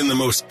 o'clock in the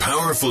most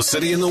powerful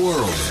city in the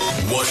world,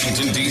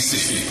 Washington,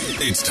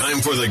 D.C. It's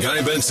time for the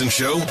Guy Benson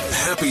Show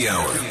Happy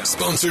Hour,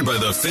 sponsored by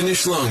the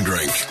Finnish Long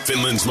Drink.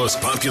 Finland's most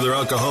popular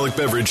alcoholic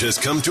beverage has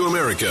come to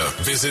America.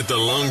 Visit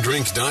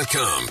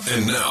thelongdrink.com.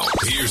 And now,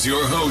 here's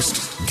your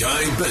host,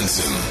 Guy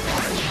Benson.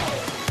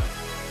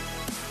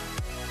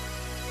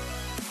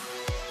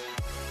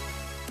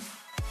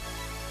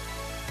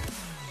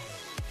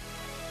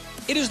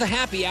 It is the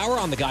Happy Hour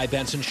on the Guy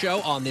Benson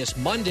Show on this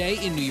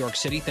Monday in New York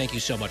City. Thank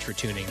you so much for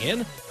tuning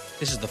in.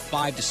 This is the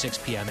 5 to 6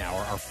 p.m. hour,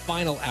 our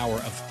final hour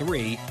of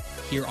 3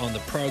 here on the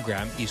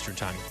program, Eastern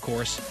Time, of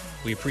course.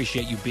 We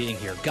appreciate you being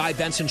here.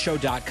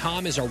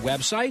 GuyBensonShow.com is our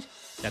website.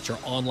 That's our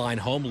online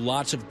home.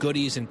 Lots of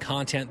goodies and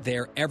content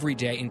there every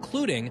day,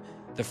 including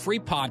the free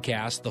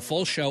podcast, the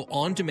full show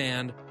on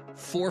demand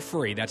for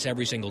free. That's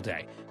every single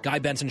day.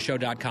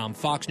 GuyBensonShow.com,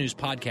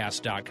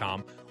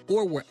 FoxNewsPodcast.com,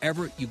 or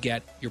wherever you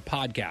get your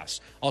podcasts.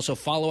 Also,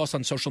 follow us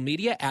on social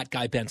media at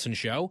Guy Benson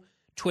Show,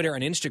 Twitter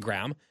and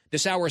Instagram.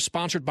 This hour is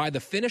sponsored by the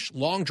Finnish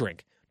Long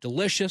Drink.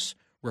 Delicious,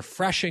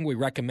 refreshing. We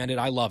recommend it.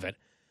 I love it.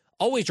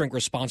 Always drink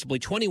responsibly.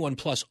 21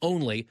 plus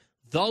only.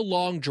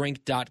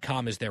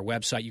 TheLongDrink.com is their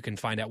website. You can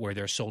find out where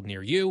they're sold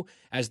near you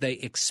as they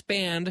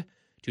expand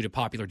due to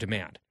popular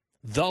demand.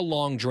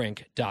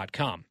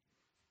 TheLongDrink.com.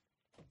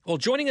 Well,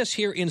 joining us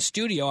here in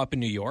studio up in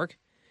New York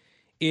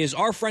is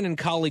our friend and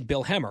colleague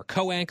Bill Hemmer,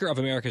 co-anchor of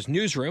America's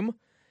Newsroom,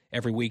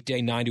 every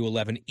weekday 9 to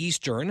 11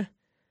 Eastern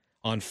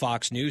on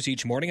Fox News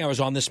each morning. I was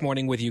on this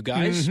morning with you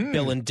guys,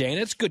 Bill and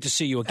Dana. It's good to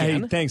see you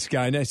again. Hey, thanks,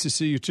 Guy. Nice to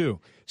see you,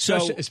 too,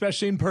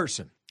 especially in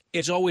person.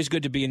 It's always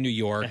good to be in New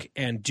York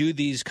and do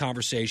these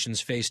conversations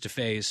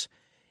face-to-face.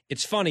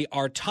 It's funny,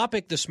 our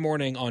topic this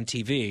morning on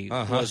TV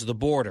was the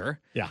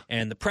border. Yeah.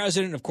 And the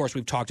president, of course,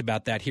 we've talked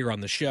about that here on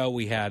the show.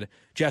 We had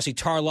Jesse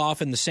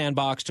Tarloff in the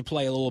sandbox to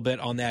play a little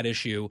bit on that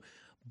issue.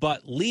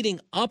 But leading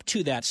up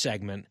to that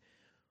segment,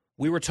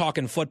 we were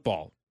talking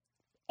football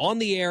on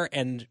the air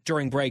and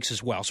during breaks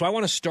as well. So I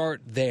want to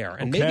start there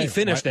and maybe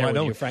finish there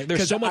with you, Frank.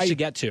 There's so much to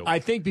get to. I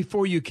think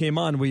before you came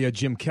on, we had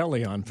Jim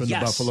Kelly on from the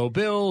Buffalo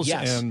Bills.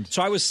 Yes. And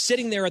so I was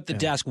sitting there at the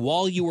desk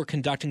while you were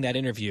conducting that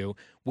interview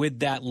with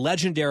that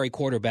legendary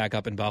quarterback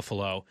up in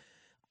Buffalo.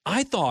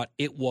 I thought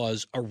it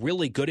was a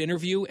really good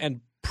interview and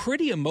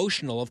pretty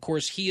emotional. Of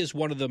course, he is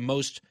one of the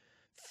most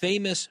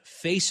famous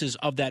faces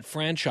of that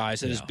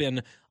franchise that has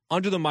been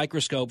under the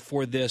microscope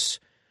for this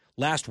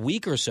last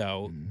week or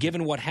so,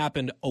 given what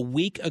happened a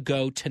week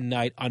ago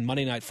tonight on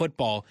Monday Night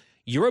Football.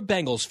 You're a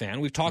Bengals fan.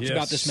 We've talked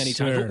about this many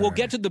times. We'll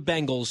get to the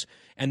Bengals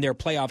and their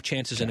playoff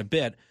chances in a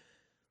bit.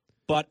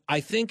 But I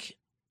think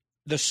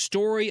the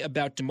story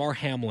about Damar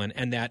Hamlin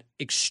and that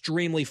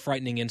extremely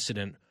frightening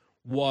incident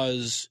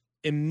was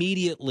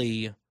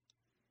immediately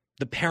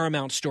the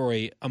paramount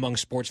story among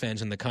sports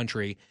fans in the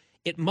country.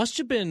 It must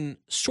have been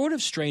sort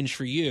of strange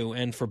for you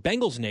and for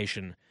Bengals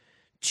Nation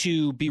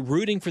to be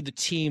rooting for the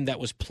team that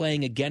was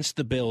playing against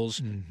the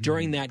Bills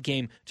during that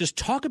game. Just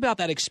talk about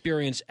that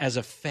experience as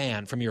a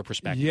fan from your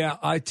perspective. Yeah,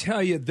 I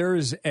tell you,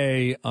 there's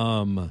a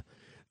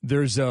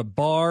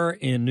bar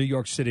in New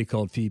York City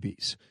called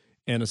Phoebe's,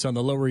 and it's on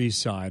the Lower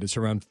East Side. It's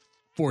around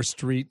 4th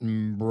Street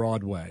and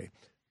Broadway.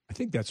 I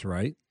think that's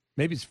right.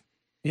 Maybe it's,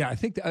 I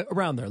think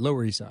around there,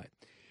 Lower East Side.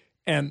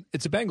 And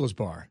it's a Bengals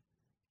bar.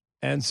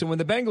 And so when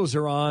the Bengals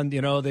are on,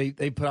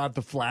 they put out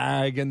the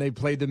flag and they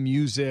play the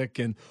music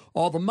and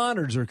all the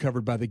monitors are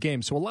covered by the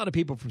game. So a lot of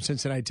people from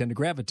Cincinnati tend to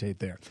gravitate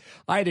there.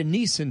 I had a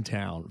niece in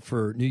town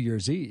for New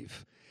Year's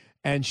Eve,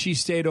 and she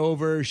stayed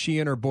over, she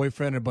and her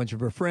boyfriend and a bunch of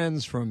her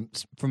friends from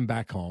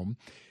back home.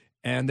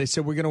 And they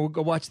said, we're going to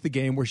go watch the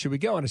game. Where should we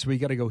go? And I said, we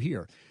got to go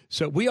here.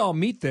 So we all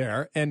meet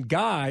there. And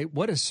Guy,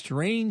 what a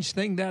strange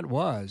thing that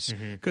was,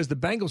 because the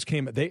Bengals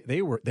came,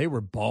 they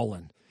were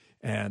balling,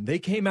 and they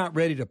came out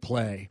ready to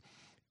play.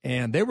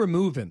 And they were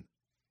moving.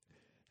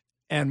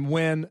 And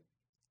when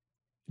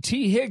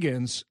T.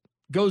 Higgins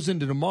goes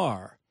into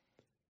Damar,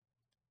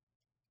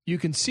 you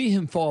can see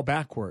him fall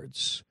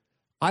backwards.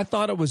 I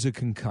thought it was a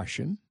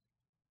concussion.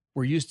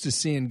 We're used to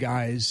seeing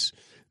guys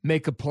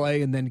make a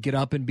play and then get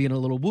up and being a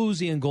little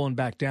woozy and going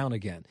back down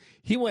again.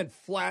 He went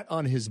flat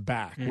on his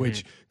back,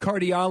 which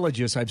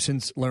cardiologists I've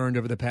since learned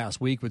over the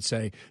past week would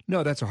say,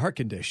 no, that's a heart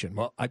condition.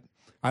 Well,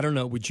 I don't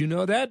know. Would you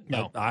know that?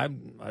 No.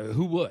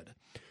 Who would?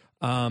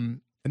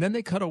 And then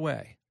they cut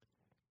away.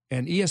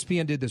 And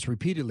ESPN did this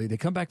repeatedly. They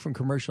come back from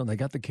commercial, and they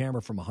got the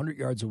camera from 100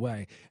 yards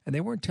away, and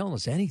they weren't telling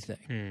us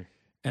anything.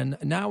 And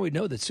now we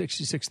know that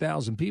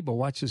 66,000 people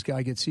watch this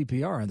guy get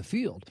CPR on the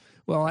field.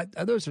 Well,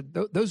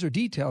 those are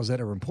details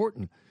that are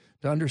important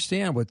to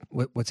understand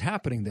what's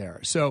happening there.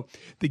 So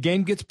the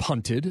game gets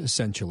punted,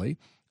 essentially,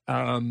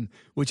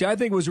 which I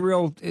think was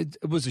it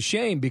was a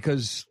shame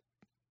because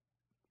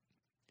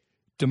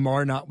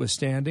DeMar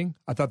notwithstanding,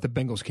 I thought the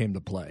Bengals came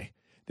to play.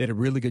 They had a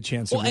really good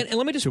chance and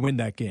let me just to win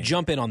that game.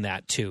 Jump in on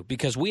that, too,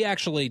 because we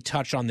actually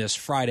touched on this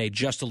Friday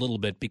just a little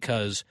bit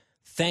because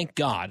thank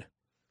God,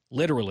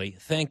 literally,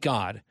 thank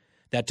God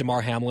that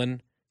DeMar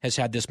Hamlin has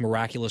had this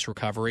miraculous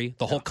recovery.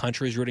 The whole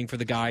country is rooting for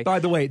the guy. By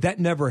the way, that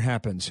never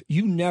happens.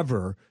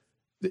 You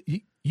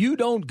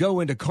don't go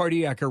into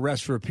cardiac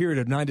arrest for a period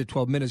of 9 to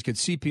 12 minutes, get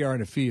CPR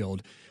in a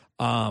field,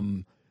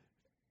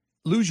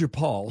 lose your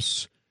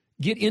pulse,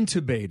 get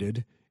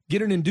intubated,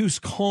 get an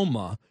induced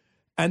coma,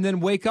 and then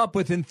wake up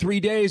within 3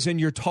 days and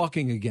you're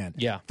talking again.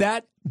 Yeah.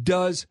 That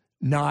does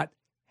not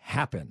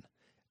happen.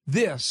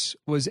 This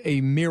was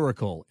a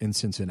miracle in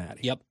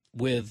Cincinnati. Yep,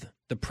 with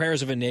the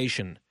prayers of a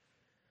nation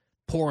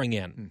pouring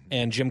in. Mm-hmm.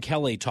 And Jim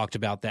Kelly talked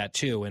about that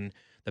too, and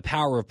the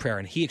power of prayer.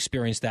 And he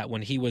experienced that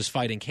when he was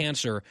fighting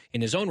cancer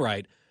in his own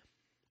right.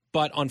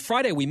 But on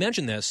Friday, we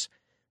mentioned this.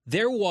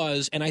 There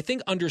was, and I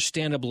think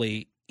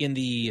understandably, in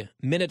the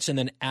minutes and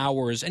then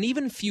hours and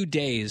even few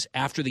days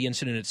after the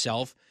incident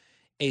itself,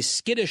 a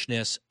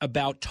skittishness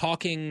about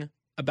talking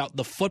about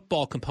the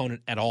football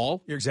component at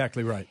all. You're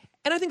exactly right.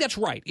 And I think that's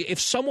right. If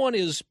someone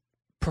is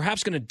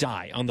perhaps going to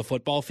die on the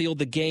football field,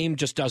 the game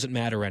just doesn't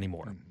matter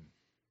anymore. Mm-hmm.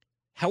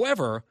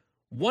 However,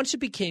 once it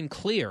became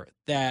clear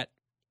that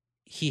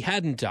he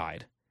hadn't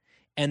died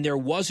and there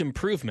was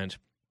improvement,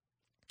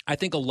 I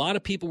think a lot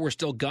of people were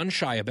still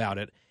gun-shy about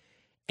it.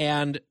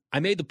 And I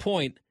made the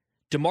point,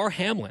 DeMar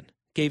Hamlin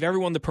gave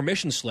everyone the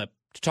permission slip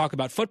to talk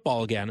about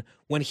football again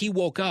when he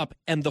woke up,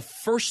 and the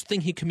first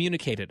thing he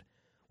communicated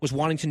was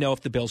wanting to know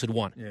if the Bills had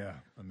won. Yeah,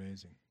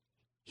 amazing.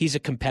 He's a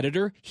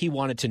competitor. He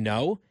wanted to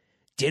know,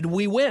 did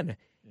we win?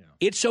 Yeah.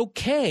 It's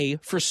okay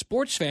for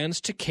sports fans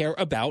to care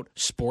about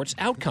sports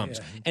outcomes.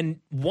 Yeah. And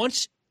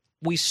once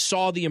we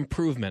saw the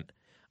improvement,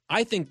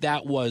 I think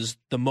that was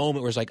the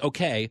moment where it's like,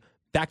 okay,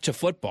 back to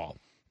football.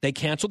 They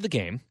canceled the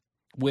game,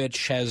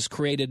 which has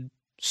created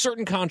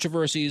certain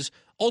controversies.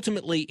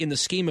 Ultimately, in the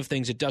scheme of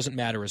things, it doesn't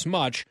matter as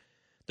much.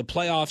 The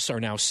playoffs are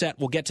now set.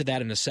 We'll get to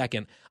that in a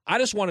second. I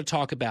just want to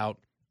talk about,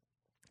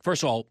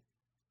 first of all,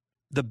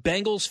 the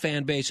Bengals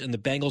fan base and the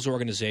Bengals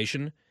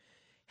organization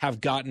have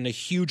gotten a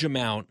huge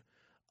amount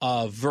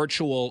of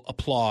virtual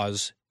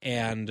applause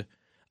and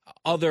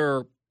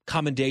other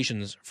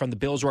commendations from the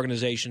Bills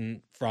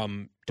organization,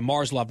 from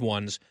DeMar's loved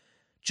ones,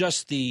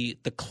 just the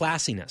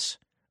classiness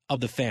of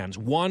the fans.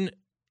 One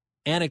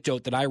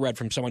anecdote that I read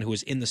from someone who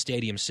was in the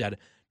stadium said,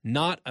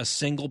 not a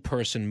single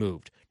person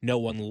moved. No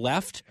one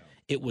left.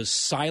 It was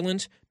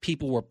silent.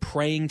 People were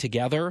praying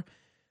together.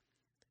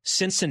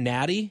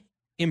 Cincinnati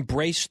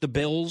embraced the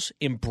Bills,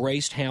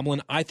 embraced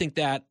Hamlin. I think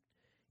that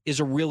is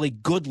a really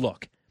good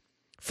look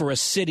for a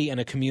city and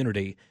a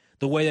community,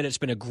 the way that it's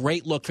been a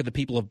great look for the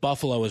people of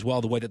Buffalo as well,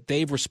 the way that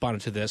they've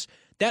responded to this.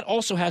 That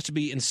also has to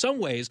be, in some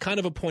ways, kind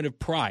of a point of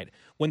pride.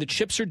 When the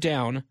chips are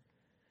down,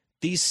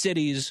 these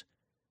cities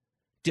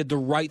did the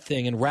right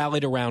thing and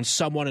rallied around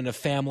someone and a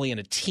family and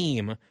a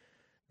team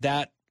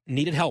that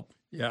needed help.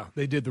 Yeah,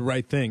 they did the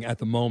right thing at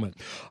the moment.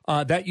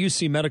 That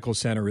UC Medical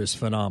Center is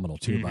phenomenal,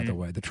 too, by the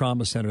way. The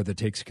trauma center that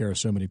takes care of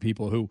so many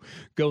people who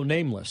go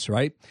nameless,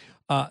 right?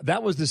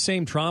 That was the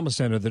same trauma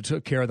center that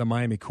took care of the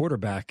Miami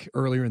quarterback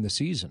earlier in the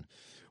season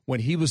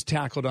when he was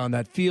tackled on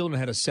that field and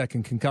had a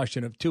second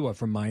concussion of Tua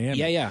from Miami.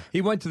 Yeah. He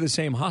went to the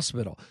same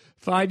hospital.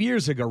 5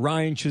 years ago,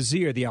 Ryan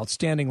Shazier, the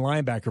outstanding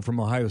linebacker from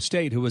Ohio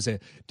State, who was a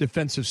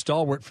defensive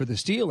stalwart for the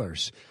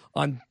Steelers,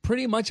 on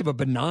pretty much of a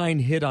benign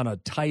hit on a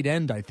tight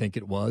end, I think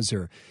it was,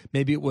 or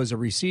maybe it was a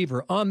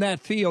receiver. On that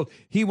field,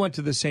 he went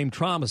to the same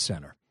trauma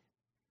center.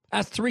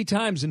 That's 3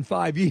 times in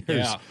 5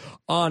 years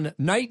on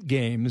night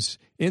games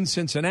in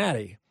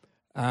Cincinnati.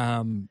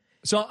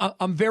 So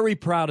I'm very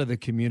proud of the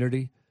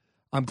community.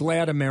 I'm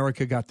glad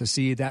America got to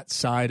see that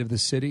side of the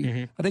city.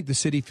 Mm-hmm. I think the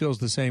city feels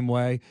the same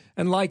way,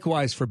 and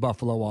likewise for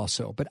Buffalo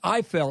also. But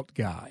I felt,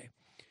 Guy,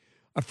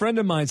 a friend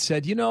of mine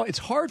said, it's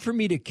hard for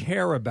me to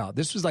care about.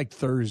 This was like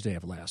Thursday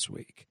of last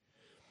week.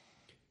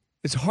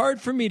 It's hard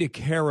for me to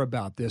care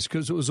about this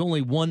because it was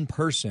only one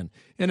person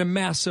in a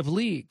massive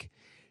league.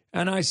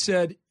 And I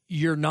said,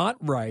 you're not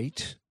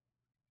right,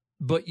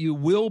 but you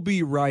will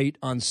be right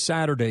on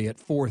Saturday at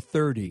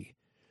 4:30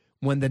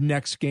 when the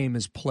next game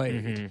is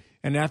played. Mm-hmm.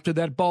 And after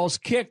that ball's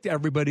kicked,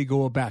 everybody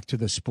go back to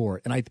the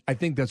sport. And I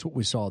think that's what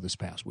we saw this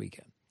past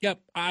weekend.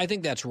 Yep, I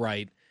think that's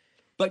right.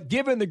 But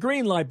given the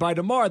green light by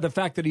DeMar, the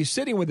fact that he's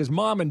sitting with his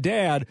mom and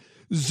dad,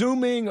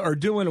 Zooming or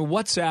doing a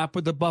WhatsApp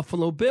with the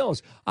Buffalo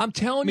Bills, I'm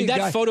telling you, that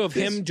guys, photo of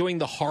him doing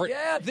the heart.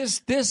 Yeah,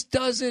 this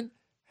doesn't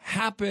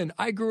happen.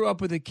 I grew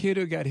up with a kid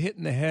who got hit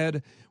in the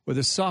head with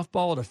a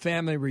softball at a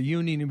family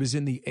reunion. He was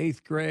in the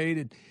 8th grade.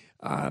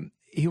 And,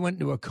 he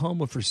went into a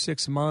coma for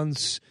 6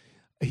 months.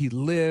 He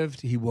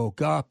lived. He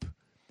woke up.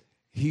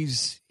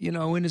 He's, in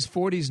his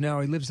 40s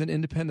now. He lives an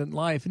independent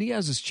life, and he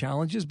has his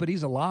challenges, but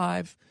he's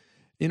alive.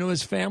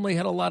 His family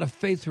had a lot of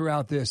faith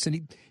throughout this,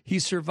 and he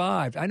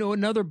survived. I know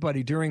another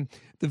buddy during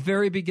the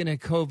very beginning of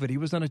COVID. He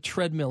was on a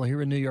treadmill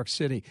here in New York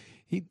City.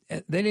 They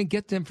didn't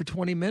get to him for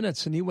 20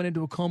 minutes, and he went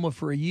into a coma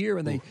for a year,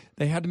 and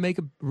they had to make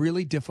a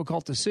really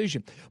difficult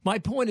decision. My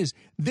point is,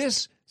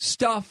 this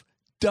stuff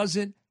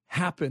doesn't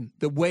happen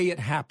the way it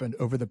happened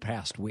over the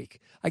past week.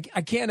 I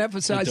can't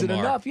emphasize it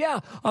enough. Yeah,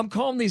 I'm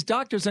calling these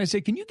doctors and I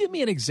say, can you give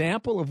me an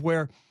example of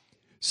where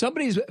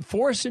somebody's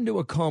forced into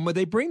a coma,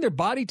 they bring their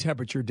body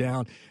temperature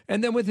down,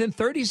 and then within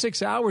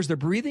 36 hours, they're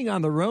breathing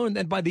on their own,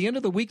 and by the end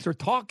of the week, they're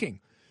talking.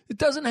 It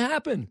doesn't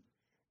happen.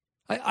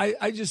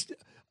 I just,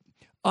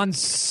 on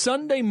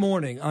Sunday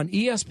morning, on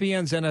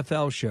ESPN's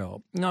NFL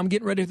show, I'm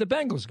getting ready for the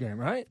Bengals game,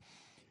 right?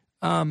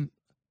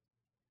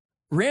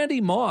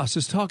 Randy Moss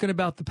is talking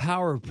about the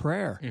power of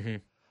prayer. Mm-hmm.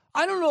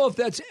 I don't know if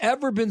that's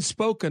ever been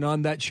spoken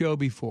on that show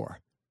before.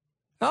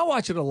 I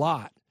watch it a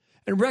lot.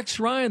 And Rex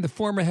Ryan, the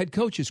former head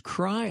coach, is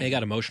crying. They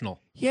got emotional.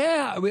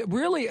 Yeah,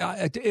 really,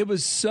 it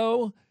was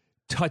so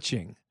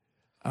touching.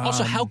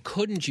 Also, how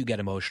couldn't you get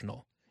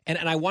emotional? And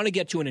I want to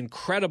get to an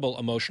incredible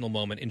emotional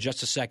moment in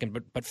just a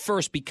second. But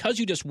first, because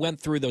you just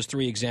went through those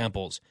three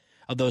examples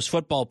of those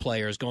football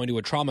players going to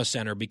a trauma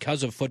center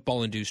because of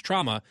football-induced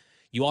trauma,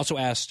 you also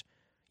asked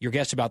your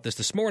guest about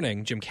this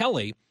morning, Jim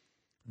Kelly.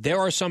 There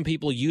are some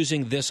people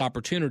using this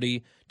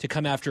opportunity to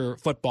come after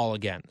football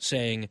again,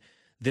 saying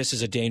this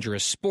is a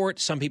dangerous sport.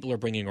 Some people are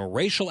bringing a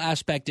racial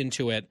aspect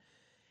into it.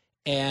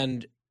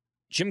 And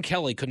Jim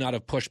Kelly could not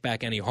have pushed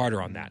back any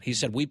harder on that. He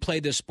said, we play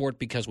this sport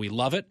because we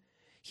love it.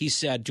 He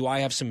said, do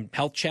I have some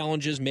health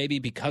challenges maybe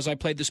because I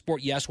played the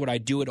sport? Yes. Would I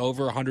do it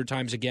over 100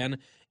 times again?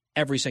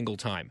 Every single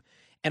time.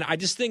 And I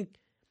just think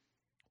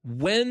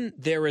when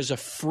there is a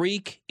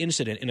freak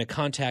incident in a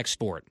contact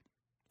sport,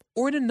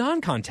 or in a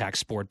non-contact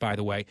sport, by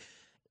the way,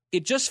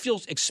 it just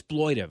feels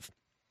exploitive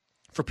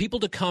for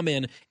people to come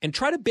in and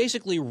try to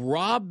basically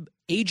rob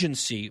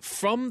agency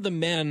from the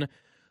men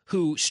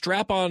who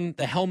strap on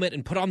the helmet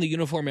and put on the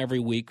uniform every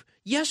week.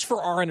 Yes,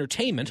 for our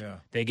entertainment. Yeah.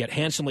 They get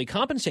handsomely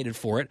compensated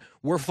for it.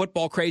 We're a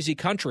football-crazy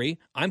country.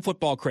 I'm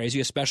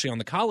football-crazy, especially on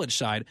the college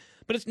side.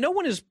 But no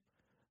one is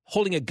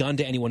holding a gun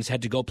to anyone's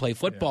head to go play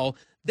football.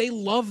 Yeah. They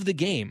love the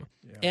game.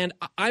 Yeah. And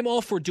I'm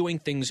all for doing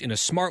things in a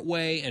smart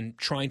way and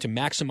trying to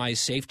maximize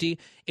safety.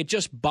 It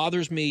just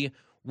bothers me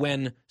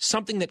when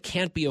something that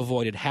can't be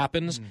avoided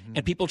happens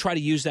and people try to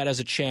use that as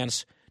a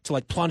chance to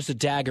like plunge the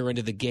dagger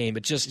into the game.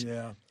 It just,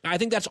 I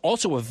think that's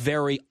also a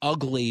very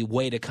ugly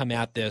way to come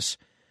at this,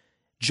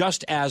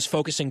 just as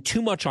focusing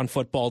too much on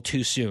football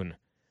too soon.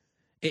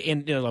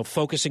 And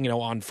focusing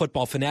on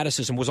football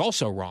fanaticism was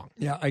also wrong.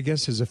 Yeah, I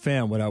guess as a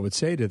fan, what I would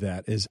say to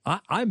that is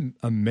I'm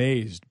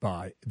amazed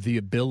by the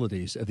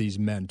abilities of these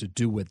men to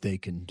do what they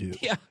can do.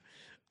 Yeah.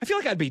 I feel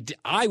like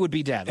I would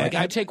be dead. Like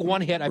I'd take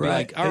one hit, I'd be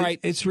like, all right.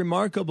 It's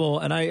remarkable,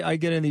 and I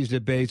get in these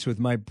debates with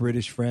my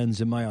British friends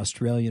and my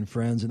Australian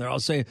friends, and they're all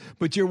saying,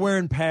 but you're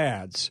wearing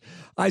pads.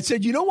 I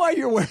said, you know why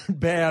you're wearing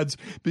pads?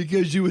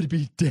 Because you would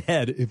be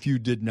dead if you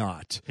did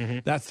not. Mm-hmm.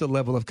 That's the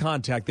level of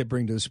contact they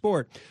bring to the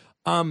sport.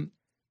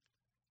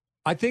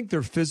 I think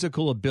their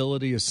physical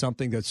ability is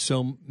something that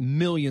so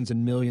millions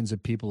and millions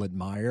of people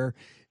admire,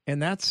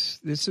 and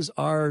it's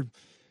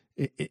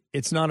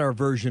not our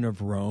version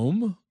of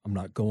Rome. I'm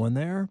not going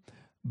there,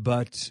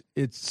 but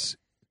it's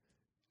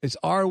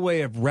our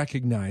way of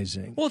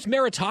recognizing. Well, it's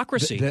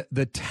meritocracy.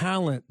 The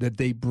talent that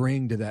they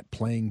bring to that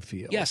playing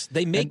field. Yes,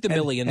 they make the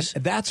millions.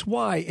 And that's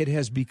why it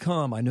has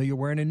become, I know you're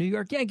wearing a New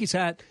York Yankees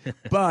hat,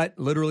 but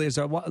literally as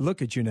I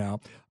look at you now,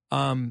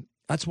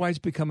 that's why it's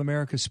become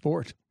America's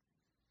sport.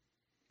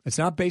 It's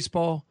not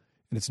baseball,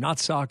 and it's not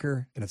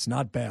soccer, and it's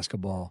not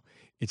basketball.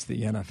 It's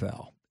the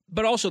NFL.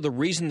 But also the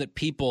reason that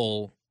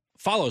people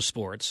follow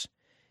sports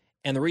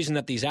and the reason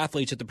that these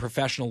athletes at the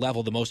professional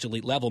level, the most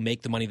elite level,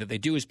 make the money that they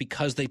do is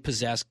because they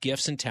possess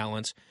gifts and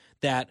talents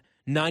that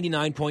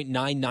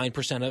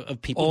 99.99%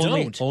 of people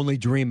don't. Only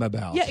dream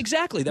about. Yeah,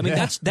 exactly. I mean,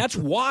 that's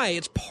why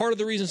it's part of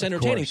the reason it's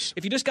entertaining.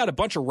 If you just got a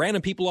bunch of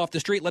random people off the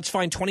street, let's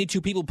find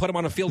 22 people, put them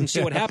on a field and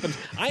see what happens.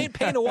 I ain't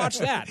paying to watch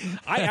that.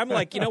 I'm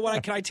like, you know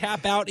what? Can I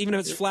tap out even if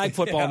it's flag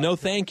football? Yeah. No,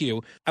 thank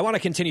you. I want to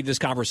continue this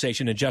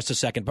conversation in just a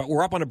second, but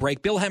we're up on a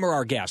break. Bill Hemmer,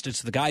 our guest.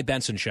 It's the Guy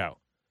Benson Show.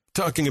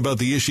 Talking about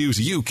the issues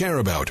you care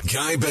about.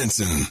 Guy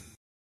Benson.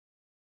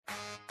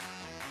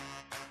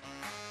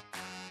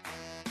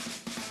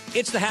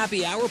 It's the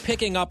happy hour,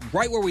 picking up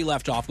right where we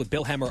left off with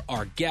Bill Hemmer,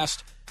 our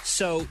guest.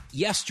 So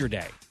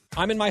yesterday,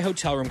 I'm in my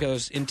hotel room because I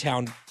was in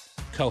town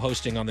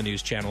co-hosting on the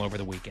news channel over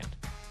the weekend.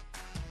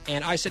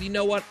 And I said, you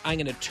know what? I'm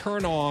going to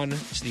turn on,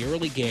 it's the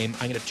early game,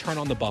 I'm going to turn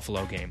on the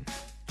Buffalo game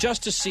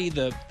just to see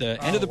the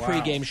end of the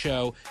pregame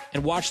show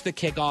and watch the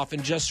kickoff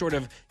and just sort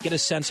of get a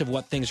sense of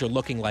what things are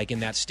looking like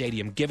in that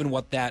stadium, given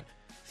what that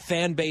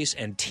fan base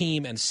and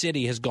team and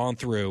city has gone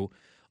through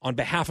on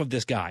behalf of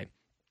this guy.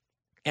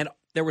 And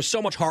there was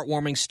so much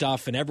heartwarming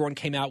stuff, and everyone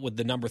came out with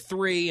the number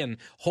 3 and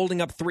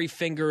holding up 3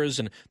 fingers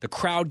and the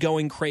crowd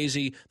going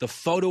crazy. The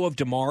photo of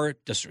DeMar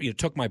just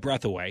took my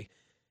breath away.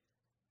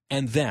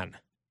 And then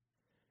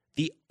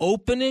the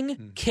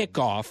opening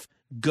kickoff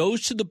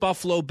goes to the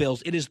Buffalo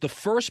Bills. It is the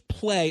first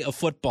play of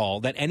football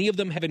that any of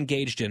them have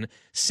engaged in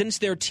since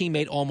their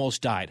teammate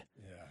almost died.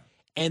 Yeah.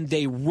 And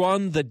they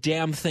run the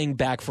damn thing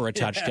back for a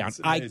touchdown.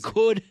 I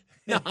could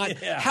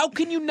not? Yeah. How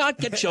can you not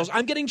get chills?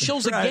 I'm getting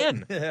chills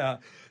again. Yeah.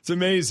 It's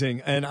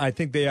amazing. And I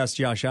think they asked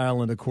Josh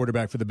Allen, the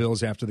quarterback for the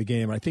Bills, after the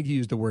game. I think he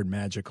used the word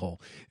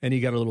magical, and he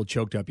got a little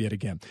choked up yet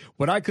again.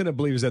 What I couldn't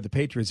believe is that the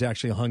Patriots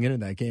actually hung in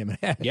that game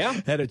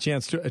and had a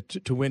chance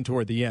to win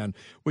toward the end,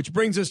 which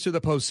brings us to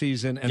the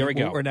postseason. And there we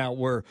go.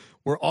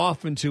 We're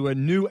off into a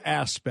new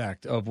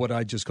aspect of what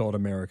I just called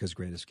America's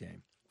greatest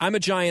game. I'm a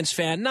Giants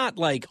fan, not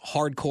like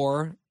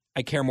hardcore.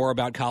 I care more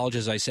about college,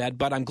 as I said,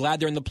 but I'm glad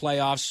they're in the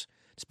playoffs.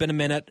 It's been a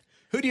minute.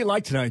 Who do you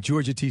like tonight,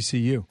 Georgia,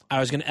 TCU?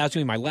 I was going to ask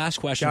you my last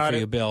question for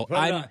you, Bill.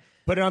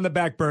 Put it on the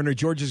back burner.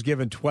 Georgia's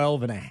given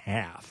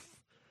 12.5.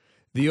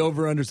 The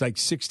over-under is like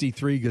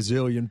 63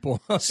 gazillion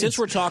points. Since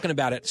we're talking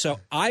about it,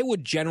 so I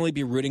would generally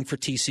be rooting for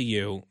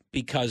TCU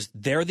because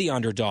they're the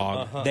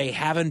underdog. Uh-huh. They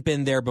haven't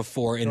been there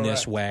before in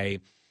this way.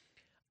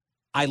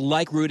 I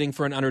like rooting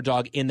for an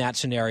underdog in that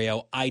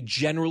scenario. I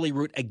generally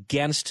root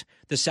against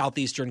the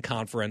Southeastern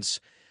Conference.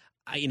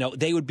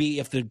 They would be,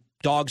 if the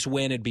dogs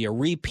win, it'd be a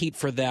repeat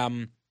for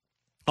them.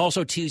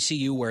 Also,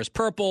 TCU wears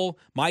purple.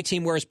 My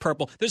team wears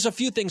purple. There's a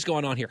few things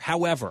going on here.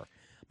 However,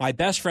 my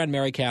best friend,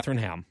 Mary Catherine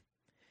Ham,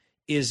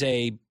 is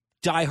a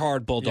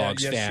diehard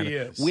Bulldogs fan. She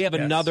is. We have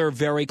another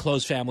very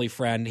close family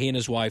friend, he and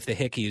his wife, the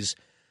Hickeys,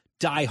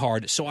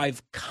 diehard. So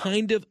I've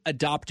kind of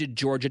adopted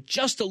Georgia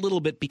just a little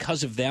bit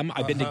because of them.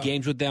 I've been to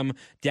games with them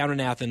down in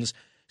Athens.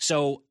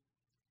 So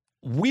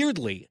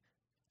weirdly,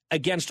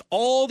 against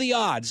all the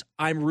odds,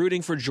 I'm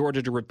rooting for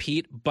Georgia to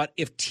repeat. But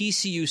if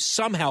TCU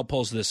somehow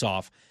pulls this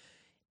off,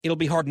 it'll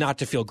be hard not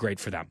to feel great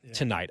for them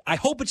tonight. I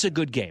hope it's a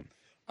good game.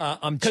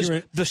 I'm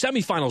cheering. The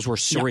semifinals were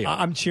surreal. Yeah,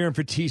 I'm cheering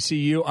for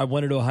TCU. I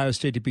wanted Ohio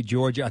State to beat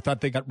Georgia. I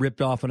thought they got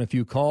ripped off on a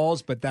few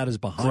calls, but that is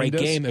behind us. Great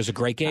game. It was a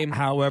great game.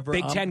 However,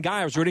 Big Ten guy.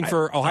 I was rooting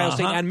for Ohio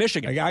State and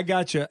Michigan. I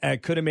got you. I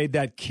could have made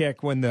that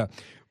kick when the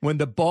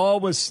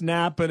ball was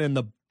snapping and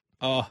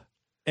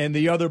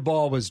the other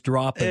ball was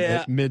dropping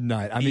at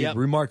midnight. I mean,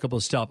 remarkable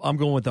stuff. I'm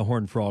going with the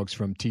Horned Frogs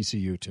from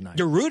TCU tonight.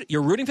 You're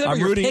rooting for them.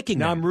 You're picking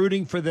them. I'm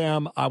rooting for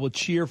them. I will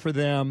cheer for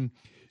them.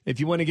 If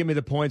you want to give me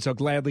the points, I'll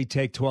gladly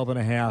take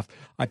 12.5.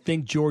 I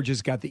think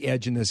Georgia's got the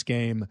edge in this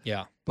game.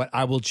 Yeah. But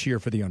I will cheer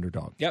for the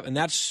underdog. Yep,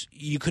 and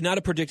you could not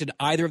have predicted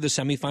either of the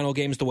semifinal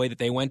games the way that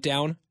they went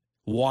down.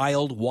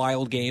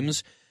 Wild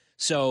games.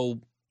 So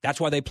that's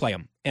why they play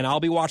them. And I'll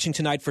be watching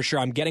tonight for sure.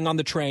 I'm getting on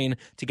the train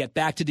to get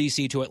back to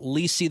D.C. to at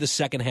least see the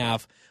second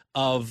half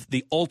of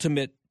the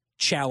ultimate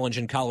challenge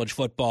in college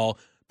football.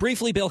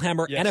 Briefly, Bill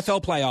Hemmer,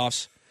 NFL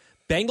playoffs.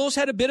 Bengals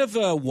had a bit of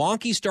a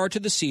wonky start to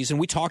the season.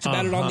 We talked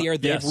about it on the air.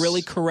 They've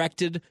really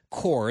corrected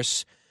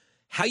course.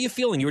 How you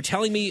feeling? You were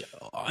telling me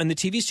in the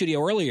TV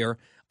studio earlier,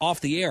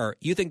 off the air,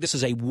 you think this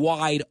is a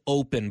wide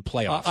open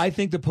playoff. I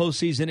think the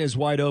postseason is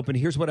wide open.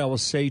 Here's what I will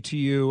say to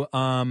you.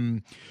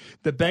 The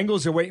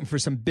Bengals are waiting for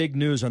some big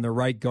news on their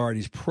right guard.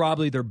 He's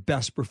probably their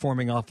best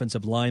performing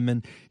offensive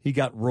lineman. He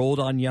got rolled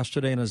on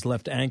yesterday on his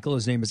left ankle.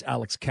 His name is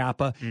Alex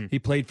Kappa. He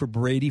played for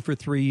Brady for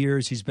 3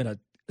 years. He's been a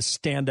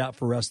standout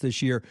for us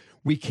this year.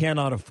 We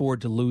cannot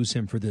afford to lose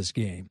him for this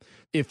game.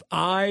 If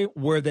I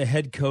were the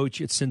head coach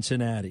at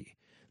Cincinnati,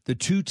 the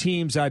two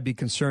teams I'd be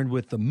concerned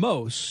with the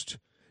most,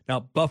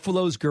 now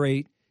Buffalo's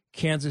great,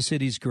 Kansas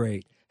City's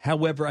great.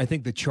 However, I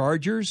think the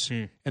Chargers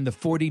and the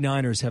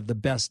 49ers have the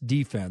best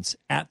defense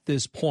at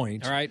this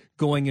point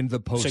going into the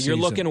postseason. So you're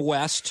looking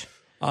west.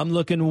 I'm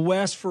looking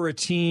west for a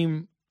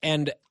team.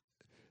 And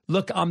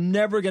look, I'm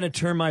never going to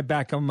turn my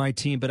back on my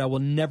team, but I will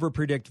never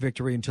predict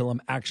victory until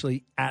I'm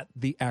actually at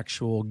the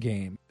actual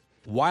game.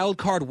 Wild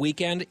Card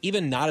Weekend,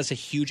 even not as a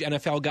huge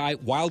NFL guy,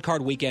 Wild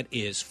Card Weekend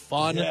is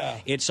fun. Yeah.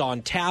 It's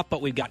on tap,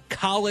 but we've got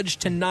college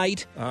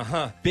tonight.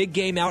 Big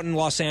game out in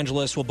Los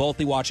Angeles. We'll both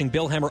be watching.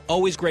 Bill Hemmer,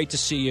 always great to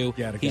see you.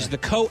 He's the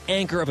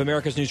co-anchor of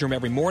America's Newsroom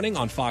every morning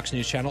on Fox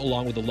News Channel,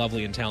 along with the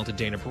lovely and talented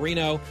Dana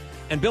Perino.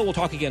 And Bill, we'll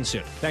talk again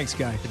soon. Thanks,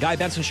 Guy. The Guy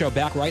Benson Show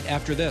back right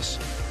after this.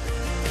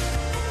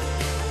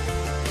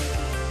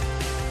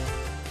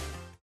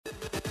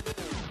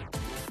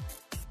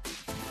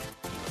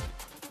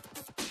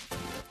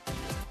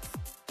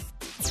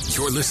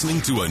 You're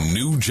listening to a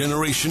new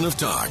generation of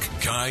talk.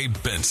 Guy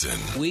Benson.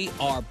 We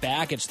are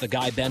back. It's the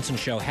Guy Benson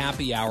Show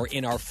happy hour.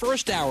 In our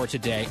first hour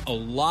today, a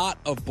lot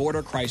of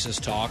border crisis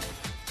talk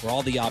for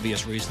all the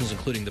obvious reasons,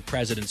 including the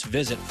president's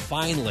visit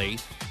finally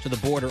to the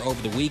border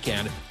over the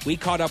weekend. We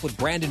caught up with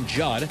Brandon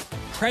Judd,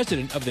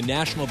 president of the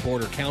National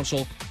Border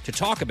Council, to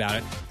talk about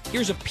it.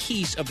 Here's a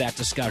piece of that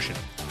discussion.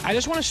 I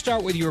just want to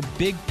start with your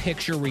big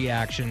picture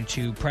reaction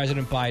to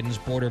President Biden's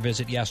border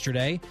visit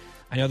yesterday.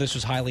 I know this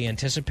was highly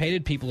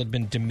anticipated. People had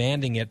been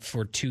demanding it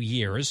for 2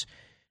 years.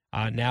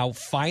 Now,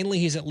 finally,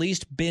 he's at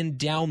least been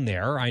down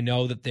there. I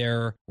know that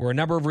there were a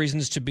number of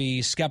reasons to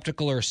be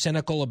skeptical or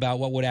cynical about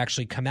what would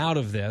actually come out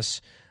of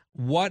this.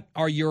 What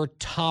are your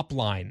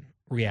top-line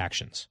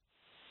reactions?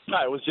 No,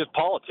 it was just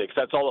politics.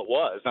 That's all it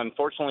was.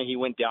 Unfortunately, he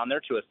went down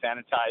there to a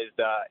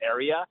sanitized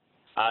area.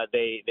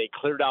 They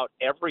cleared out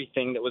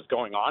everything that was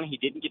going on. He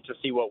didn't get to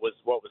see what was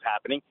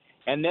happening.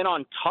 And then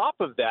on top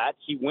of that,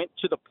 he went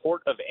to the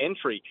port of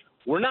entry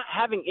we're not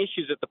having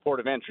issues at the port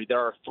of entry. There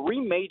are three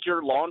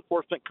major law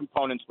enforcement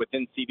components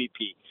within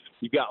CBP.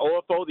 You've got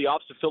OFO, the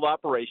Office of Field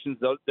Operations.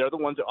 They're the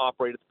ones that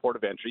operate at the port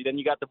of entry. Then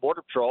you got the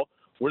Border Patrol.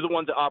 We're the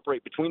ones that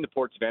operate between the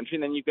ports of entry.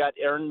 And then you've got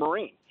Air and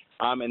Marine.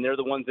 And they're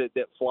the ones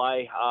that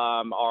fly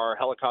our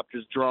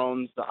helicopters,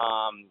 drones,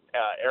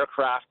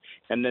 aircraft,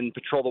 and then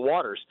patrol the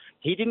waters.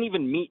 He didn't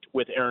even meet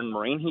with Air and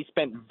Marine. He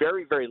spent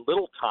very, very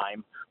little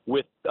time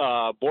with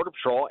Border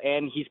Patrol,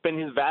 and he spent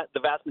the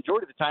vast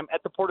majority of the time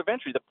at the port of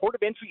entry. The port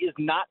of entry is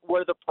not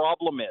where the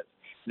problem is.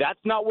 That's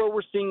not where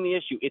we're seeing the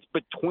issue. It's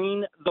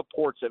between the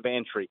ports of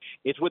entry.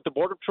 It's with the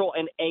Border Patrol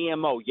and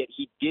AMO, yet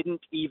he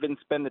didn't even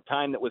spend the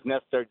time that was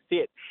necessary to see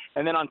it.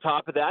 And then on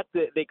top of that,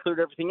 they cleared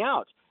everything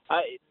out.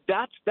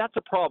 That's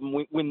a problem.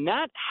 When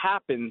that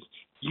happens,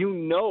 you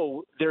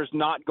know there's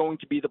not going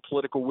to be the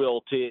political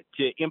will to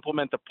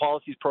implement the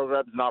policies,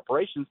 programs, and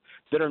operations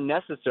that are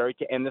necessary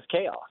to end this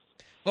chaos.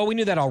 Well, we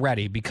knew that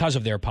already because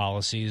of their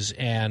policies,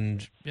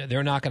 and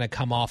they're not going to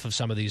come off of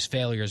some of these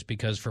failures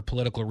because for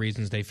political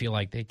reasons they feel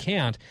like they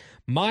can't.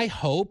 My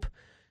hope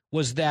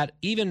was that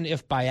even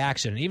if by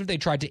accident, even if they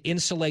tried to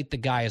insulate the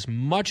guy as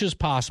much as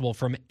possible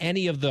from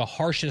any of the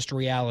harshest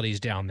realities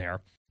down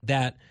there,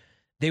 that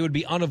they would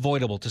be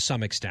unavoidable to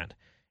some extent.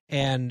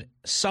 And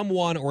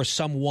someone or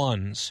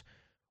someones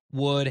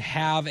would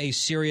have a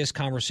serious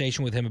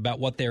conversation with him about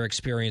what they're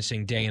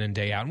experiencing day in and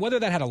day out. And whether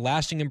that had a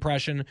lasting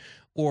impression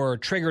or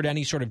triggered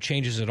any sort of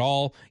changes at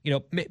all,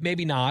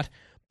 maybe not,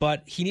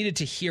 but he needed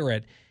to hear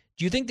it.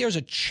 Do you think there's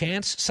a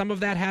chance some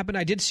of that happened?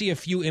 I did see a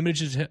few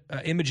images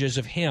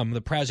of him,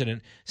 the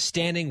president,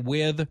 standing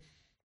with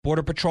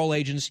Border Patrol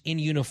agents in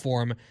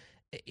uniform.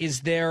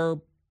 Is there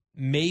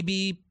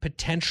maybe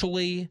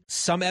potentially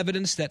some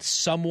evidence that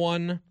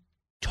someone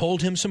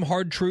told him some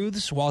hard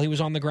truths while he was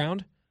on the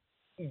ground?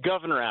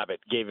 Governor Abbott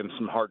gave him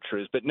some hard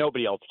truths, but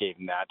nobody else gave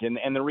him that.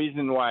 And the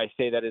reason why I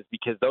say that is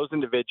because those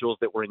individuals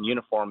that were in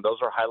uniform, those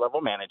are high-level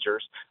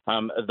managers.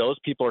 Those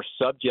people are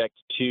subject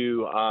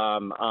to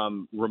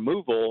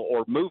removal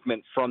or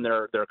movement from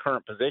their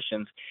current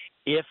positions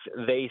if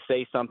they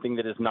say something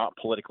that is not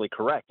politically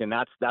correct, and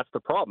that's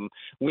the problem.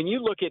 When you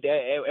look at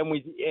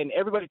and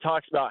everybody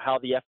talks about how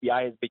the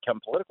FBI has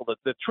become political,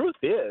 the truth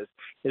is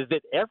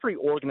that every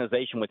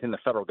organization within the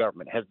federal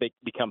government has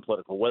become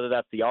political. Whether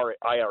that's the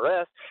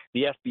IRS,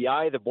 the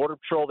FBI, the Border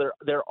Patrol,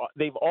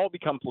 they've all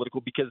become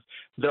political because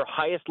their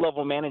highest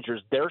level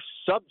managers, they're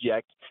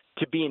subject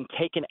to being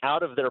taken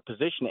out of their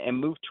position and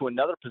moved to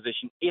another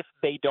position if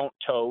they don't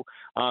toe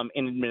an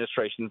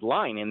administration's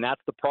line. And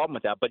that's the problem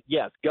with that. But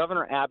yes,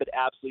 Governor Abbott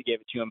absolutely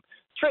gave it to him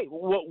straight.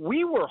 What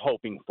we were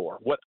hoping for,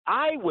 what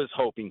I was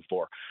hoping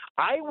for,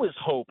 I was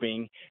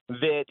hoping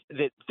that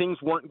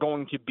things weren't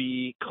going to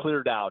be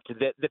cleared out,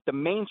 that the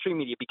mainstream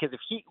media, because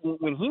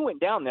when he went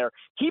down there,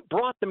 he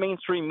brought the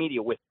mainstream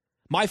media with him.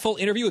 My full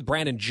interview with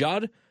Brandon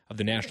Judd of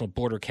the National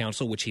Border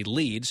Council, which he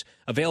leads,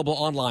 available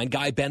online,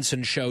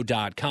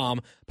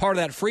 GuyBensonShow.com. Part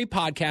of that free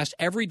podcast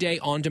every day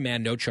on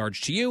demand, no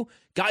charge to you.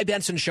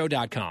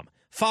 GuyBensonShow.com,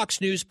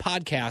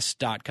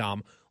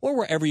 FoxNewsPodcasts.com, or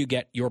wherever you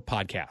get your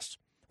podcasts.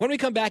 When we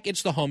come back,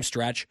 it's the home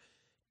stretch.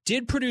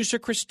 Did producer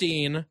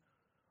Christine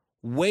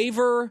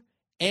waver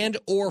and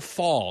or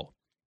fall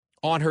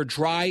on her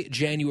dry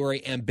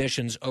January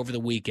ambitions over the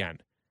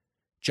weekend?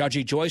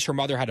 Judgy Joyce, her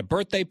mother, had a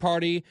birthday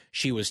party.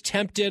 She was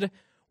tempted.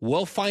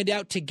 We'll find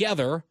out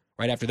together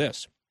right after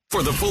this.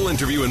 For the full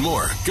interview and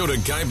more, go to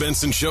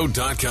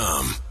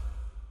GuyBensonShow.com.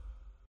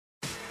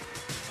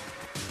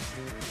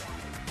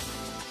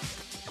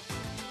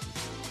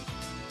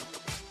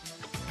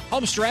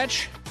 Home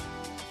stretch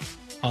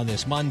on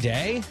this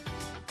Monday.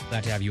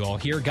 Glad to have you all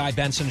here.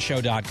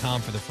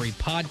 GuyBensonShow.com for the free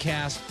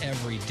podcast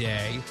every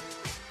day.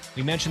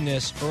 We mentioned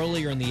this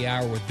earlier in the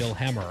hour with Bill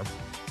Hemmer,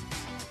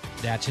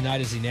 that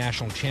tonight is the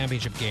national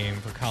championship game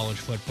for college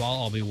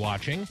football. I'll be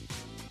watching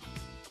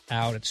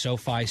out at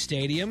SoFi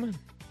Stadium,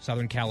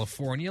 Southern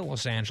California,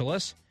 Los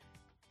Angeles,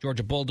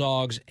 Georgia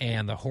Bulldogs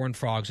and the Horned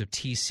Frogs of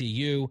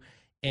TCU.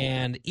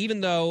 And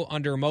even though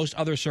under most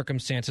other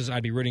circumstances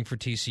I'd be rooting for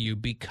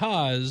TCU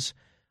because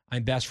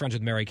I'm best friends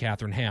with Mary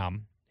Catherine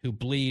Ham, who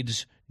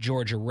bleeds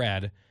Georgia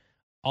red,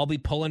 I'll be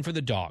pulling for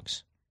the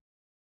Dogs.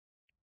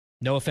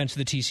 No offense to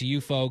the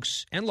TCU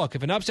folks. And look,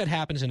 if an upset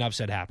happens, an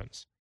upset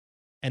happens.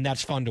 And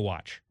that's fun to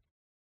watch.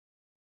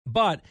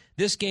 But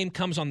this game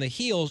comes on the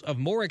heels of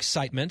more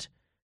excitement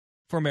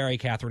for Mary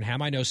Catherine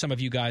Ham. I know some of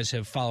you guys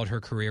have followed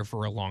her career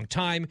for a long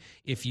time.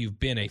 If you've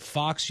been a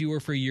Fox viewer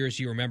for years,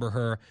 you remember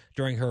her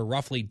during her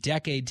roughly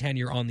decade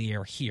tenure on the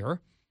air here,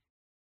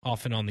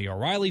 often on the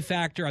O'Reilly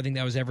Factor. I think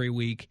that was every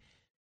week.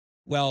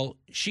 Well,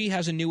 she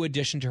has a new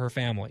addition to her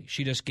family.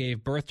 She just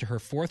gave birth to her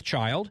fourth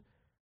child,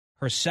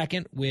 her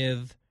second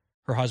with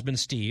her husband,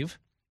 Steve.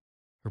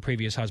 Her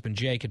previous husband,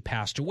 Jake, had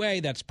passed away.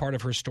 That's part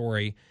of her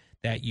story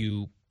that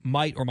you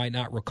might or might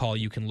not recall.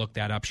 You can look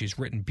that up. She's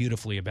written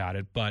beautifully about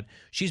it. But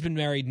she's been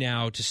married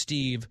now to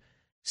Steve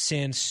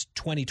since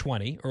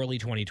 2020, early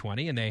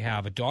 2020, and they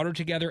have a daughter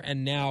together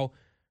and now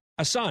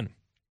a son.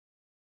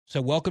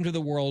 So welcome to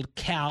the world,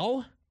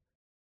 Cal,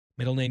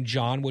 middle name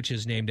John, which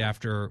is named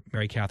after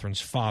Mary Catherine's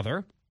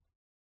father.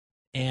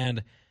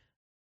 And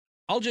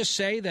I'll just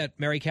say that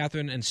Mary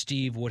Catherine and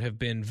Steve would have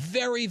been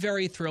very,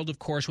 very thrilled, of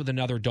course, with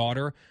another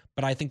daughter,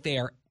 but I think they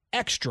are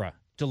extra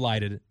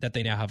delighted that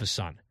they now have a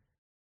son.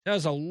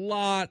 There's a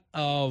lot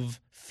of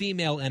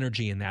female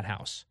energy in that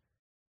house.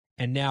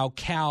 And now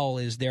Cal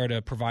is there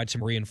to provide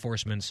some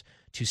reinforcements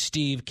to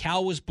Steve.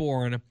 Cal was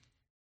born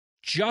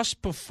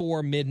just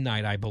before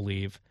midnight, I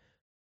believe,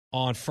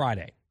 on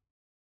Friday.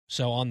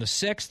 So on the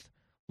 6th,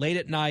 late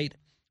at night,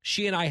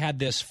 she and I had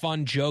this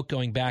fun joke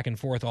going back and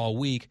forth all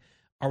week.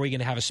 Are we going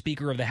to have a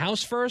Speaker of the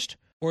House first,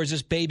 or is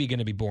this baby going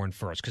to be born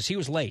first? Because he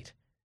was late.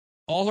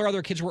 All her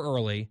other kids were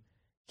early.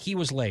 He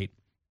was late.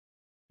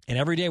 And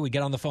every day we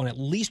get on the phone at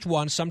least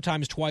once,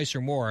 sometimes twice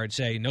or more. I'd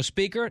say, no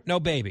Speaker, no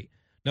baby.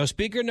 No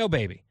Speaker, no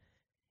baby.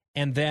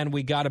 And then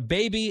we got a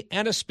baby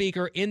and a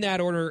Speaker in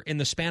that order in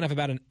the span of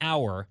about an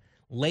hour,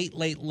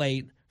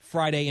 late,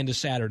 Friday into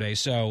Saturday.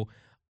 So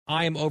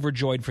I am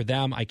overjoyed for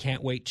them. I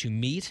can't wait to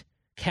meet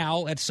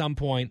Cal at some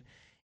point.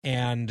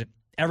 And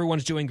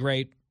everyone's doing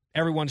great.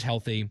 Everyone's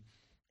healthy.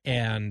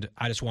 And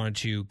I just wanted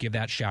to give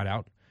that shout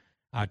out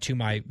to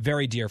my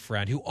very dear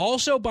friend, who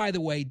also, by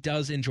the way,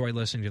 does enjoy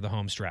listening to the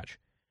home stretch.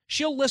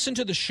 She'll listen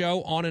to the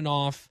show on and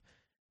off,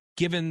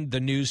 given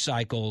the news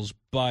cycles,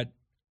 but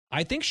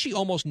I think she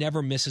almost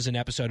never misses an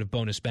episode of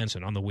Bonus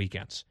Benson on the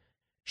weekends.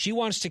 She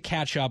wants to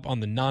catch up on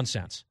the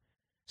nonsense.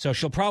 So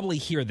she'll probably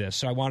hear this,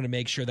 so I wanted to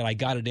make sure that I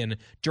got it in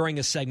during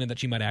a segment that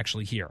she might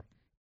actually hear.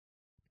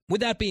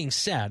 With that being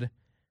said,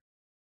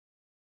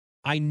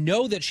 I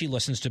know that she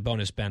listens to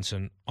Bonus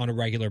Benson on a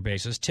regular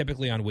basis,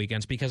 typically on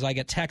weekends, because I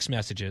get text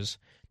messages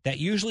that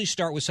usually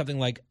start with something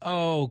like,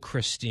 "Oh,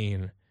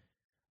 Christine,"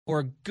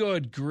 or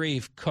 "Good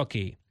grief,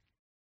 Cookie."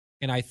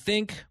 And I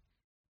think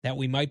that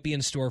we might be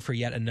in store for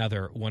yet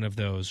another one of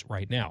those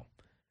right now.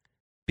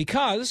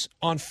 Because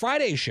on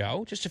Friday's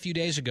show, just a few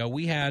days ago,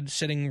 we had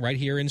sitting right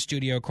here in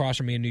studio across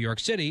from me in New York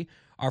City,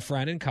 our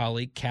friend and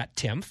colleague, Kat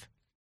Timpf.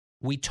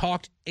 We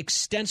talked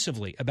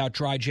extensively about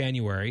Dry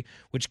January,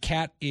 which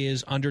Kat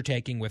is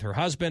undertaking with her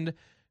husband.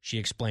 She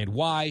explained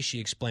why. She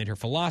explained her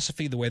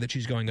philosophy, the way that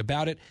she's going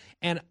about it.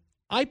 And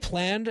I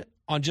planned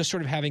on just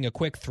sort of having a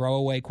quick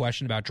throwaway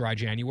question about Dry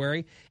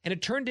January, and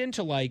it turned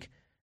into like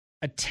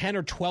a 10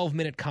 or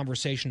 12-minute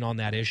conversation on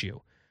that issue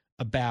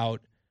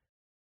about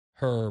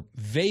her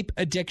vape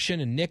addiction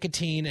and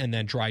nicotine, and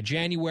then Dry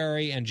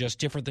January, and just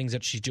different things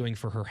that she's doing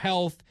for her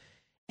health.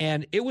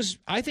 And it was,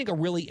 I think, a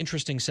really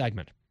interesting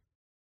segment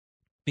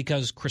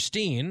because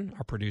Christine,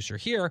 our producer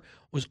here,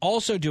 was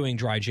also doing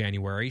Dry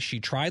January. She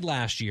tried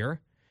last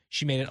year.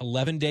 She made it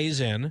 11 days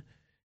in.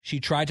 She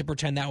tried to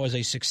pretend that was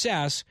a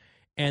success,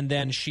 and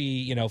then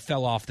she,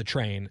 fell off the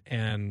train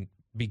and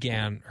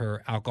began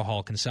her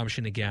alcohol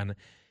consumption again.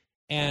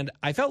 And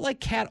I felt like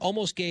Kat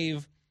almost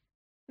gave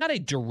not a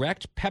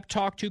direct pep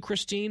talk to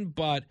Christine,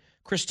 but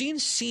Christine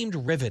seemed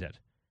riveted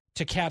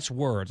to Kat's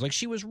words. Like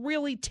she was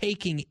really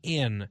taking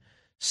in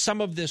some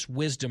of this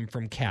wisdom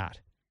from Kat.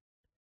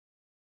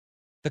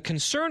 The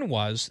concern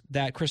was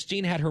that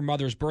Christine had her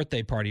mother's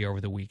birthday party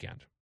over the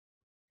weekend.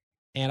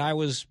 And I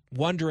was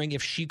wondering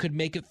if she could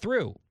make it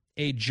through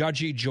a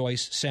Judgy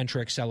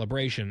Joyce-centric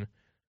celebration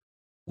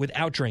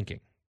without drinking.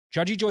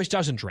 Judgy Joyce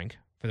doesn't drink,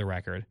 for the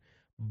record,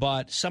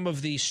 but some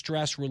of the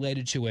stress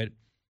related to it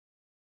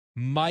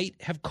might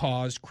have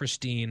caused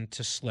Christine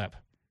to slip.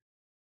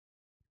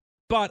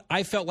 But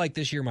I felt like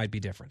this year might be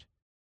different.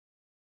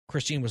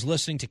 Christine was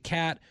listening to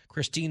Kat.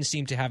 Christine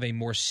seemed to have a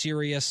more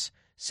serious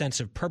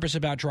sense of purpose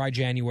about Dry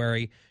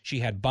January. She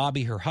had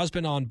Bobby, her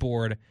husband, on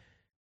board.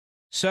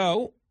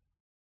 So,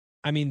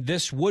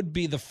 this would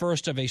be the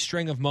first of a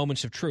string of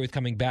moments of truth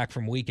coming back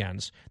from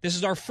weekends. This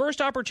is our first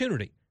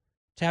opportunity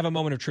to have a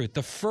moment of truth.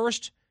 The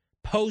first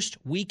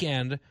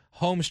post-weekend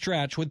home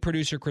stretch with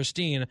producer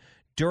Christine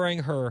during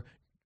her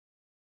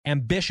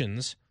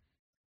ambitions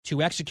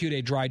to execute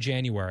a Dry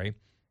January.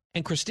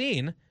 And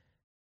Christine,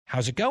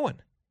 how's it going?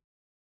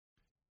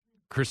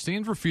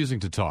 Christine's refusing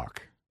to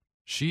talk.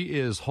 She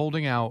is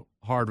holding out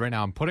hard right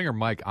now. I'm putting her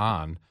mic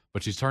on,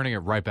 but she's turning it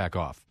right back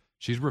off.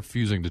 She's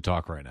refusing to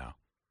talk right now.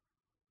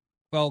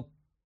 Well,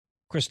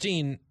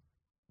 Christine,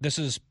 this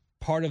is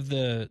part of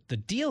the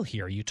deal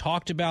here. You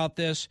talked about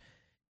this.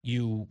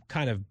 You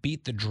kind of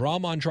beat the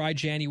drum on Dry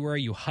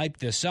January. You hyped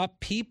this up.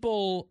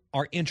 People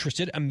are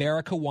interested.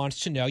 America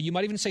wants to know. You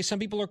might even say some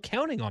people are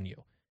counting on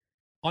you,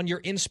 on your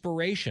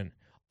inspiration,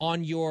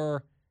 on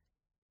your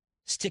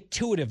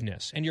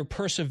stick-to-itiveness and your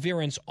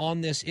perseverance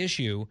on this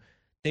issue.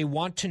 They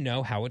want to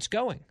know how it's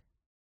going.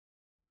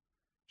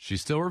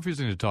 She's still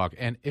refusing to talk.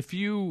 And if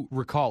you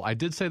recall, I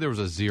did say there was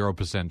a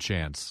 0%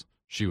 chance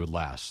she would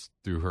last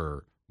through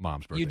her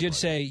mom's birthday.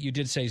 You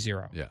did say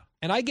 0. Yeah.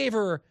 And I gave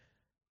her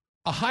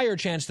a higher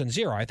chance than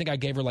 0. I think I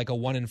gave her like a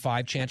 1 in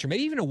 5 chance, or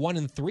maybe even a 1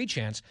 in 3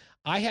 chance.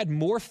 I had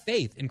more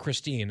faith in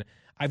Christine.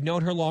 I've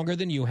known her longer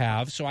than you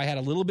have, so I had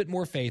a little bit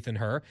more faith in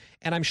her.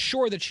 And I'm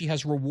sure that she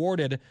has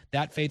rewarded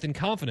that faith and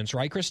confidence.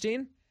 Right,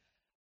 Christine?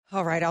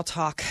 All right, I'll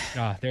talk.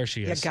 Ah, there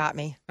she is. You got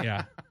me.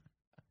 Yeah.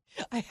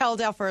 I held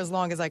out for as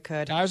long as I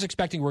could. I was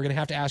expecting we're going to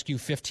have to ask you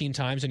 15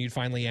 times and you'd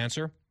finally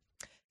answer.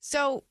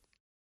 So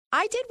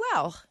I did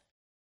well.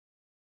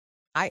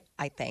 I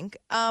think.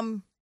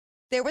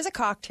 There was a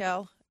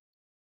cocktail.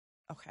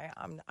 Okay,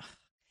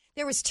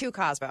 there was 2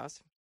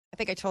 Cosmos. I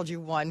think I told you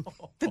one,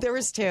 but there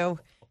was 2.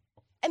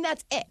 And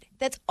that's it.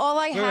 That's all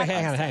I had.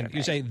 Hang on.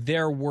 You say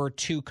there were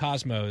 2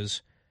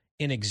 Cosmos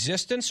in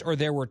existence, or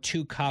there were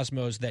 2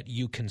 Cosmos that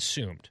you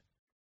consumed?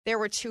 There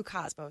were 2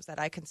 Cosmos that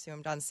I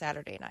consumed on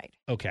Saturday night.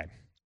 Okay.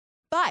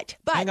 But.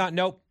 Hang on.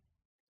 Nope.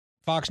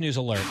 Fox News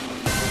alert.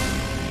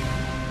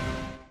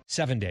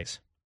 7 days.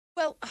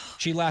 Well.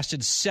 She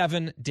lasted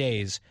 7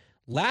 days.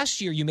 Last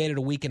year, you made it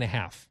a week and a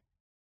half.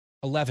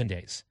 11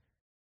 days.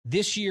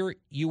 This year,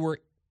 you were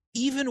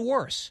even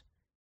worse.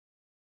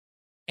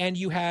 And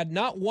you had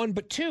not 1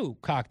 but 2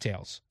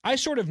 cocktails. I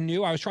sort of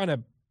knew. I was trying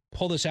to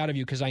pull this out of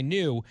you because I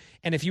knew.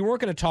 And if you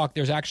weren't going to talk,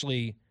 there's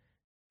actually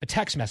a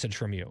text message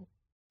from you,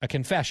 a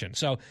confession.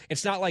 So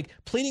it's not like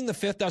pleading the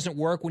fifth doesn't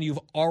work when you've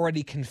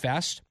already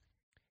confessed.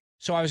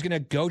 So I was going to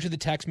go to the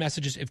text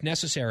messages if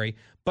necessary,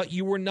 but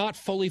you were not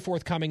fully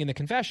forthcoming in the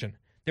confession.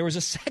 There was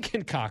a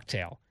second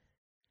cocktail.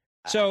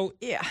 So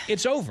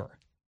it's over.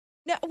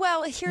 No,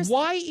 well, here's...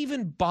 Why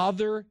even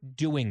bother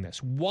doing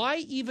this? Why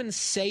even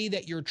say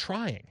that you're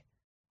trying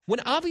when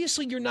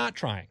obviously you're not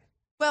trying?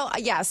 Well,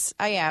 yes,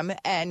 I am.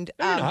 And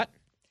no, you're not.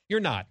 You're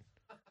not.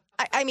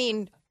 I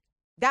mean,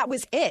 that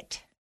was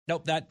it.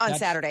 Nope. On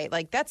Saturday.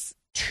 Like, that's...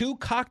 2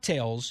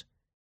 cocktails.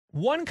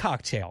 1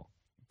 cocktail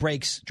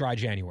breaks dry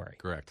January.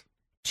 Correct.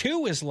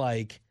 2 is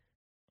like,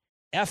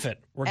 F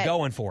it. We're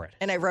going for it.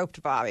 And I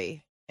roped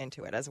Bobby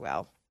into it as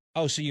well.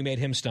 Oh, so you made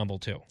him stumble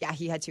too? Yeah,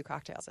 he had 2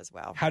 cocktails as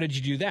well. How did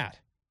you do that?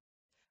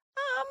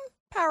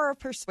 Power of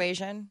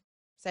persuasion,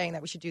 saying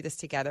that we should do this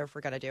together if we're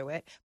going to do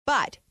it.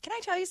 But can I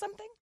tell you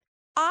something?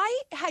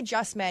 I had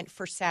just meant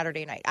for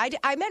Saturday night.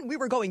 I meant we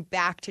were going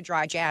back to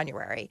dry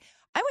January.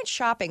 I went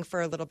shopping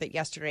for a little bit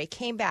yesterday,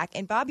 came back,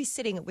 and Bobby's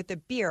sitting with a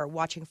beer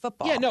watching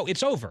football. Yeah, no,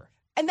 it's over.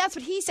 And that's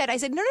what he said. I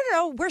said,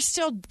 no, we're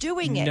still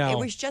doing it. No. It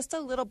was just a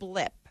little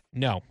blip.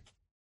 No.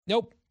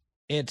 Nope.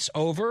 It's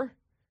over.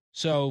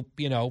 So,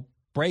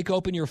 break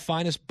open your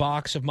finest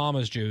box of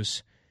Mama's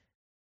juice.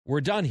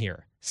 We're done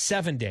here.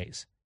 7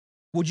 days.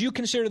 Would you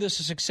consider this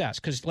a success?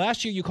 Because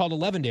last year you called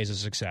 11 days a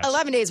success.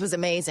 11 days was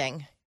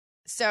amazing.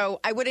 So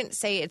I wouldn't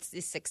say it's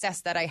the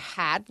success that I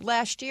had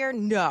last year.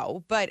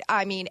 No. But,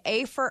 I mean,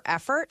 A for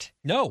effort.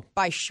 No.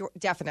 By sure,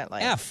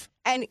 definitely. F.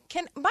 And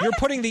you're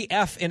putting the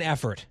F in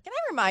effort. Can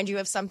I remind you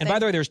of something? And by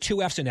the way, there's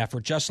 2 Fs in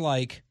effort, just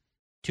like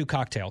 2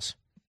 cocktails.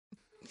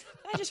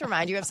 Can I just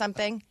remind you of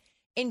something?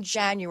 In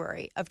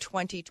January of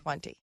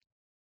 2020,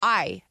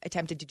 I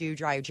attempted to do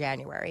dry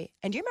January.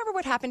 And do you remember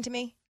what happened to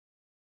me?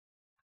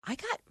 I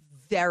got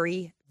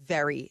very,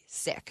 very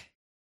sick.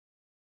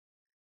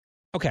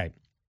 Okay.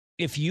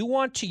 If you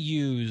want to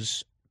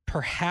use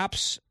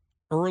perhaps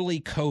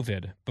early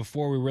COVID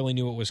before we really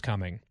knew it was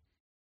coming,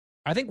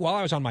 I think while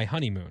I was on my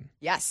honeymoon.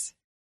 Yes.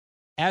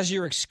 As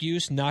your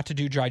excuse not to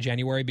do dry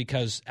January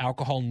because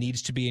alcohol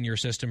needs to be in your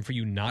system for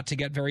you not to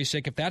get very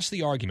sick, if that's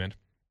the argument,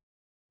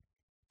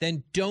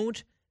 then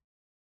don't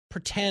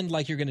pretend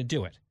like you're going to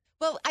do it.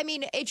 Well, I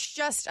mean, it's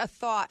just a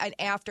thought, an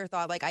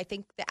afterthought. Like, I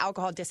think the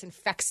alcohol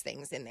disinfects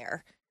things in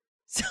there.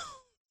 So,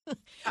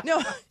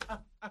 no,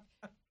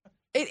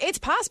 it's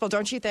possible,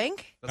 don't you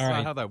think? That's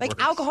not how that works.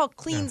 Like, alcohol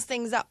cleans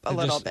things up a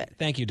little bit.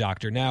 Thank you,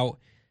 doctor. Now,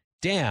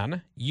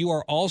 Dan, you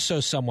are also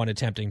someone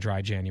attempting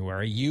dry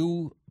January.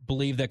 You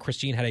believe that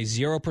Christine had a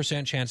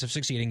 0% chance of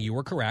succeeding. You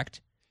were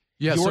correct.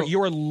 Yeah,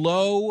 your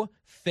low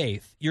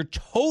faith, your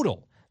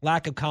total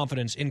lack of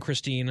confidence in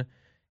Christine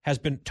has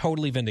been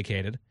totally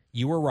vindicated.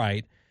 You were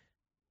right.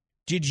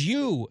 Did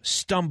you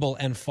stumble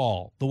and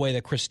fall the way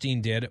that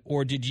Christine did,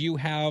 or did you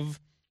have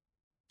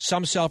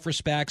some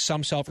self-respect,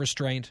 some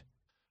self-restraint?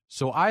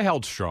 So I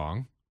held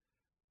strong,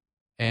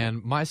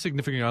 and my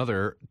significant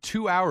other,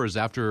 2 hours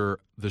after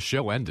the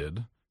show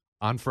ended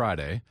on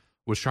Friday,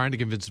 was trying to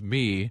convince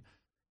me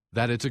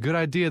that it's a good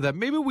idea that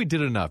maybe we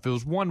did enough. It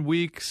was 1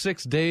 week,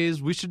 6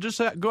 days. We should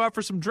just go out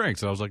for some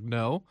drinks. And I was like,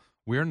 no,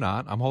 we're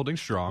not. I'm holding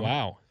strong.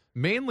 Wow.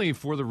 Mainly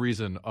for the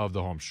reason of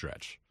the home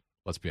stretch.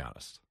 Let's be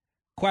honest.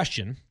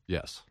 Question.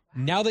 Yes.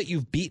 Now that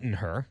you've beaten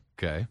her.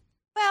 Okay.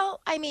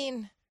 Well, I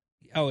mean.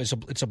 Oh, it's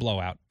a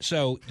blowout.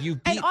 So you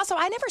beat. And also,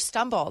 I never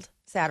stumbled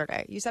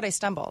Saturday. You said I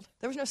stumbled.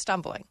 There was no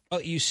stumbling. Oh,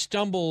 you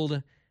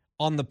stumbled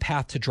on the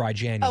path to dry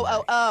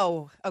January.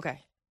 Oh, okay.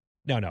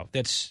 No.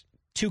 That's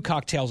 2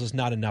 cocktails is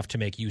not enough to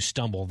make you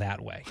stumble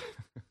that way.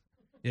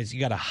 You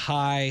got a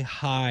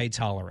high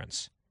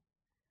tolerance.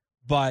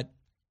 But,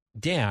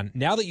 Dan,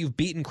 now that you've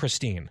beaten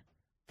Christine,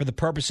 for the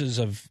purposes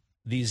of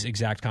these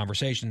exact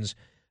conversations,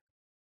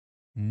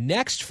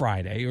 next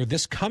Friday or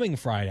this coming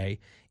Friday,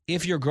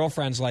 if your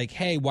girlfriend's like,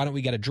 hey, why don't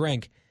we get a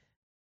drink?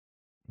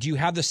 Do you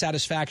have the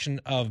satisfaction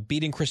of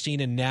beating Christine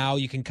and now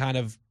you can kind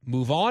of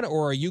move on,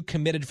 or are you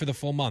committed for the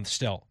full month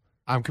still?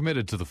 I'm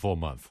committed to the full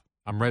month.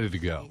 I'm ready to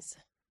go. Jeez.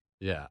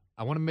 Yeah.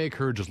 I want to make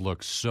her just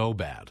look so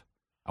bad.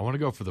 I want to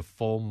go for the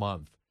full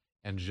month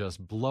and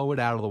just blow it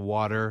out of the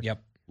water.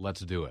 Yep.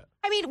 Let's do it.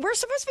 I mean, we're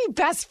supposed to be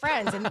best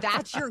friends, and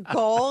that's your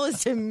goal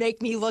is to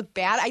make me look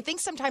bad. I think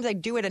sometimes I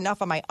do it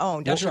enough on my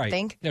own. Don't you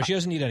think? No, she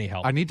doesn't need any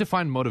help. I need to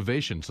find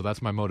motivation, so that's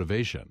my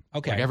motivation.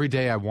 Okay. Like every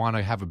day I want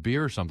to have a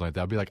beer or something like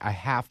that. I'll be like, I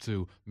have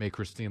to make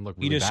Christine look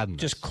really bad in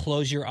this. Just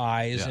close your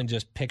eyes and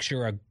just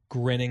picture a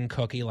grinning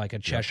Cookie like a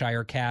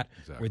Cheshire cat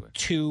with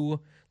two,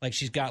 like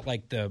she's got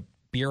like the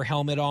beer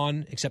helmet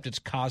on, except it's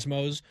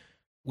Cosmos,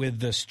 with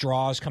the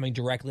straws coming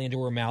directly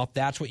into her mouth.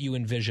 That's what you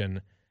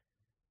envision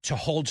to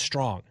hold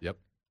strong. Yep.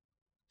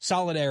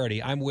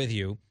 Solidarity, I'm with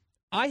you.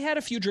 I had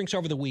a few drinks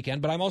over the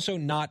weekend, but I'm also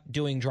not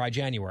doing dry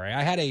January.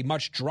 I had a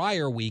much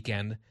drier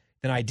weekend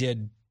than I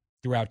did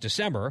throughout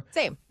December.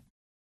 Same.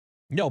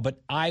 No,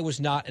 but I was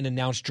not an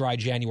announced dry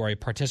January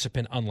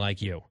participant,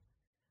 unlike you.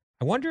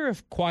 I wonder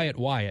if Quiet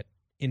Wyatt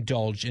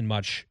indulged in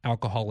much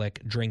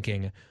alcoholic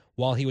drinking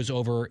while he was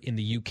over in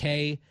the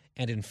UK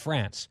and in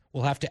France.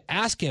 We'll have to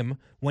ask him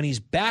when he's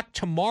back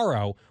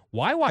tomorrow.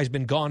 YY's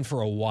been gone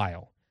for a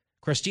while.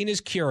 Christine is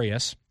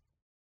curious.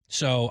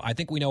 So I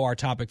think we know our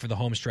topic for the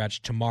home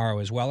stretch tomorrow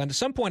as well. And at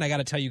some point, I got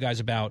to tell you guys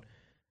about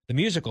the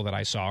musical that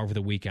I saw over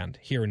the weekend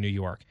here in New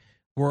York.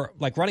 We're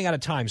like running out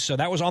of time. So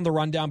that was on the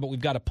rundown, but we've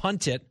got to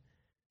punt it,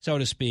 so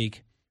to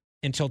speak,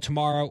 until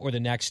tomorrow or the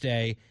next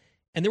day.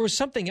 And there was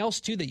something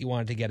else, too, that you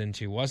wanted to get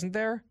into, wasn't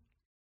there?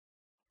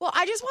 Well,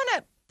 I just want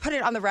to put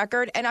it on the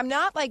record, and I'm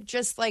not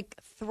just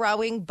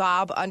throwing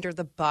Bob under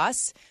the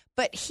bus,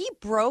 but he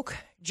broke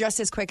just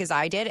as quick as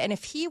I did. And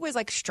if he was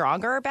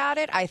stronger about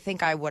it, I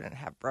think I wouldn't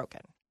have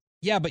broken.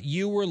 Yeah, but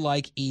you were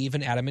like Eve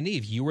and Adam and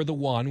Eve. You were the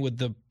one with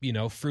the,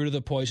 fruit of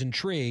the poison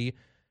tree,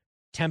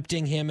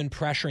 tempting him and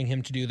pressuring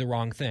him to do the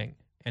wrong thing.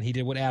 And he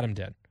did what Adam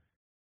did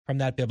from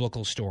that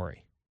biblical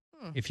story,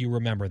 if you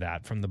remember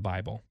that from the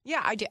Bible.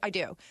 Yeah, I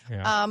do.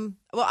 Yeah.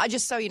 Well, I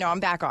just so you know, I'm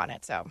back on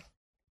it, so.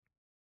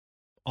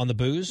 On the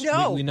booze?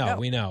 No. We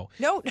know.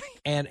 No.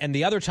 And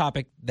the other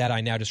topic that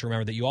I now just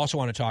remembered that you also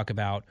want to talk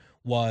about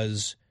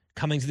was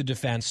coming to the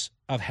defense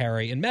of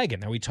Harry and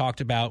Meghan. Now, we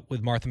talked about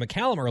with Martha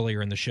McCallum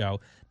earlier in the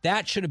show.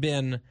 That should have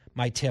been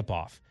my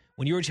tip-off.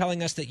 When you were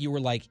telling us that you were,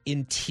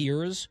 in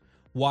tears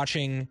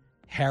watching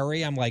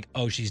Harry, I'm like,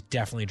 oh, she's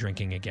definitely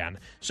drinking again.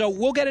 So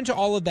we'll get into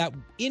all of that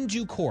in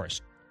due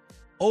course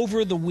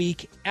over the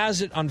week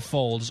as it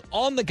unfolds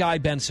on The Guy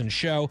Benson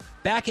Show.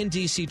 Back in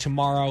D.C.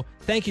 tomorrow.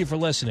 Thank you for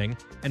listening,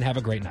 and have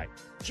a great night.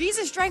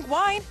 Jesus drank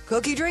wine.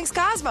 Cookie drinks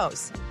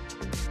Cosmos.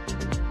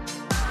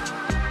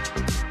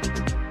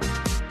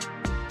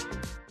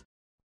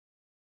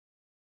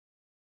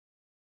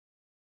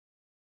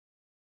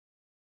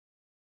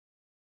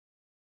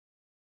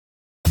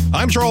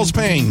 I'm Charles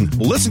Payne.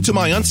 Listen to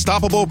my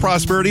Unstoppable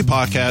Prosperity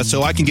podcast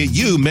so I can get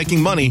you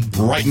making money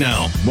right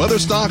now. Whether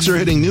stocks are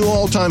hitting new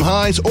all-time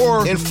highs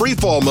or in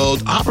free-fall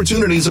mode,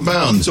 opportunities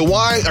abound. So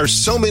why are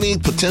so many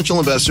potential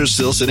investors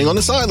still sitting on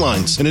the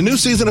sidelines? In a new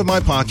season of my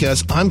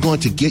podcast, I'm going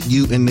to get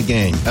you in the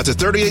game. After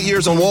 38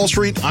 years on Wall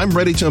Street, I'm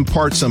ready to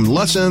impart some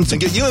lessons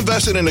and get you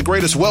invested in the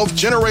greatest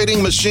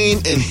wealth-generating machine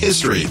in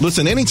history.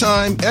 Listen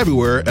anytime,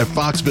 everywhere at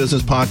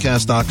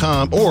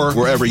foxbusinesspodcast.com or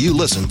wherever you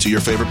listen to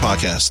your favorite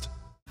podcast.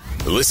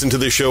 Listen to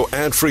the show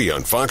ad-free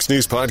on Fox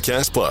News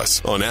Podcast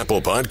Plus, on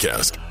Apple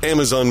Podcast,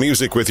 Amazon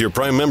Music with your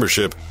Prime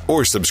membership,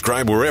 or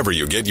subscribe wherever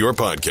you get your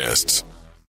podcasts.